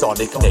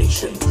 Sonic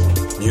Nation,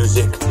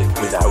 music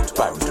without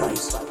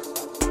boundaries.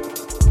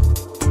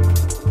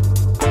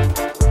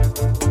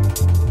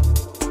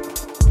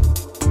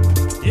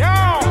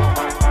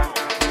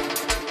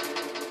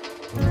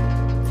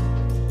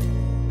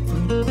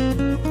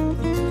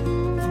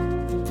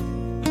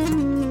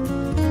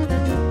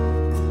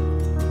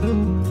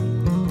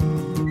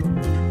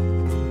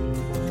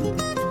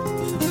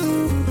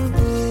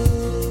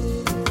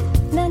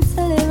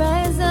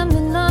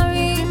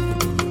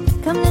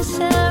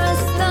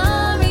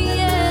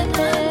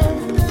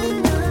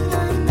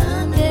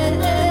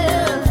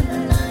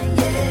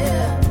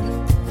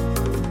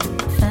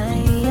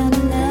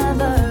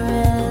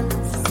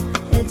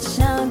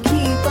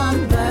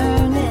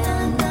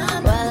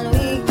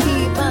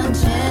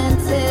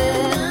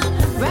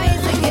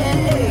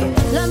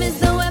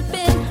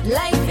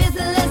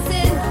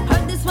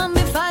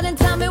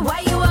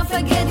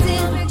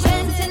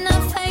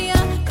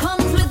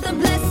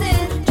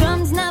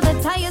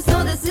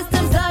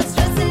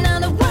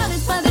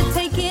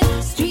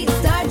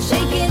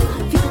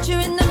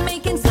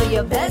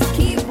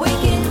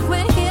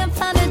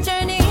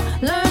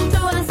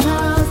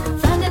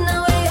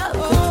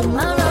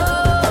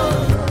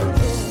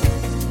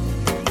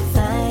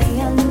 Find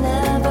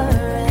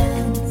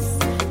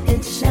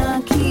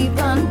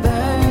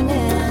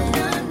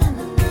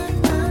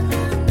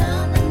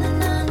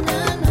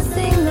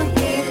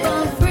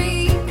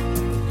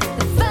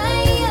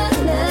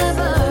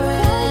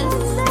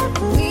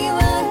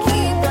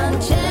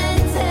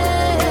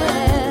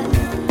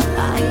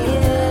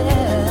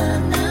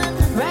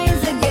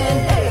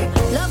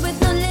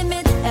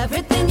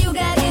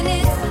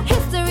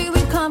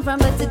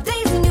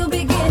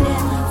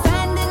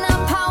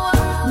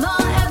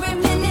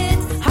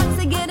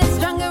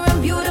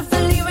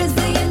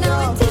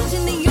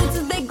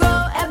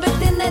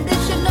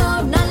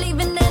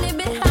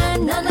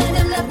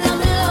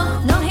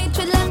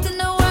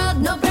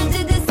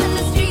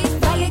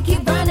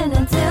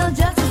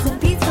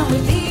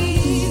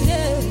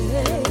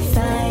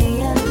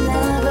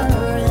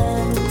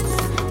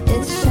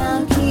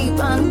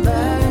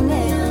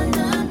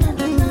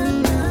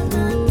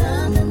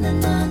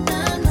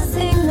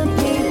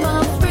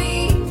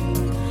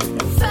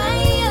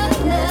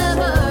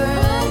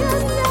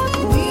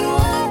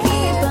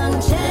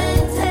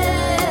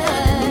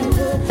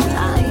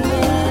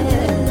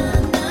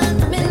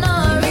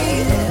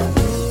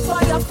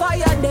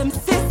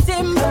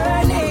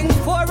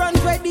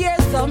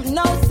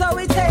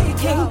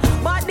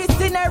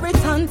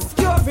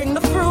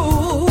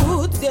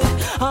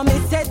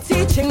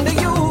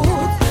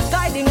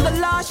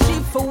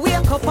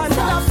up and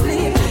not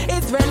sleep.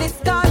 Israel is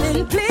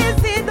calling, please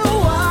see the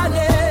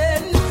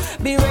warning.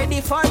 Be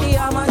ready for the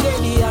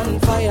Armageddon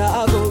fire.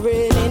 I go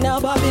rain in a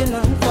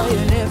Babylon,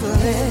 fire never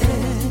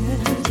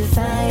ends. The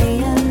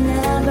fire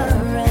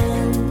never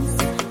ends.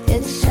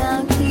 It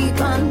shall keep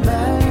on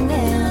burning.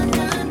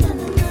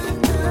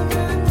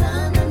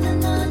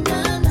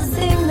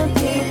 Sing the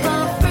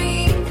people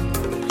free.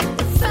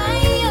 The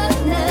fire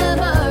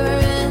never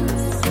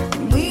ends.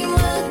 We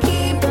will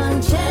keep on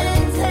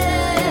chanting.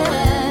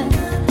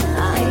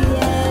 Ah,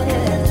 yeah.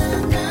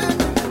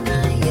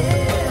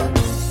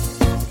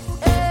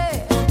 Hey.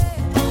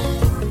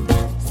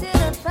 See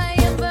the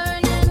fire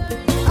burning.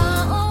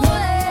 Oh,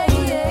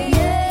 yeah,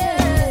 yeah.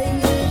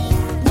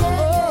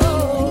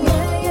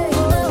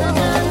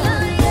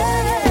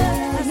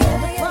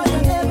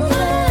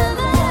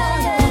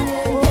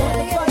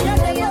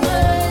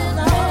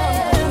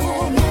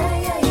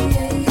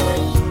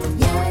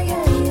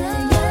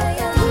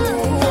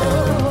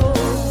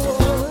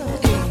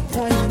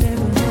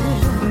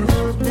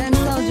 Them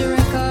soldier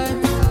record.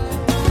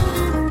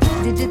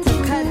 Digital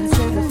cut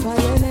say the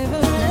fire never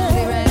ends.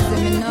 They rise the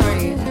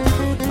minority.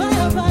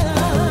 Fire, fire.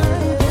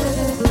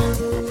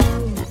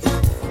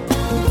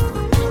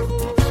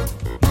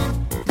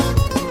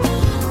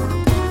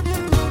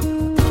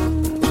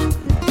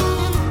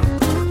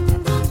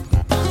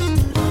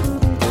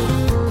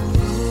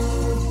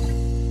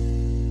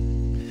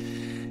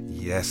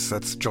 Yes,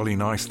 that's jolly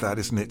nice, that,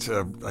 isn't it?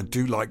 I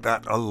do like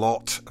that a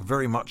lot,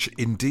 very much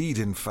indeed,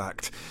 in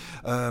fact.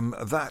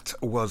 That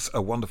was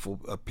a wonderful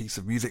piece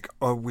of music,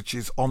 which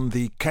is on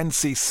the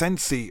Kensi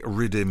Sensi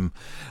rhythm,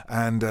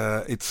 and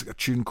it's a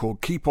tune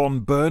called Keep On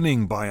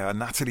Burning by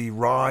Natalie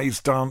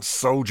Rise, Dance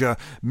Soldier,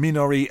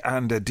 Minori,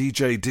 and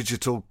DJ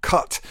Digital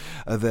Cut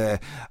there,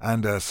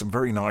 and some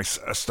very nice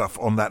stuff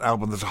on that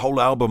album. There's a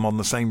whole album on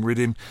the same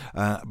rhythm,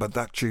 but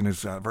that tune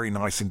is very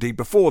nice indeed.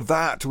 Before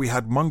that, we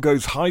had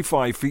Mungo's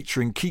Hi-Fi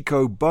featuring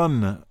Kiko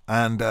Bun,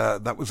 and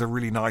that was a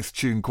really nice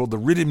tune called The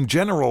Rhythm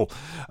General,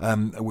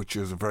 which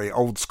is a very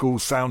old school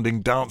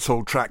sounding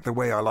dancehall track the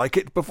way I like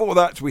it. Before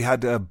that we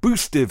had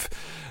Boostive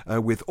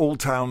with All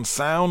Town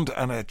Sound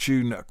and a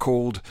tune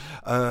called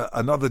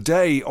Another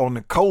Day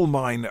on Coal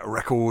Mine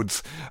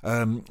Records.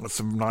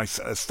 Some nice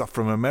stuff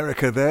from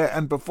America there.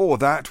 And before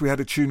that we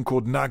had a tune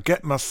called Now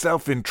Get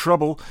Myself in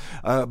Trouble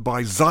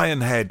by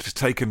Zion Head,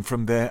 taken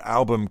from their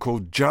album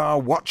called Jar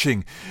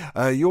Watching.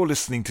 You're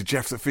listening to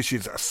Jeff the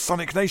Fish's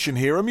Sonic Nation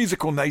here, a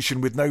musical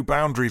nation with no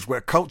boundaries,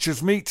 where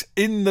cultures meet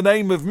in the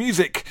name of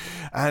music.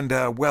 And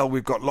well,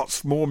 we've got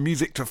lots more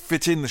music to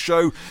fit in the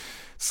show,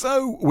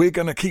 so we're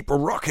going to keep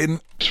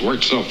rocking. It's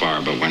worked so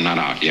far, but we're not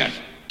out yet.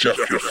 Jeff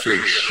the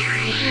Fish.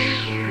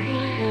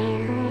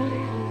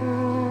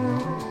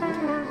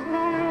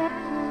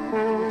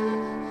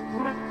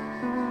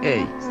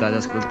 Ehi, state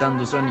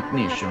ascoltando Sonic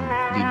Nation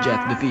di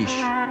Jeff the Fish,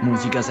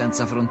 musica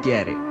senza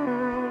frontiere.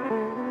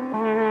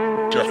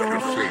 Jeff the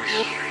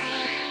Fish.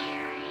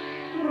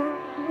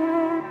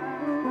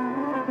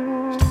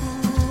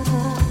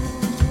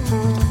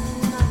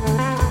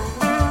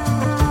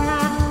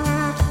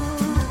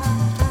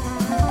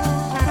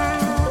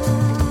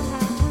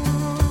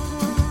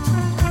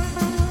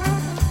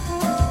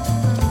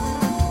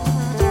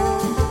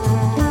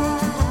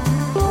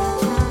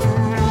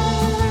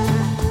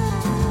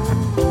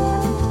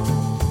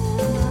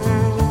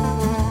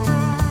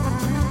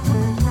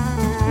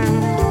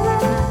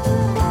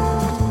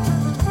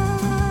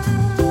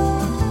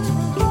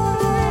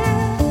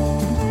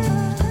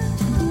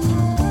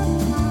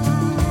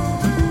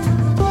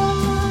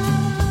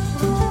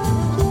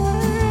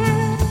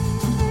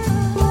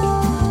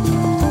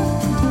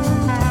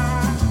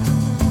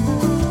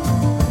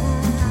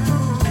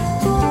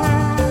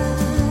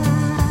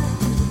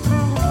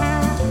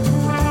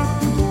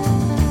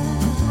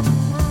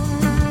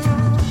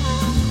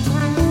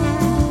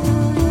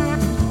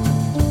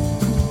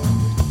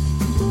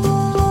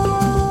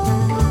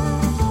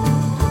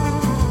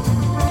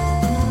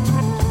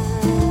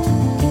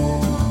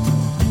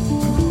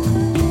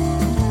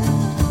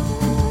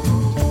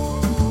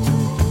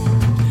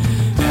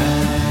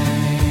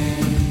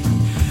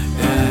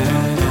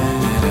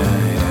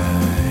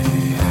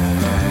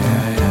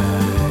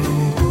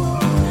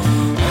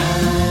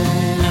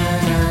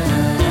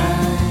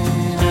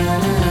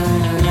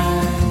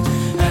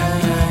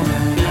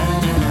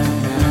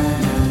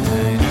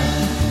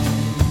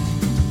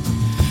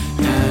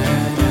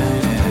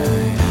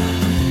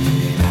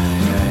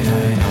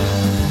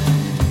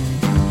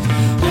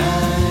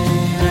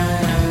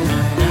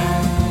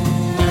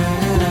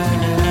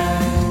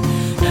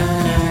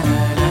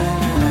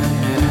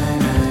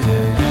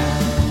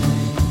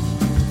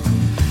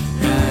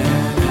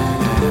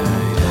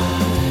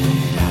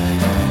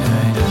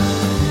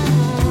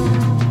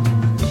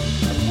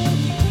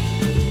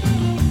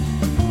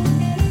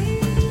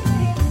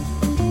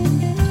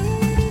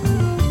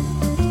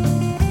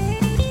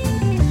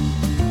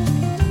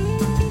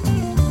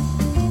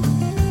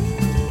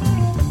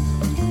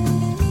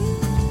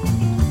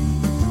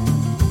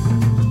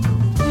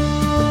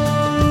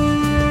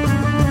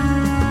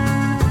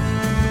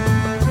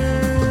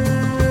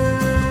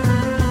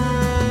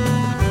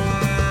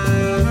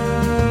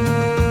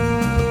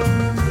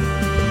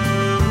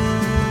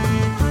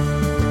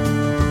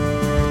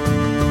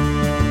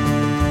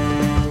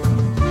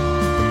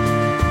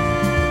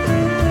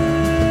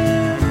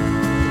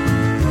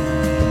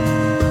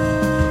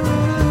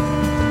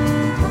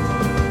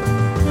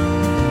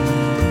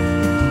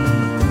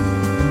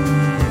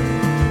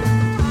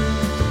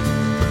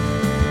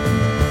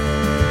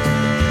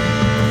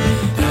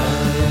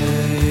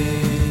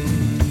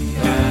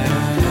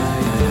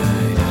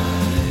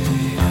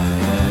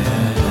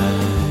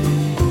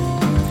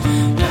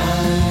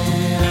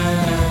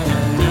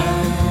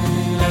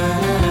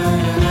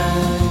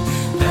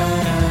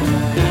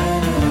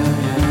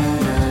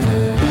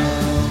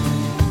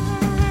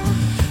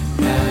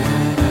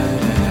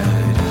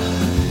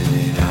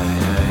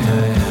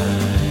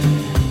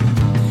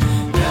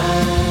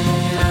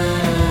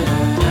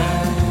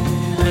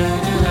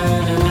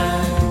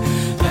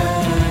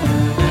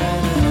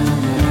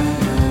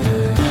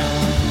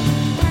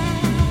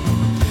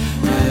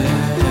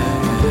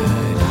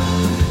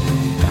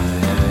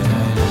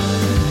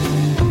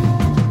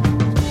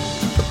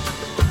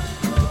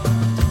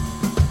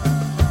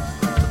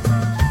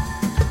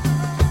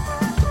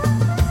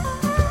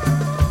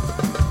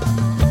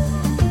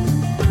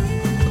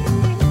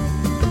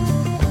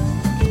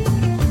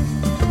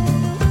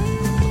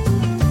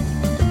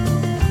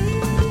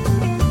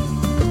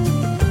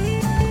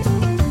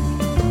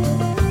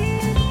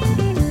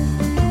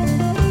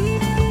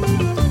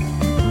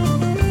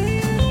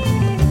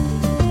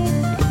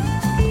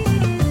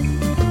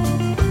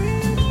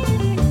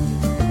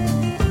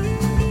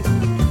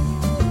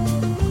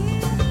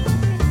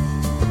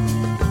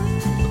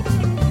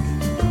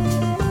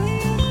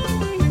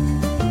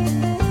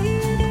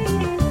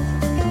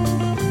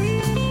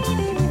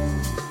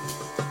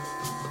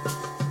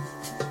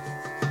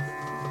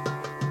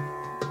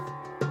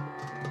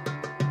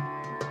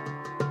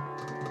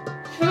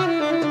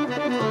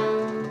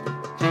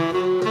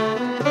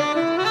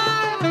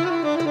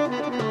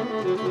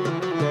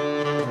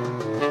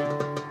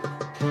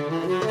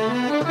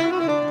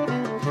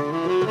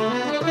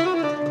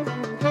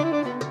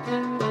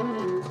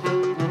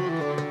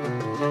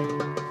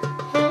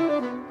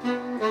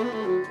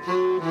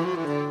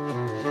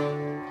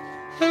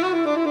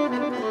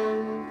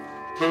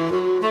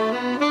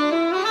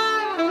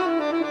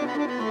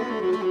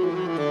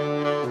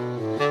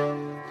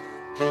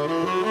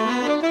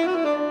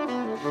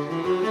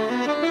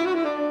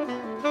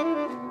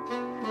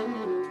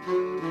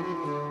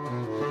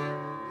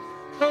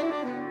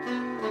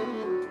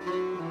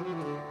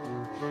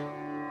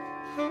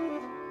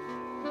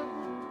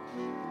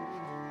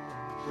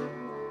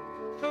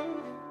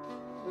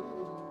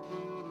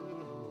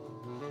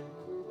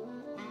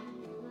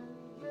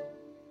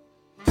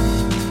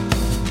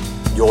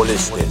 You're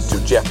listening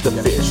to Jeff the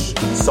Fish,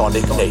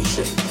 Sonic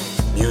Nation.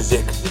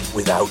 Music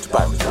without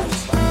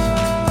boundaries.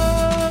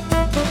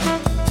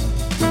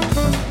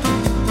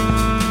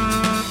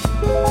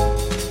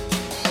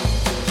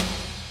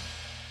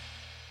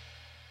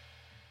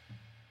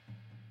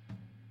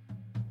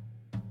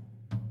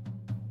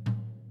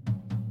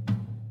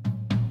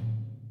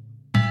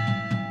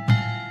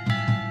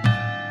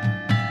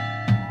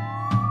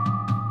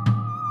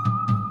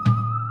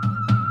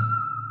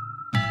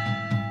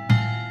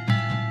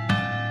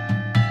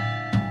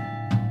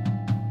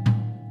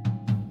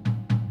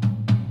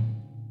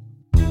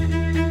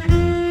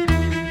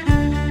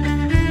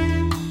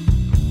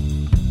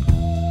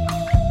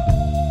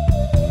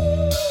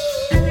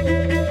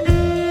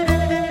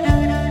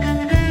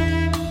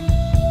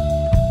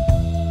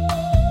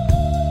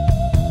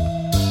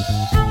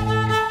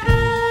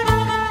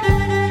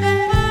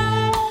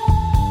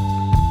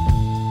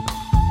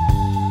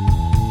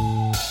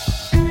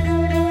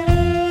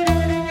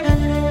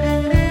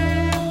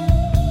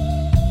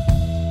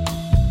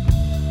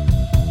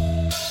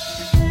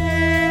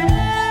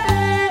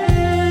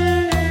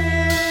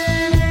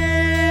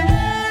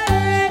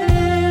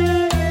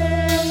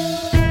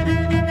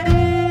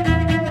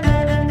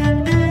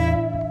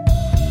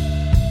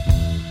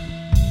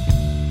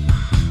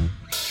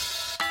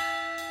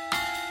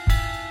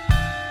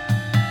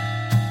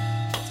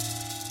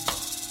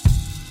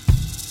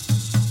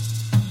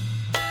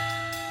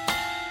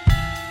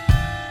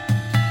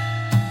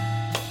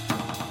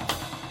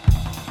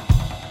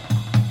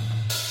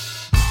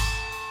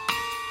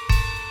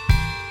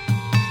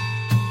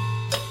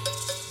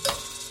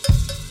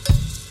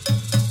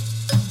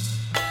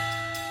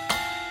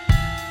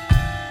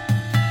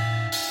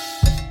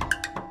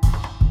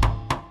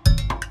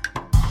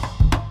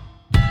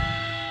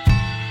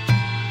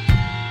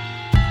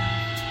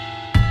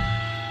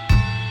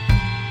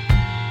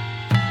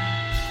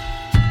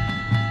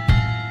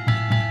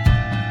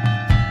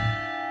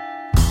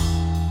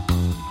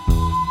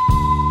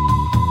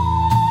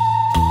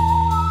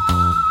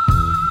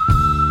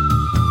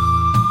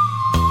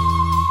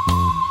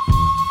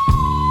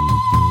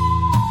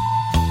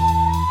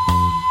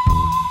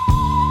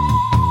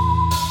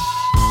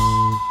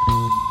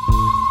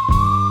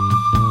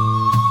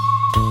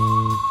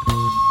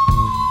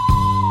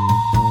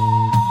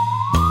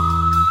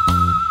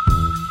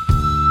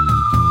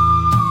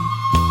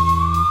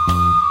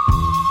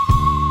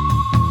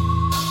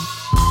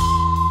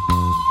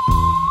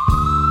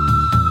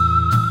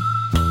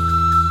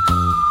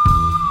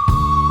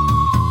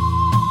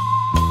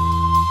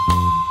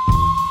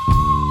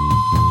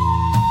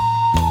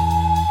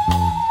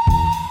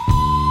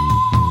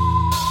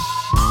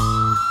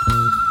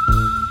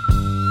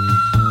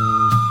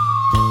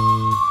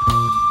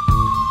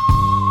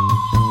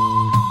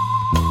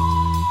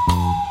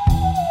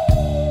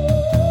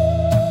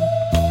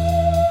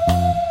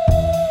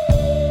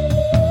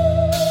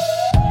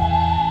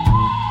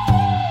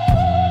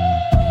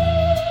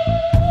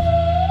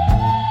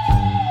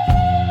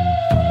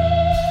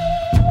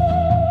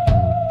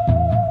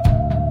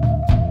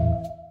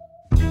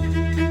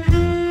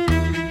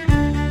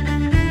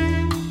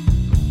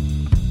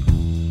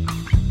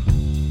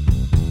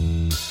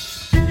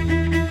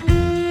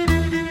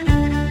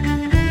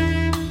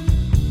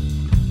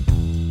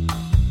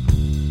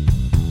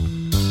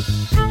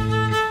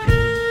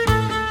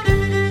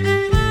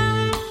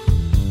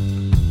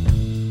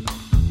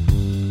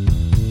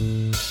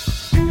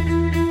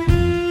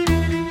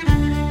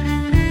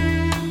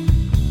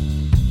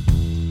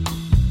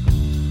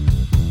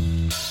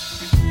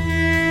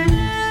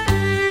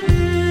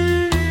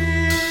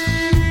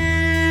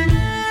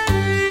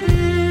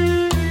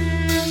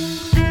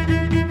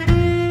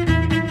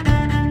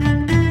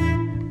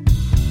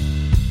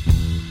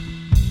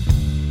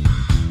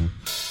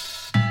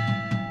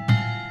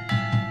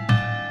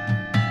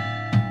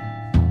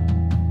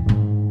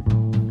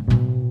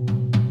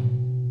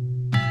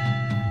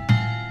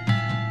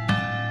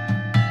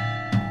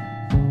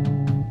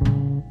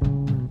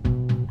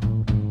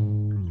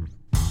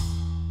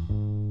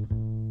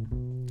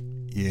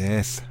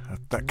 Yes,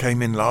 that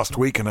came in last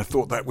week and I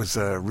thought that was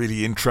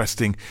really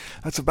interesting.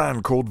 That's a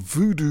band called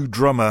Voodoo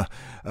Drummer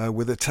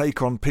with a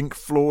take on Pink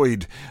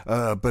Floyd,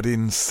 but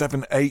in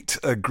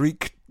 7/8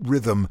 Greek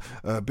rhythm.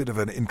 A bit of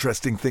an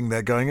interesting thing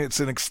they're going.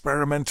 It's an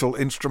experimental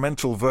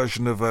instrumental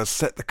version of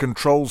Set the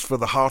Controls for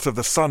the Heart of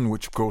the Sun,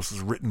 which of course is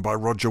written by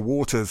Roger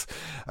Waters,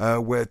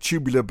 where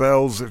tubular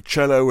bells,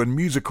 cello and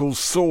musical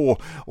saw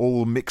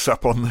all mix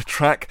up on the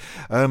track,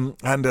 and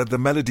the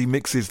melody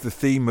mixes the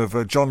theme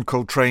of John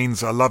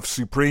Coltrane's Love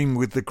Supreme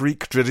with the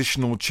Greek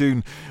traditional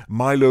tune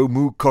Milo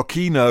Mou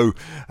Kokino,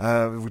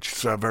 which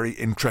is a very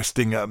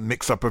interesting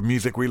mix-up of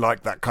music. We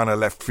like that kind of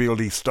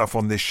left-fieldy stuff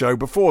on this show.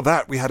 Before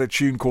that, we had a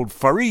tune called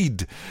Farid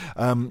Creed,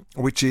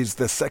 which is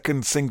the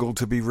second single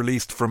to be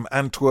released from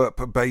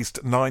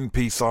Antwerp-based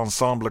 9-piece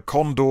ensemble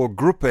Condor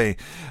Gruppe,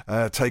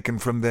 taken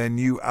from their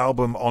new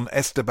album on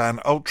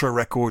Esteban Ultra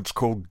Records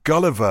called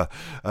Gulliver.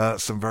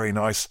 Some very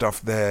nice stuff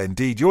there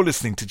indeed. You're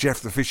listening to Jeff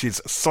the Fish's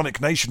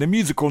Sonic Nation, a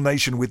musical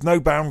nation with no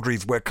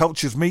boundaries, where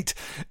cultures meet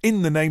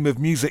in the name of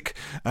music,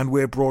 and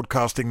we're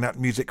broadcasting that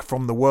music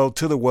from the world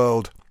to the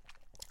world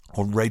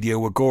on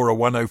Radio Agora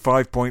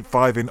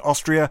 105.5 in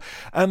Austria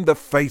and the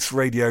Face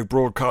Radio,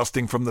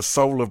 broadcasting from the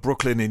soul of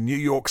Brooklyn in New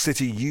York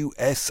City,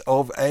 US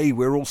of A.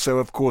 We're also,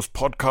 of course,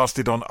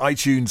 podcasted on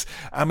iTunes,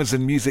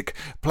 Amazon Music,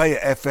 Player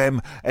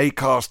FM,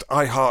 Acast,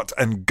 iHeart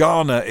and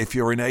Ghana if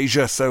you're in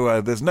Asia.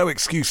 So there's no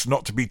excuse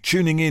not to be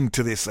tuning in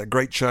to this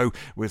great show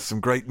with some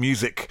great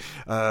music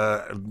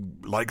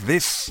like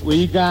this. Will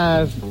you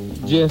guys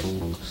just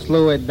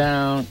slow it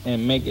down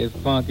and make it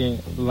funky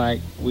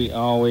like we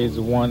always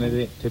wanted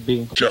it to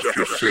be? Jeff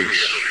the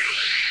Fish.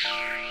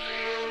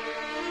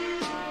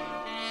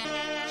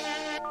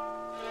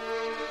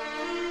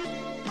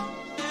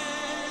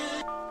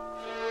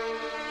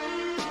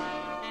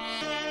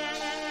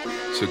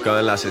 Se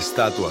caen las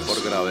estatuas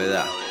por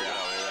gravedad.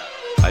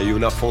 Hay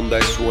una fonda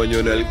de sueño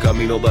en el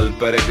camino del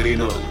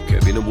peregrino que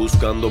viene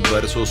buscando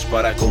versos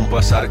para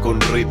compasar con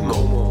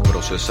ritmo,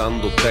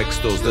 procesando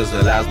textos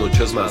desde las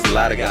noches más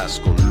largas,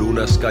 con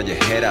lunas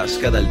callejeras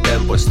que del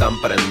tempo están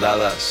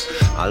prendadas.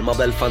 Alma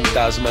del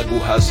fantasma,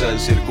 agujas en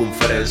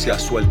circunferencia,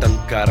 sueltan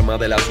karma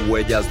de las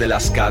huellas de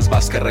las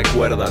casbas que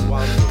recuerdan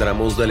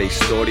tramos de la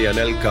historia en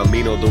el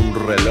camino de un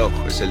reloj.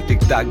 Es el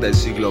tic-tac del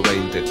siglo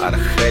XX,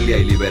 Argelia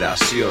y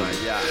liberación.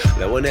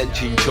 Leo en el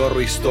chinchorro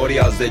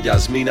historias de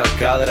Yasmina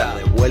Cadra,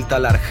 de vuelta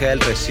al Argel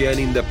recién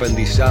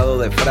independizado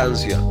de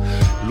Francia.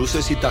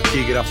 Luces y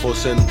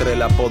taquígrafos entre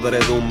la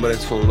podredumbre,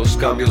 son los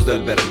cambios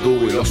del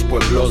verdugo y los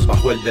pueblos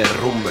bajo el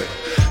derrumbe.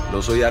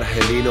 No soy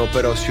argelino,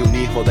 pero sí un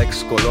hijo de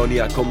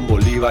excolonia, con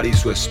Bolívar y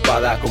su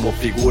espada como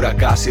figura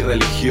casi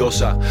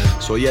religiosa.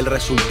 Soy el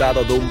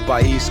resultado de un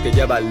país que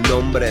lleva el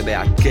nombre de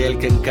aquel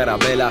que en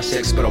Carabela se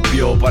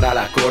expropió para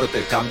la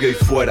corte. Cambio y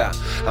fuera,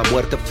 a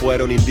muerte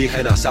fueron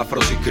indígenas,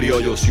 afros y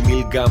criollos, y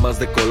mil gamas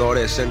de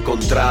colores en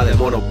contra de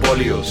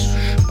monopolios.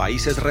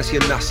 Países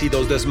recién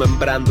nacidos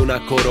desmembrando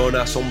una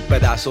corona, son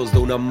pedazos de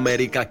una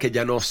América que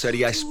ya no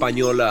sería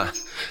española.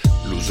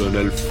 Luz en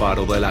el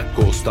faro de la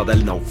costa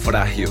del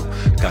naufragio,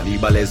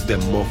 caníbales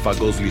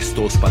demófagos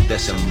listos para el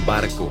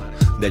desembarco.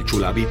 Del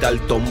Chulavita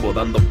al Tombo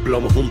dando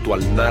plomo junto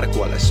al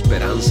narco, a la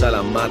esperanza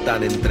la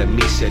matan entre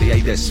miseria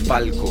y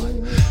desfalco.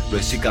 No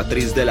es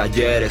cicatriz del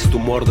ayer, es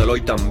tumor del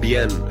hoy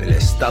también. El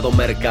estado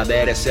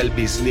mercader es el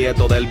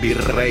bisnieto del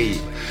virrey.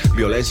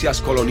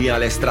 Violencias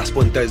coloniales tras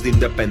puentes de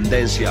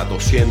independencia,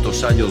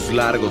 200 años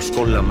largos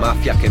con la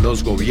mafia que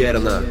nos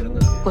gobierna.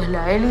 Pues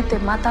la élite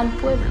mata al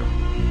pueblo,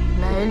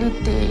 la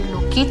élite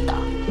lo quita.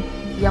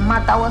 Y ha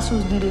matado a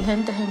sus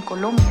dirigentes en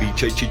Colombia.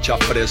 Bicha y chicha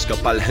fresca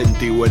pa'l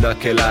gentío en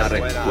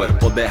aquelarre,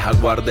 cuerpo de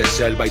jaguar de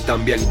selva y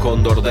también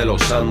cóndor de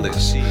los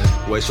Andes.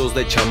 Huesos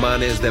de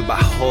chamanes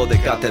debajo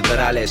de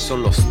catedrales,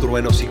 son los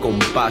truenos y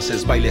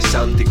compases, bailes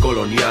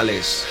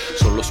anticoloniales.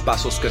 Son los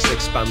pasos que se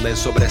expanden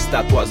sobre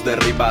estatuas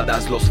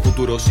derribadas, los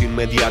futuros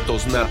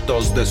inmediatos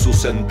natos de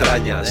sus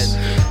entrañas.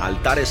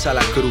 Altares a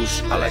la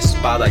cruz, a la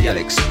espada y al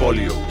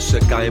expolio, se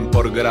caen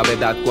por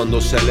gravedad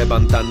cuando se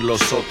levantan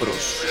los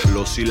otros.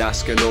 Los y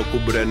las que no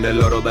cubren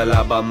el oro de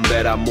la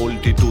bandera,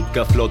 multitud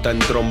que flota en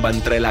tromba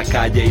entre la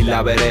calle y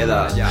la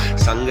vereda.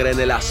 Sangre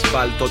en el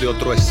asfalto de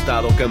otro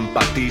estado que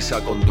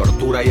empatiza con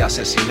tortura y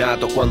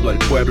asesinato cuando el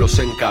pueblo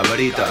se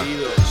encabrita.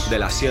 De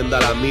la hacienda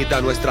a la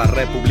mitad nuestras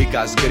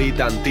repúblicas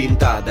gritan,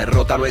 tinta,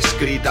 derrota no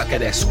escrita que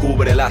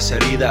descubre las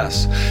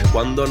heridas.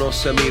 Cuando no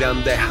se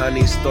miran dejan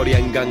historia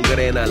en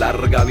gangrena,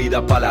 larga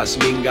vida pa' las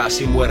mingas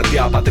y muerte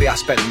a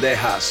patrias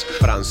pendejas.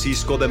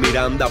 Francisco de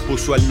Miranda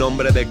puso el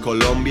nombre de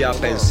Colombia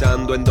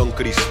pensando en Don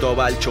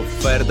Cristóbal,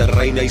 chofer de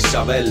Reina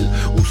Isabel.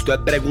 Usted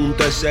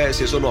pregúntese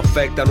si eso no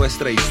afecta a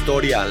nuestra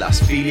historia,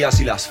 las filias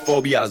y las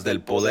fobias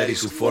del poder y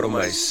su forma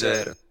de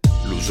ser.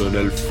 Luz en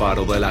el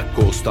faro de la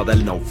costa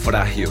del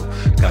naufragio,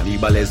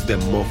 caníbales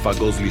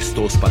demófagos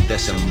listos para el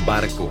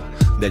desembarco.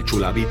 Del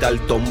Chulavita al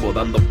Tombo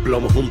dando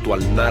plomo junto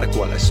al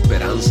narco, a la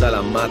esperanza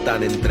la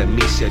matan entre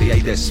miseria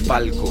y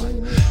desfalco.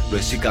 No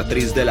es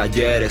cicatriz del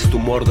ayer, es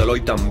tumor del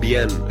hoy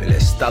también. El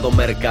estado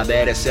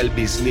mercader es el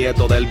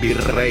bisnieto del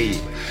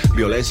virrey.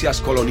 Violencias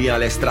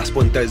coloniales tras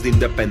puentes de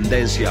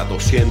independencia,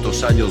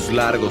 200 años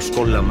largos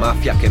con la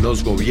mafia que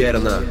nos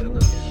gobierna.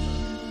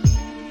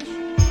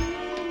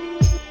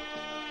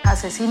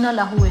 Asesina a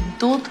la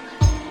juventud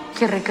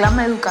que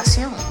reclama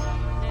educación.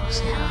 O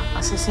sea,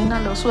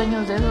 asesina los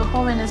sueños de los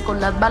jóvenes con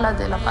las balas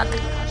de la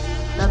patria.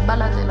 Las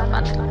balas de la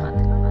patria.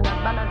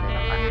 Las balas de la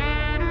patria.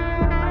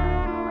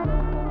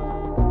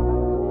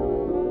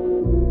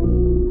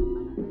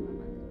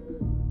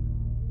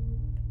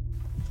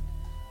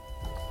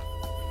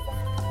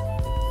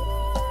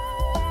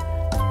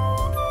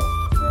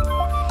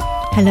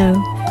 Hello,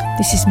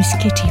 this is Miss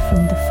Kitty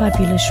from the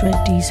fabulous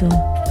Red Diesel,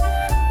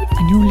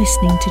 and you're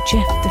listening to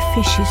Jeff the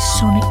Fish's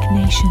Sonic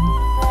Nation,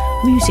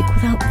 Music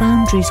without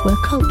boundaries where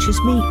cultures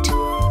meet.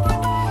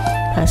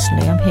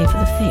 Personally, I'm here for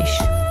the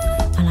fish.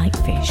 I like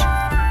fish.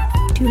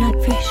 Do you like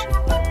fish?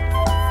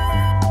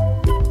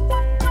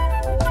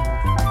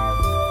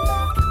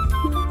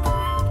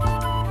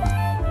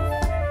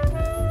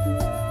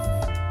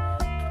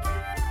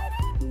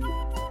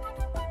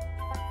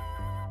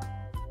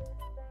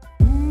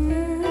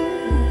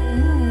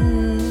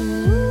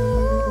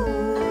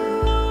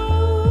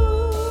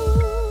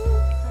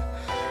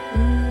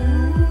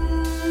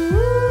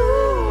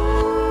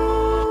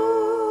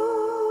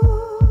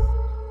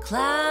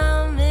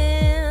 Climb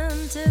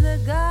into the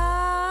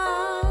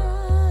garden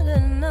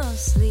of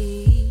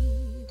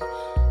sleep.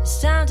 It's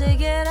time to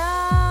get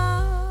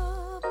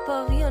up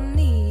of your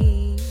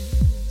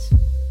knees.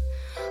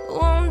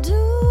 Won't do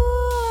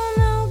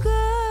no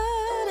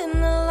good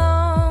in the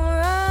long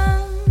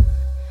run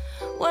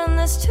when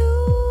there's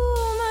too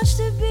much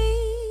to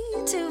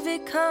be, to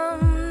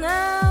become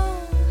now.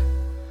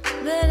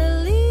 Better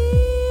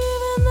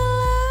leave in the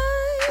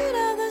light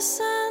of the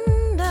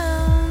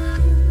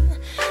sundown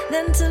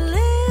than to live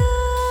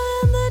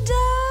in the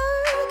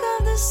dark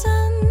of the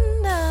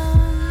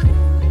sundown.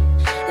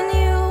 And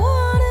you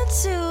want it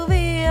to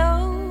be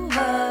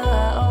over,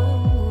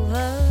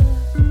 over.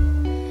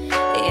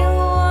 You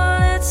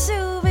want it to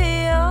be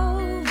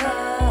over,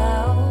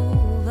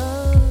 over.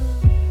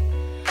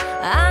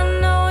 I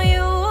know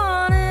you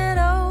want it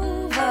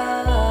over,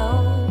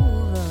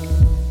 over.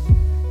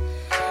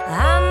 I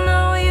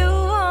know you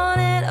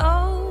want it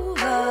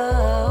over,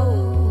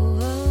 over.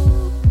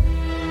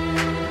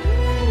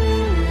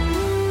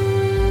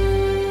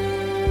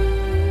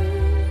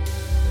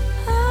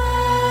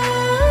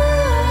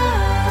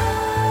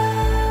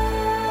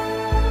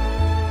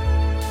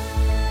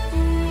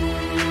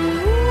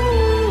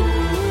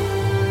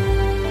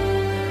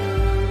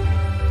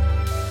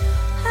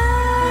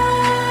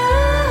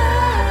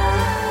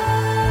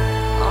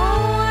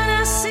 Oh, when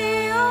I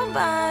see your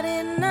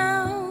body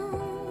now,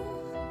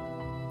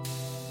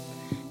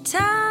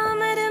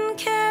 time I didn't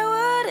care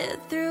what it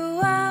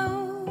threw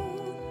out.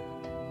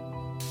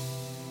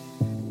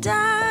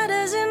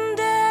 Daughters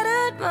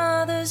indebted,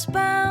 mothers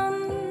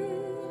bound.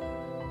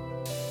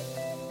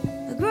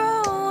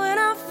 Growing,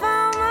 I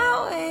found my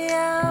way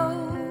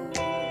out,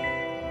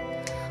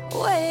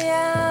 way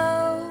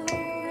out.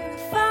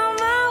 Found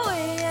my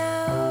way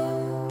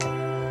out,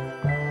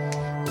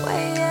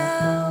 way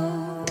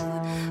out.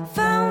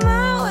 Found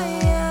my way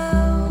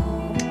out.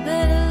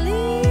 Better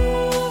leave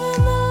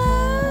in the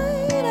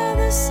light of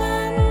the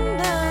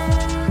sundown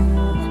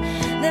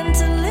than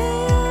to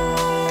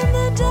live in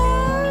the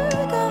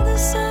dark of the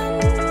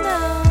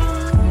sundown.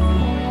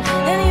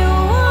 And you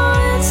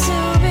want it to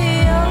be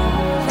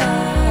over,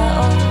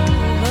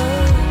 over.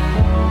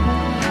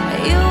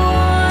 You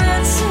want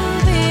it to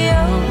be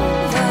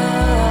over,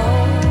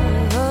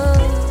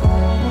 over.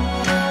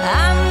 I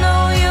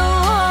know you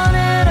want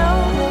it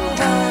over,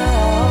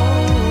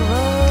 over.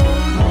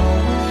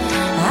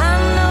 I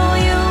know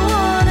you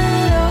want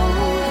it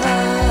over,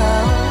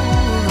 over.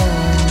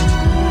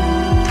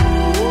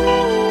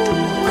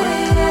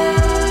 Way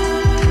out.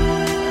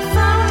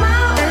 Found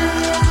my way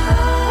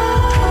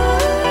out,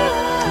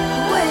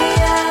 way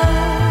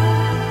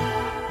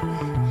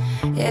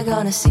out. You're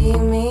gonna see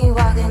me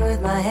walking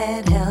with my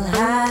head held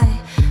high.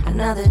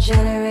 Another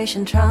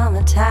generation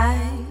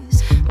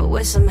traumatized, but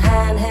with some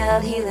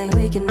handheld healing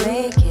we can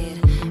make it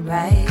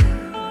right.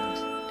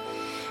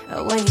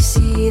 When you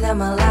see that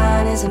my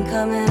line isn't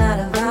coming out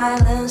of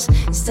violence,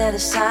 instead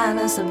of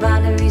silence, the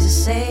boundaries that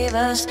save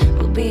us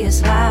will be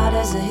as loud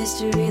as the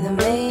history that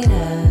made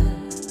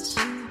us.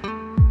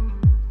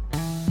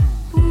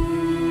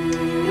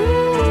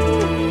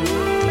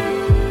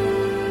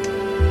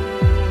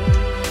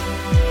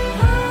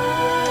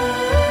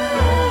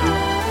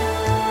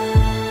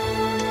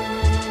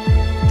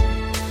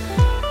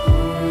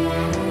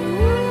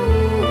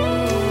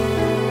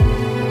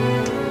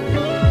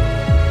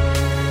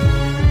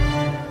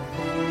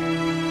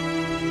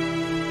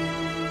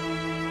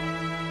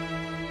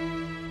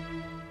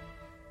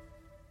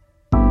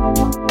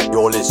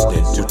 You're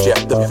listening to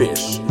Jeff the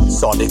Fish,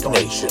 Sonic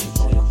Nation.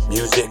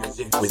 Music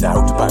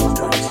without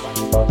boundaries.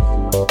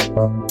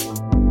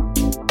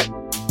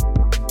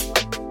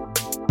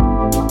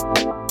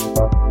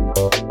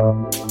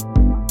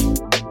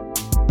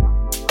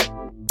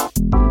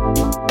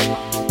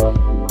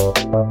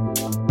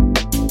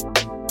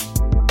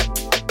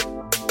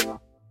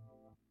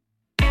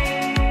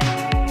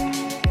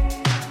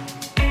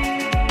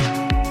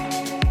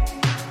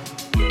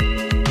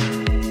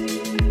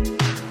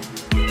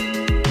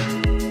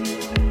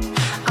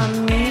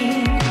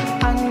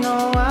 I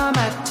know I'm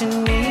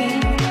acting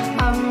mean.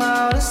 I'm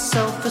out of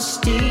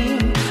self-esteem.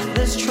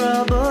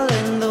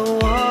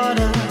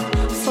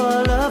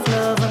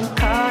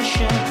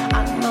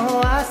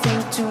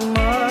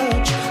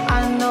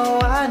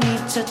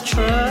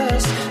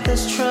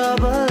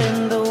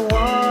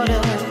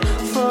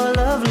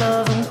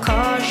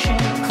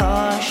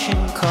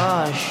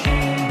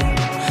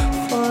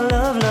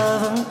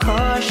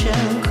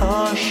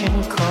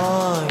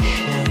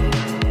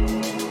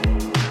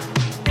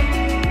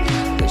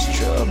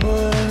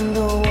 trouble in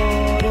the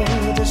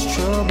water, there's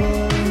trouble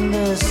in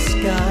the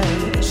sky,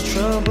 there's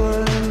trouble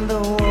in the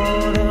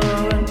water,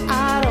 and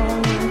I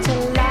don't mean to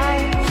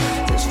lie.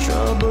 There's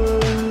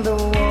trouble in the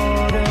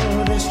water,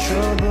 there's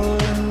trouble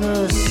in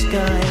the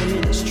sky,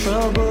 there's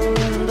trouble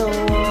in the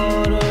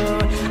water,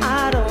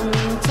 I don't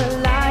mean to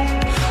lie.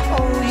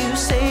 Oh, you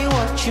say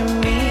what you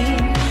mean,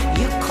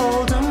 you're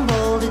cold and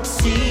bold, it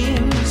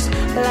seems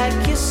like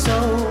you're so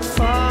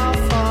far,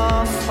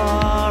 far,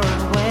 far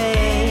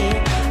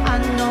away. I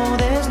know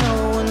there's no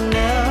one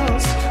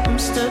else, I'm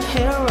stood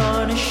here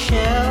on a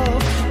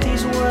shelf.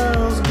 These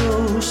wells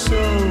go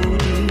so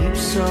deep,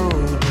 so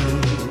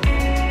deep.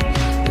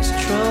 There's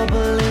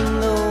trouble in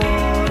the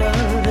water,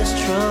 there's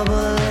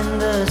trouble in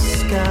the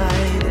sky,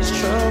 there's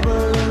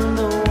trouble in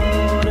the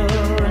water,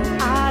 and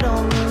I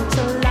don't mean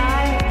to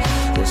lie.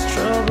 There's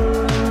trouble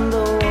in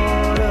the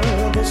water,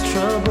 there's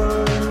trouble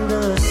in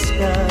the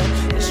sky,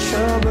 there's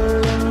trouble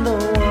in the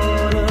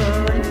water,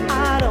 and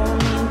I don't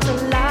mean to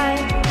lie.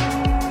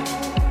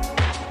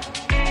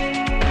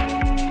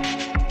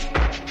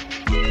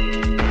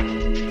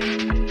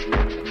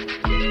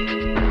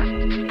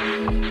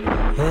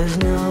 There's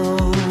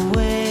no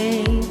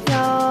way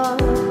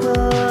you're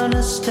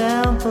gonna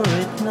stand for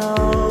it, no,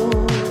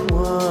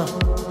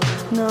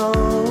 no.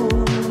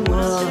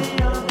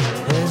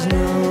 There's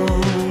no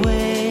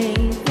way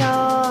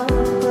you're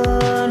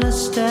gonna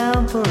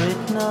stand for it,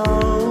 no,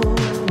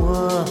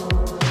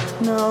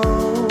 no.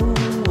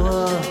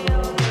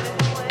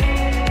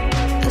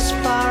 As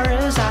far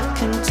as I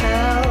can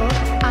tell,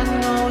 I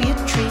know you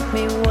treat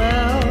me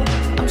well.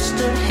 I'm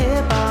stood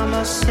here by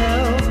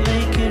myself,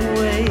 making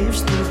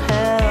waves through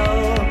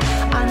hell.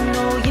 I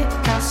know you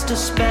cast a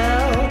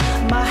spell,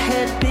 my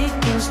head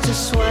begins to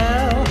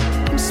swell.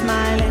 I'm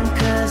smiling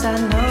 'cause I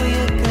know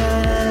you're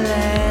gonna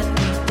let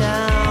me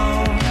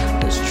down.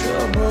 There's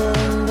trouble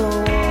in the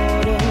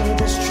water,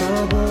 there's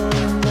trouble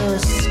in the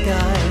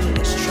sky,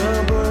 there's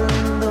trouble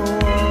in the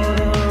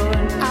water,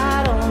 and I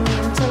don't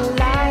mean to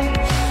lie.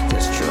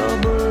 There's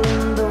trouble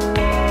in the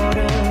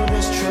water,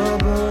 there's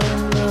trouble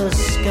in the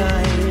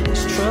sky,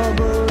 there's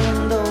trouble in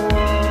the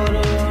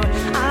water,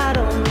 I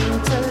don't mean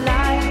to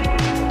lie.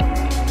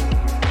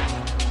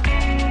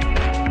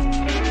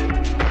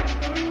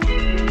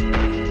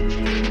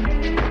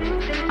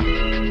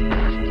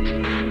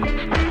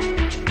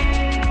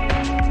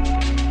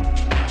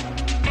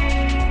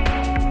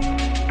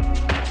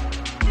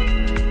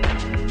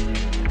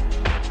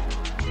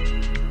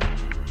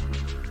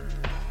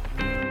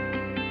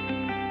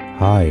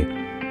 Hi,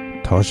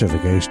 tá sé bh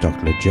géisteach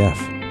le Jeff,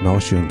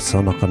 náisiún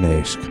Sonnach an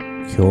Éisc,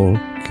 ceol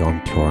ceann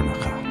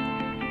teornacha.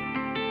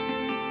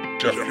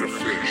 Jeff the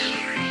Fish.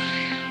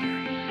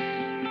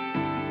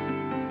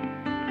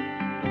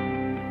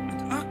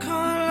 I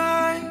can't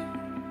lie,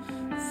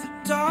 the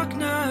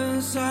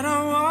darkness that I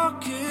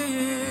walk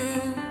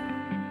in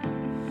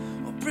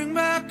will bring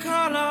back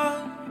color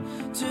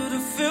to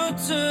the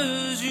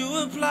filters you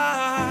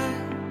apply.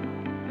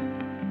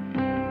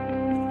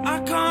 I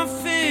can't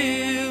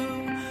feel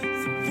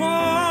the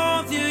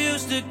warmth you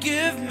used to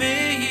give me,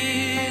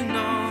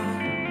 no.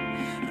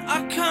 I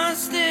can't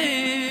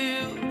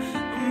steal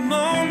a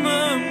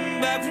moment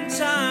back from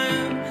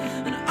time,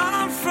 and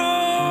I'm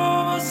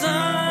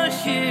frozen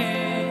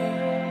here,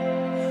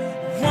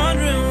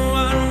 wondering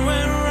what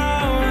went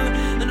wrong,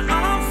 and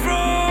I'm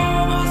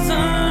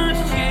frozen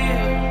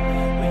here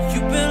where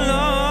you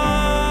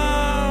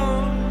belong.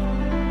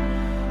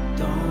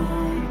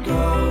 Don't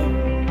go,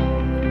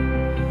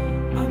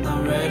 I'm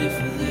not ready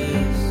for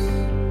this,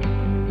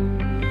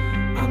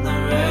 I'm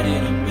not ready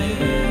to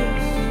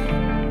miss,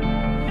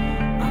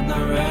 I'm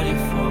not ready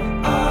for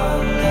our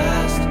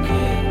last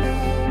kiss.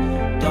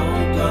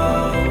 Don't go,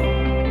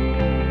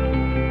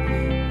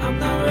 I'm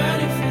not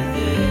ready for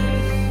this.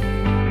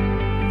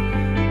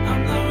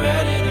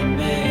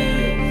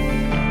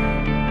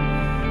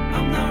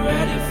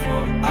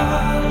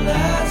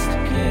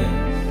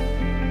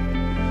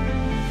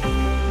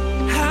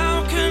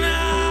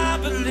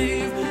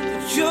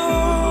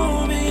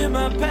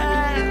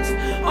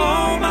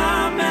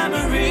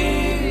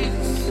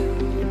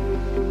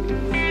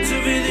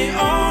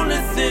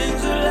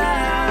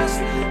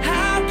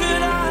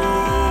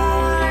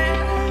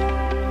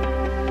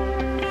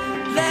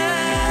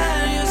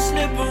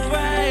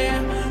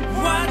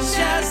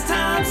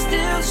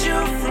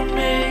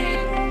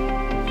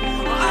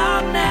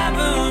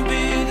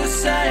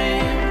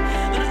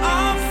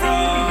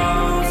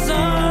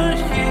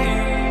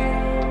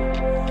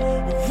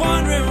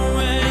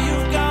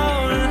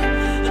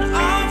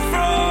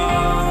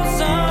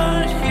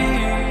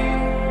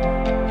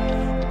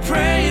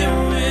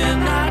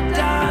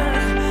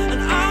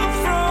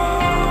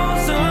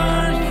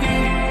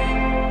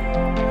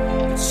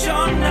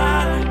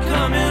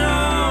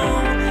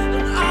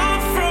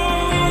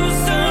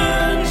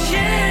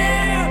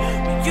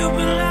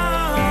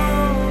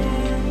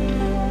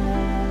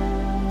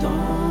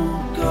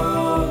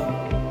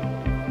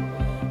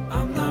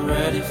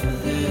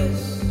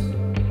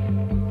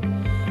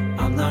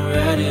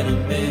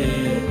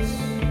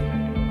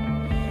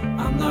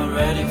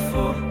 ready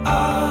for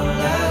our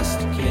last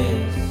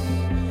kiss.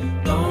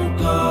 Don't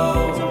go.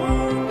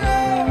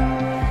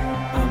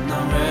 I'm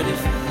not ready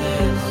for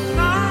this.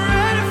 I'm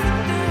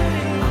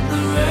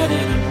not ready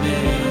to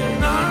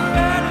miss.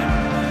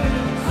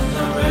 I'm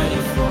not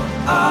ready for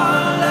our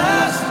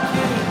last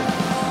kiss.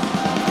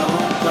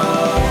 Don't go.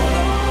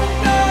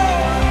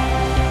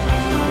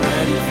 I'm not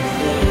ready for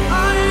this.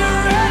 Are you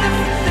ready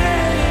for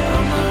this?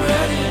 I'm not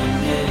ready to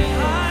miss.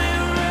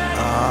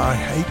 I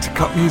hate to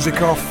cut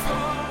music off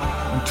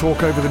and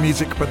talk over the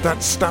music, but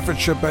that's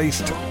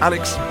Staffordshire-based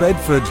Alex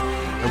Bedford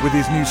with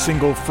his new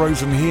single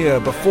Frozen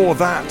Here. Before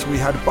that, we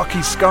had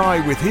Bucky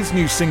Sky with his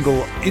new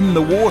single In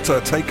the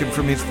Water, taken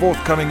from his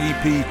forthcoming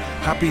EP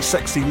Happy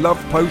Sexy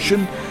Love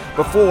Potion.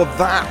 Before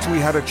that, we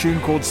had a tune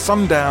called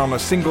Sundown, a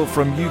single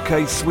from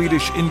UK,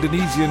 Swedish,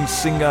 Indonesian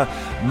singer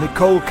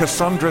Nicole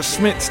Cassandra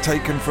Smith,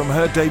 taken from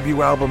her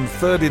debut album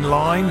Third in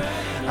Line.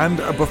 And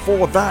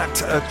before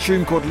that, a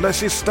tune called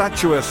Les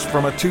Estatuas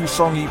from a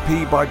 2-song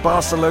EP by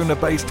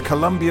Barcelona-based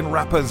Colombian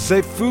rapper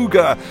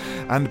Zefuga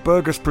and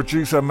Burgos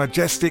producer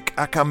Majestic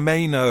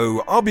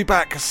Acameno. I'll be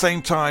back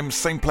same time,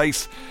 same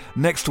place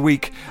next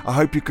week. I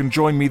hope you can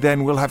join me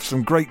then. We'll have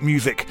some great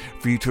music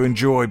for you to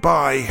enjoy.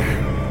 Bye.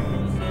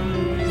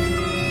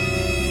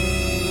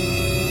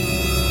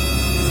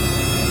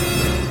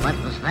 What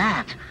was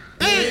that?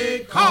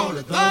 They call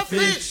it the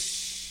fish.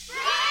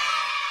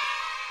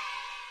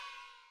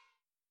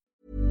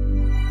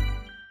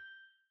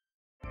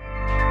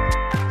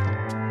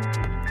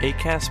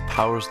 Acast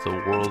powers the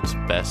world's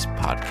best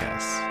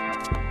podcasts.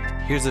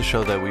 Here's a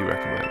show that we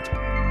recommend.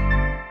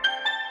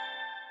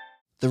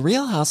 The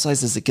Real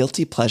Housewives is a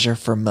guilty pleasure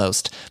for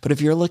most, but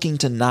if you're looking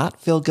to not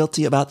feel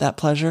guilty about that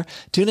pleasure,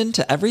 tune in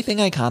to Everything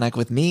Iconic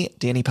with me,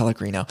 Danny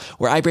Pellegrino,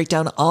 where I break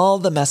down all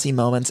the messy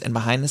moments and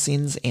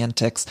behind-the-scenes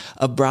antics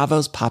of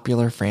Bravo's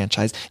popular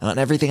franchise. And on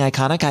Everything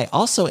Iconic, I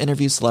also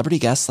interview celebrity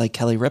guests like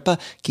Kelly Ripa,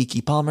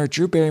 Keke Palmer,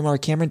 Drew Barrymore,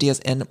 Cameron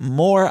Diaz, and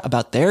more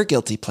about their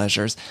guilty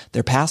pleasures,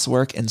 their past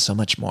work, and so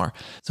much more.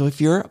 So if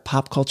you're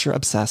pop culture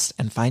obsessed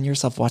and find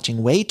yourself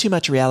watching way too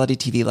much reality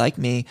TV like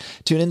me,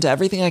 tune in to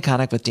Everything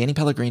Iconic with Danny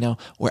Pellegrino,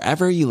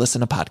 wherever you listen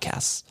to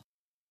podcasts.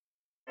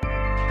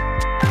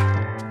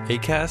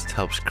 Acast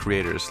helps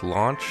creators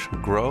launch,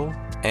 grow,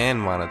 and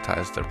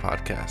monetize their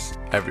podcasts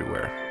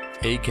everywhere.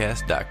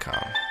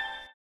 Acast.com.